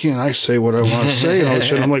 why can't I say what I want to say and all this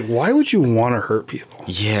shit? And I'm like, why would you want to hurt people?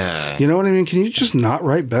 Yeah. You know what I mean? Can you just not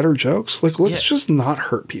write better jokes? Like, let's just not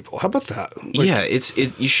hurt people. How about that? Like, yeah,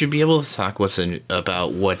 you should be able to talk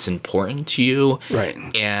about what's important to you. Right.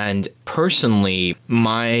 And personally,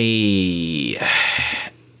 my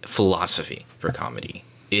philosophy for comedy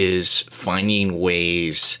is finding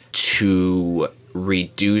ways to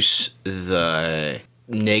reduce the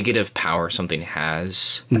negative power something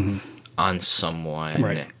has on someone.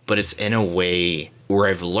 Right. But it's in a way where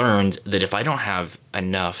I've learned that if I don't have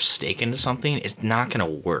enough stake into something, it's not going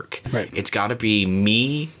to work. Right. It's got to be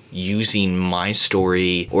me using my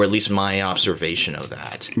story, or at least my observation of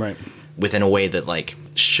that, Right. within a way that like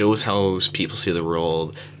shows how people see the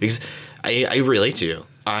world. Because I relate to you.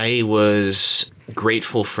 I was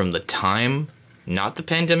grateful from the time, not the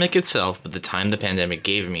pandemic itself, but the time the pandemic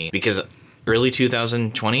gave me, because early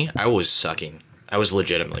 2020, I was sucking. I was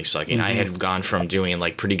legitimately sucking. I had gone from doing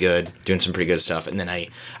some pretty good stuff, and then I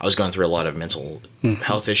was going through a lot of mental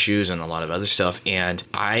health issues and a lot of other stuff, and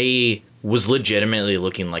I was legitimately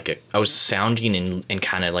looking like I was sounding and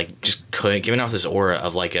kind of like just giving off this aura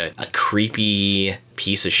of like a creepy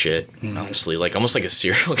piece of shit, honestly, like almost like a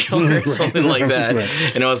serial killer or something like that.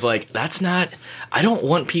 Right. And I was like, I don't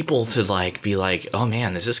want people to like be like, oh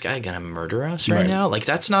man, is this guy gonna murder us right now? Like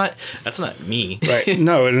that's not me. Right.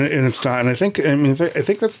 No, and it's not. And I think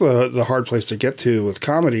that's the hard place to get to with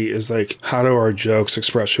comedy is like, how do our jokes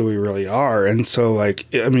express who we really are? And so like,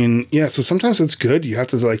 I mean, yeah, so sometimes it's good. You have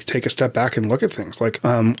to like take a step back and look at things. Like,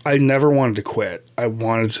 I never wanted to quit. I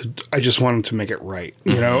just wanted to make it right,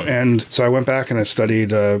 you know? And so I went back and I studied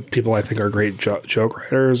people I think are great joke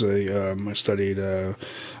writers. I studied,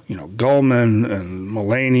 Goldman and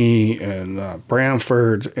Mulaney and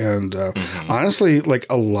Bramford and honestly, like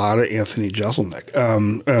a lot of Anthony Jeselnik.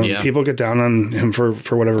 People get down on him for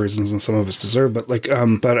whatever reasons, and some of it's deserved. But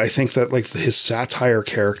but I think that like his satire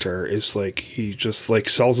character is like he just like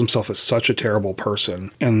sells himself as such a terrible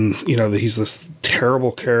person, and you know that he's this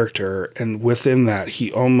terrible character, and within that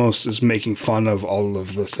he almost is making fun of all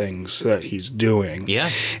of the things that he's doing. Yeah,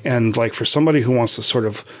 and like for somebody who wants to sort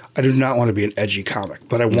of, I do not want to be an edgy comic,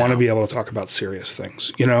 but I want to be able to talk about serious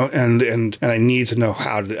things, you know, and I needed to know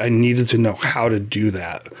how to do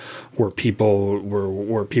that where people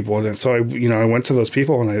and so I went to those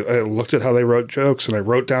people and I looked at how they wrote jokes and I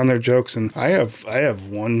wrote down their jokes, and I have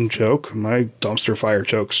one joke. My dumpster fire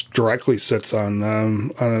jokes directly sits on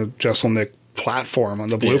a Jeselnik platform on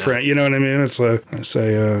the blueprint. You know what I mean? It's I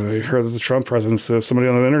heard that the Trump presidency, somebody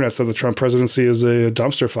on the internet said the Trump presidency is a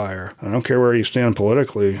dumpster fire. I don't care where you stand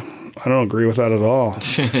politically. I don't agree with that at all.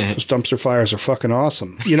 Those dumpster fires are fucking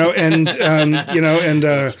awesome, you know, and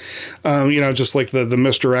just like the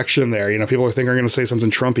misdirection there, you know, people are thinking are going to say something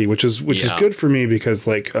Trumpy, which is good for me because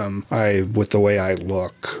like with the way I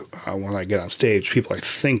look when I get on stage, people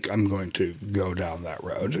think I'm going to go down that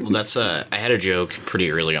road. Well, that's I had a joke pretty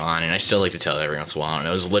early on, and I still like to tell it every once in a while, and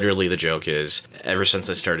it was literally the joke is ever since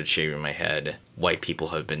I started shaving my head, white people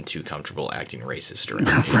have been too comfortable acting racist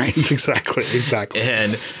around me. Right, exactly.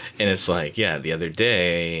 And it's like, yeah, the other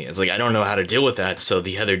day, it's like, I don't know how to deal with that. So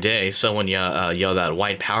the other day, someone yelled out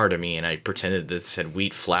white power to me, and I pretended that it said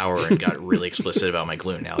wheat flour and got really explicit about my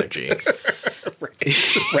gluten allergy. Right.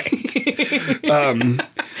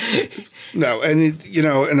 No, and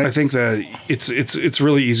and I think that it's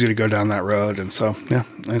really easy to go down that road, and so yeah,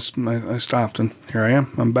 I stopped, and here I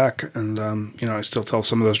am. I'm back, and I still tell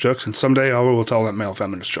some of those jokes, and someday I will tell that male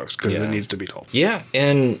feminist jokes because it needs to be told. Yeah,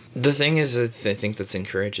 and the thing is, I think that's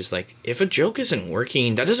encouraged is like if a joke isn't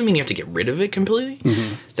working, that doesn't mean you have to get rid of it completely.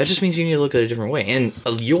 Mm-hmm. That just means you need to look at it a different way, and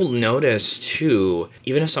you'll notice too,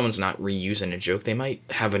 even if someone's not reusing a joke, they might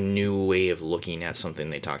have a new way of looking at something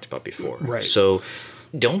they talked about before. Right. So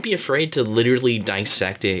don't be afraid to literally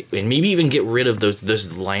dissect it and maybe even get rid of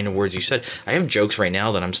those line of words you said. I have jokes right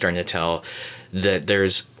now that I'm starting to tell that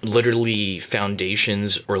there's literally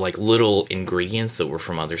foundations or like little ingredients that were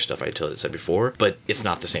from other stuff I said before, but it's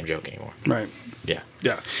not the same joke anymore. Right. Yeah.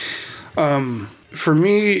 Yeah. For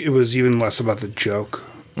me, it was even less about the joke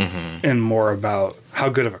and more about how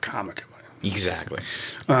good of a comic am I? Exactly.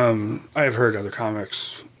 I've heard other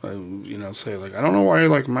comics, say like, I don't know why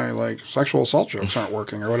like my like sexual assault jokes aren't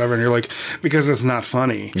working or whatever, and you're like, because it's not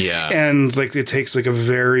funny. Yeah. And like it takes like a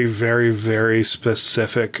very, very, very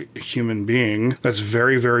specific human being that's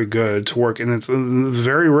very, very good to work, and it's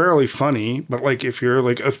very rarely funny. But like if you're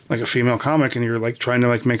like a female comic and you're like trying to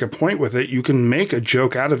like make a point with it, you can make a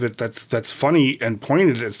joke out of it that's funny and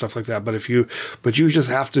pointed and stuff like that. But you just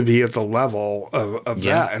have to be at the level of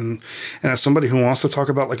that. And as somebody who wants to talk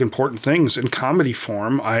about like important things in comedy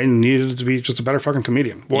form, I needed to be just a better fucking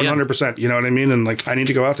comedian. 100%. You know what I mean? And like, I need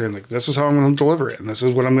to go out there and like, this is how I'm going to deliver it. And this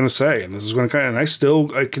is what I'm going to say. And this is going to and I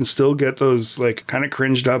can still get those like kind of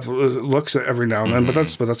cringed up looks every now and then, but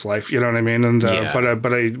that's life. You know what I mean? And,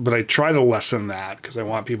 but I try to lessen that because I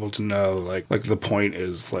want people to know like the point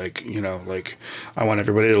is like, like I want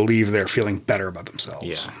everybody to leave there feeling better about themselves.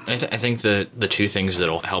 Yeah. I think the two things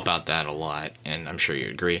that'll help out that a lot, and I'm sure you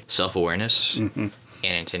agree, self-awareness and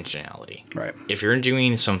intentionality. Right. If you're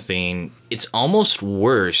doing something, it's almost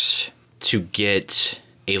worse to get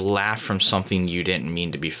a laugh from something you didn't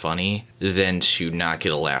mean to be funny than to not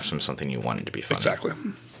get a laugh from something you wanted to be funny. Exactly.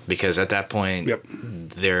 Because at that point,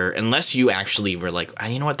 unless you actually were like,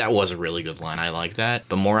 you know what, that was a really good line, I like that.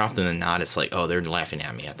 But more often than not, it's like, oh, they're laughing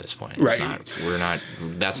at me at this point. It's right.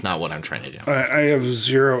 That's not what I'm trying to do. I have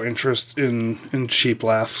zero interest in cheap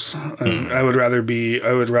laughs. I would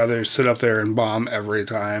rather sit up there and bomb every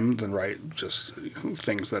time than write just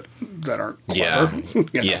things that aren't clever.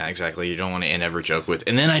 Yeah, exactly. You don't want to end every joke with,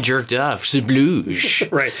 and then I jerked off,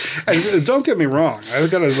 sploosh. Right. And don't get me wrong.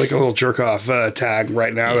 I've got a little jerk off tag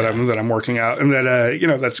right now that I'm working out, and that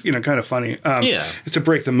that's kind of funny. To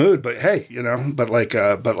break the mood, but hey, but like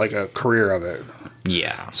a career of it.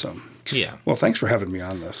 Yeah. So. Yeah. Well, thanks for having me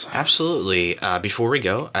on this. Absolutely. Before we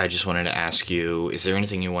go, I just wanted to ask you, is there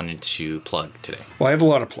anything you wanted to plug today? Well, I have a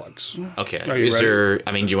lot of plugs. Okay. Are you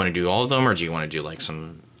ready? Do you want to do all of them, or do you want to do like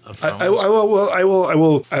some? I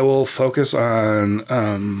will focus on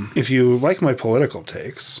if you like my political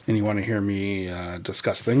takes and you want to hear me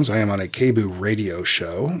discuss things, I am on a KBOO radio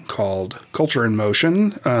show called Culture in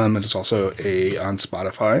Motion. It is also on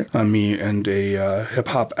Spotify. Me and a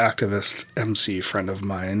hip-hop activist MC friend of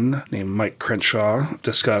mine named Mike Crenshaw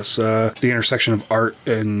discuss the intersection of art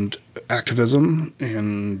and activism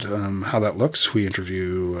and how that looks. We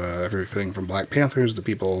interview everything from Black Panthers, the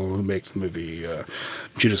people who make the movie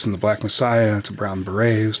Judas and the Black Messiah, to Brown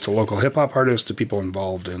Berets, to local hip-hop artists, to people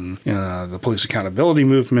involved in the police accountability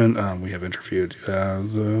movement. We have interviewed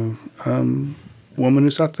the woman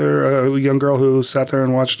who sat there, a young girl who sat there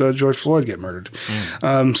and watched George Floyd get murdered.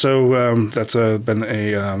 That's been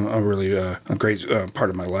a really great part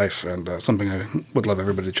of my life, and something I would love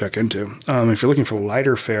everybody to check into. If you're looking for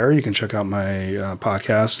lighter fare, you can check out my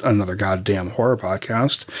podcast, Another Goddamn Horror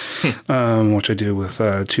Podcast, which I do with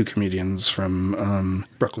two comedians from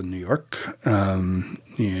Brooklyn, New York.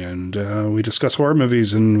 And we discuss horror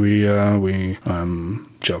movies, and we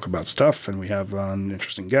joke about stuff, and we have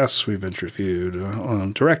interesting guests. We've interviewed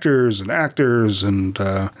directors and actors and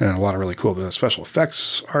a lot of really cool special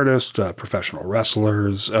effects artists, professional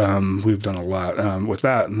wrestlers. We've done a lot with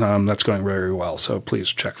that, and that's going very well, so please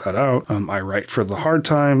check that out. I write for The Hard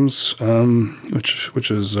Times,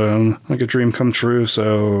 which is like a dream come true.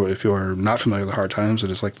 So if you're not familiar with The Hard Times,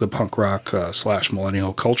 it is like the punk rock /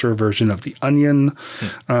 millennial culture version of The Onion.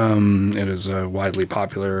 It is a widely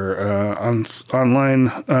popular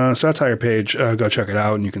online satire page. Go check it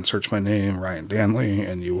out, and you can search my name, Ryan Danley,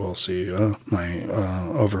 and you will see my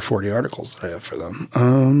over 40 articles that I have for them.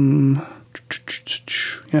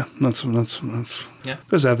 Yeah, that's yeah.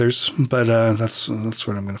 There's others, but that's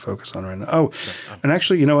what I'm going to focus on right now. Oh, and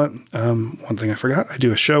actually, you know what? One thing I forgot. I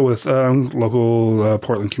do a show with local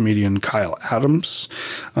Portland comedian Kyle Adams,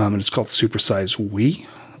 and it's called Supersize We.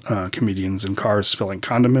 Comedians in cars spilling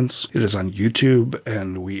condiments. It is on YouTube,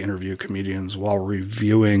 and we interview comedians while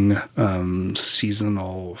reviewing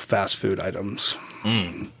seasonal fast food items.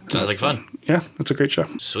 Sounds like fun. Yeah, it's a great show.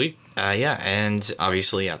 Sweet. And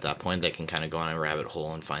obviously at that point they can kind of go on a rabbit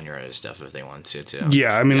hole and find your other stuff if they want to too.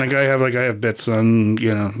 Yeah, I mean, I have bits on,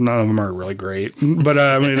 none of them are really great, but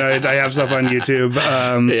I have stuff on YouTube.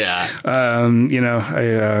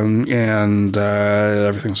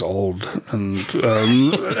 Everything's old and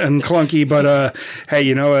clunky, but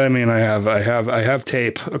hey, I have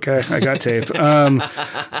tape. Okay, I got tape.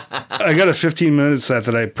 I got a 15-minute set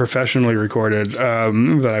that I professionally recorded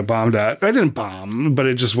that I bombed at. I didn't bomb, but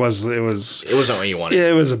it just was. It wasn't what you wanted. Yeah,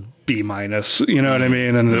 it was a B-. You know what I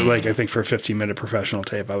mean? And like, I think for a 15-minute professional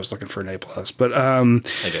tape, I was looking for an A+. But I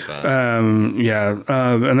get that.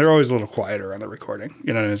 and they're always a little quieter on the recording.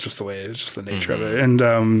 You know, it's just the way, it's just the nature of it.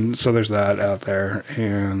 And so there's that out there.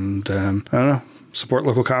 And I don't know. Support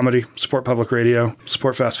local comedy, support public radio,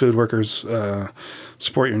 support fast food workers,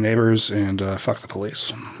 support your neighbors, and fuck the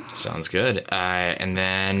police. Sounds good. And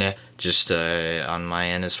then just on my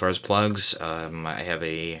end, as far as plugs, I have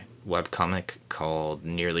a webcomic called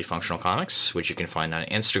Nearly Functional Comics, which you can find on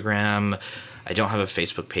Instagram. I don't have a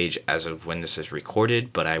Facebook page as of when this is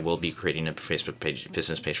recorded, but I will be creating a Facebook page,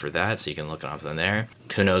 business page for that, so you can look it up on there.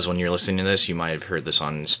 Who knows, when you're listening to this, you might have heard this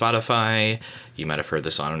on Spotify. You might have heard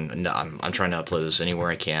this on... I'm trying to upload this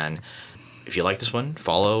anywhere I can. If you like this one,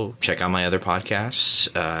 follow, check out my other podcasts,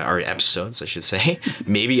 or episodes, I should say.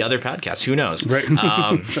 Maybe other podcasts, who knows? Right.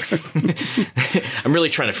 I'm really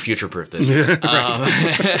trying to future-proof this.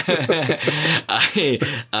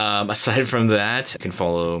 Aside from that, you can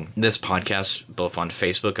follow this podcast both on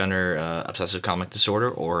Facebook under Obsessive Comic Disorder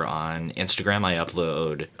or on Instagram. I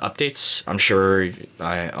upload updates. I'm sure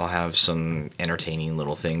I'll have some entertaining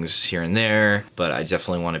little things here and there, but I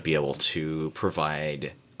definitely want to be able to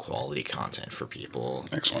provide quality content for people.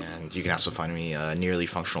 Excellent. And you can also find me Nearly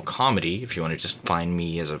Functional Comedy if you want to just find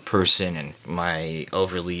me as a person and my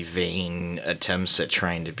overly vain attempts at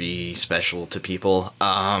trying to be special to people.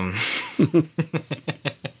 All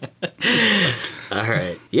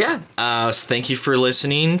right. Yeah. So thank you for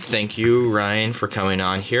listening. Thank you, Ryan, for coming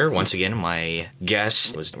on here. Once again, my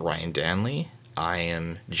guest was Ryan Danley. I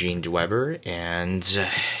am Gene DeWeber, and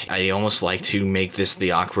I almost like to make this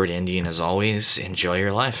the awkward ending as always. Enjoy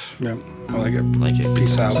your life. Yeah, I like it. Like it.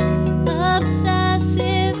 Peace out. Obsessive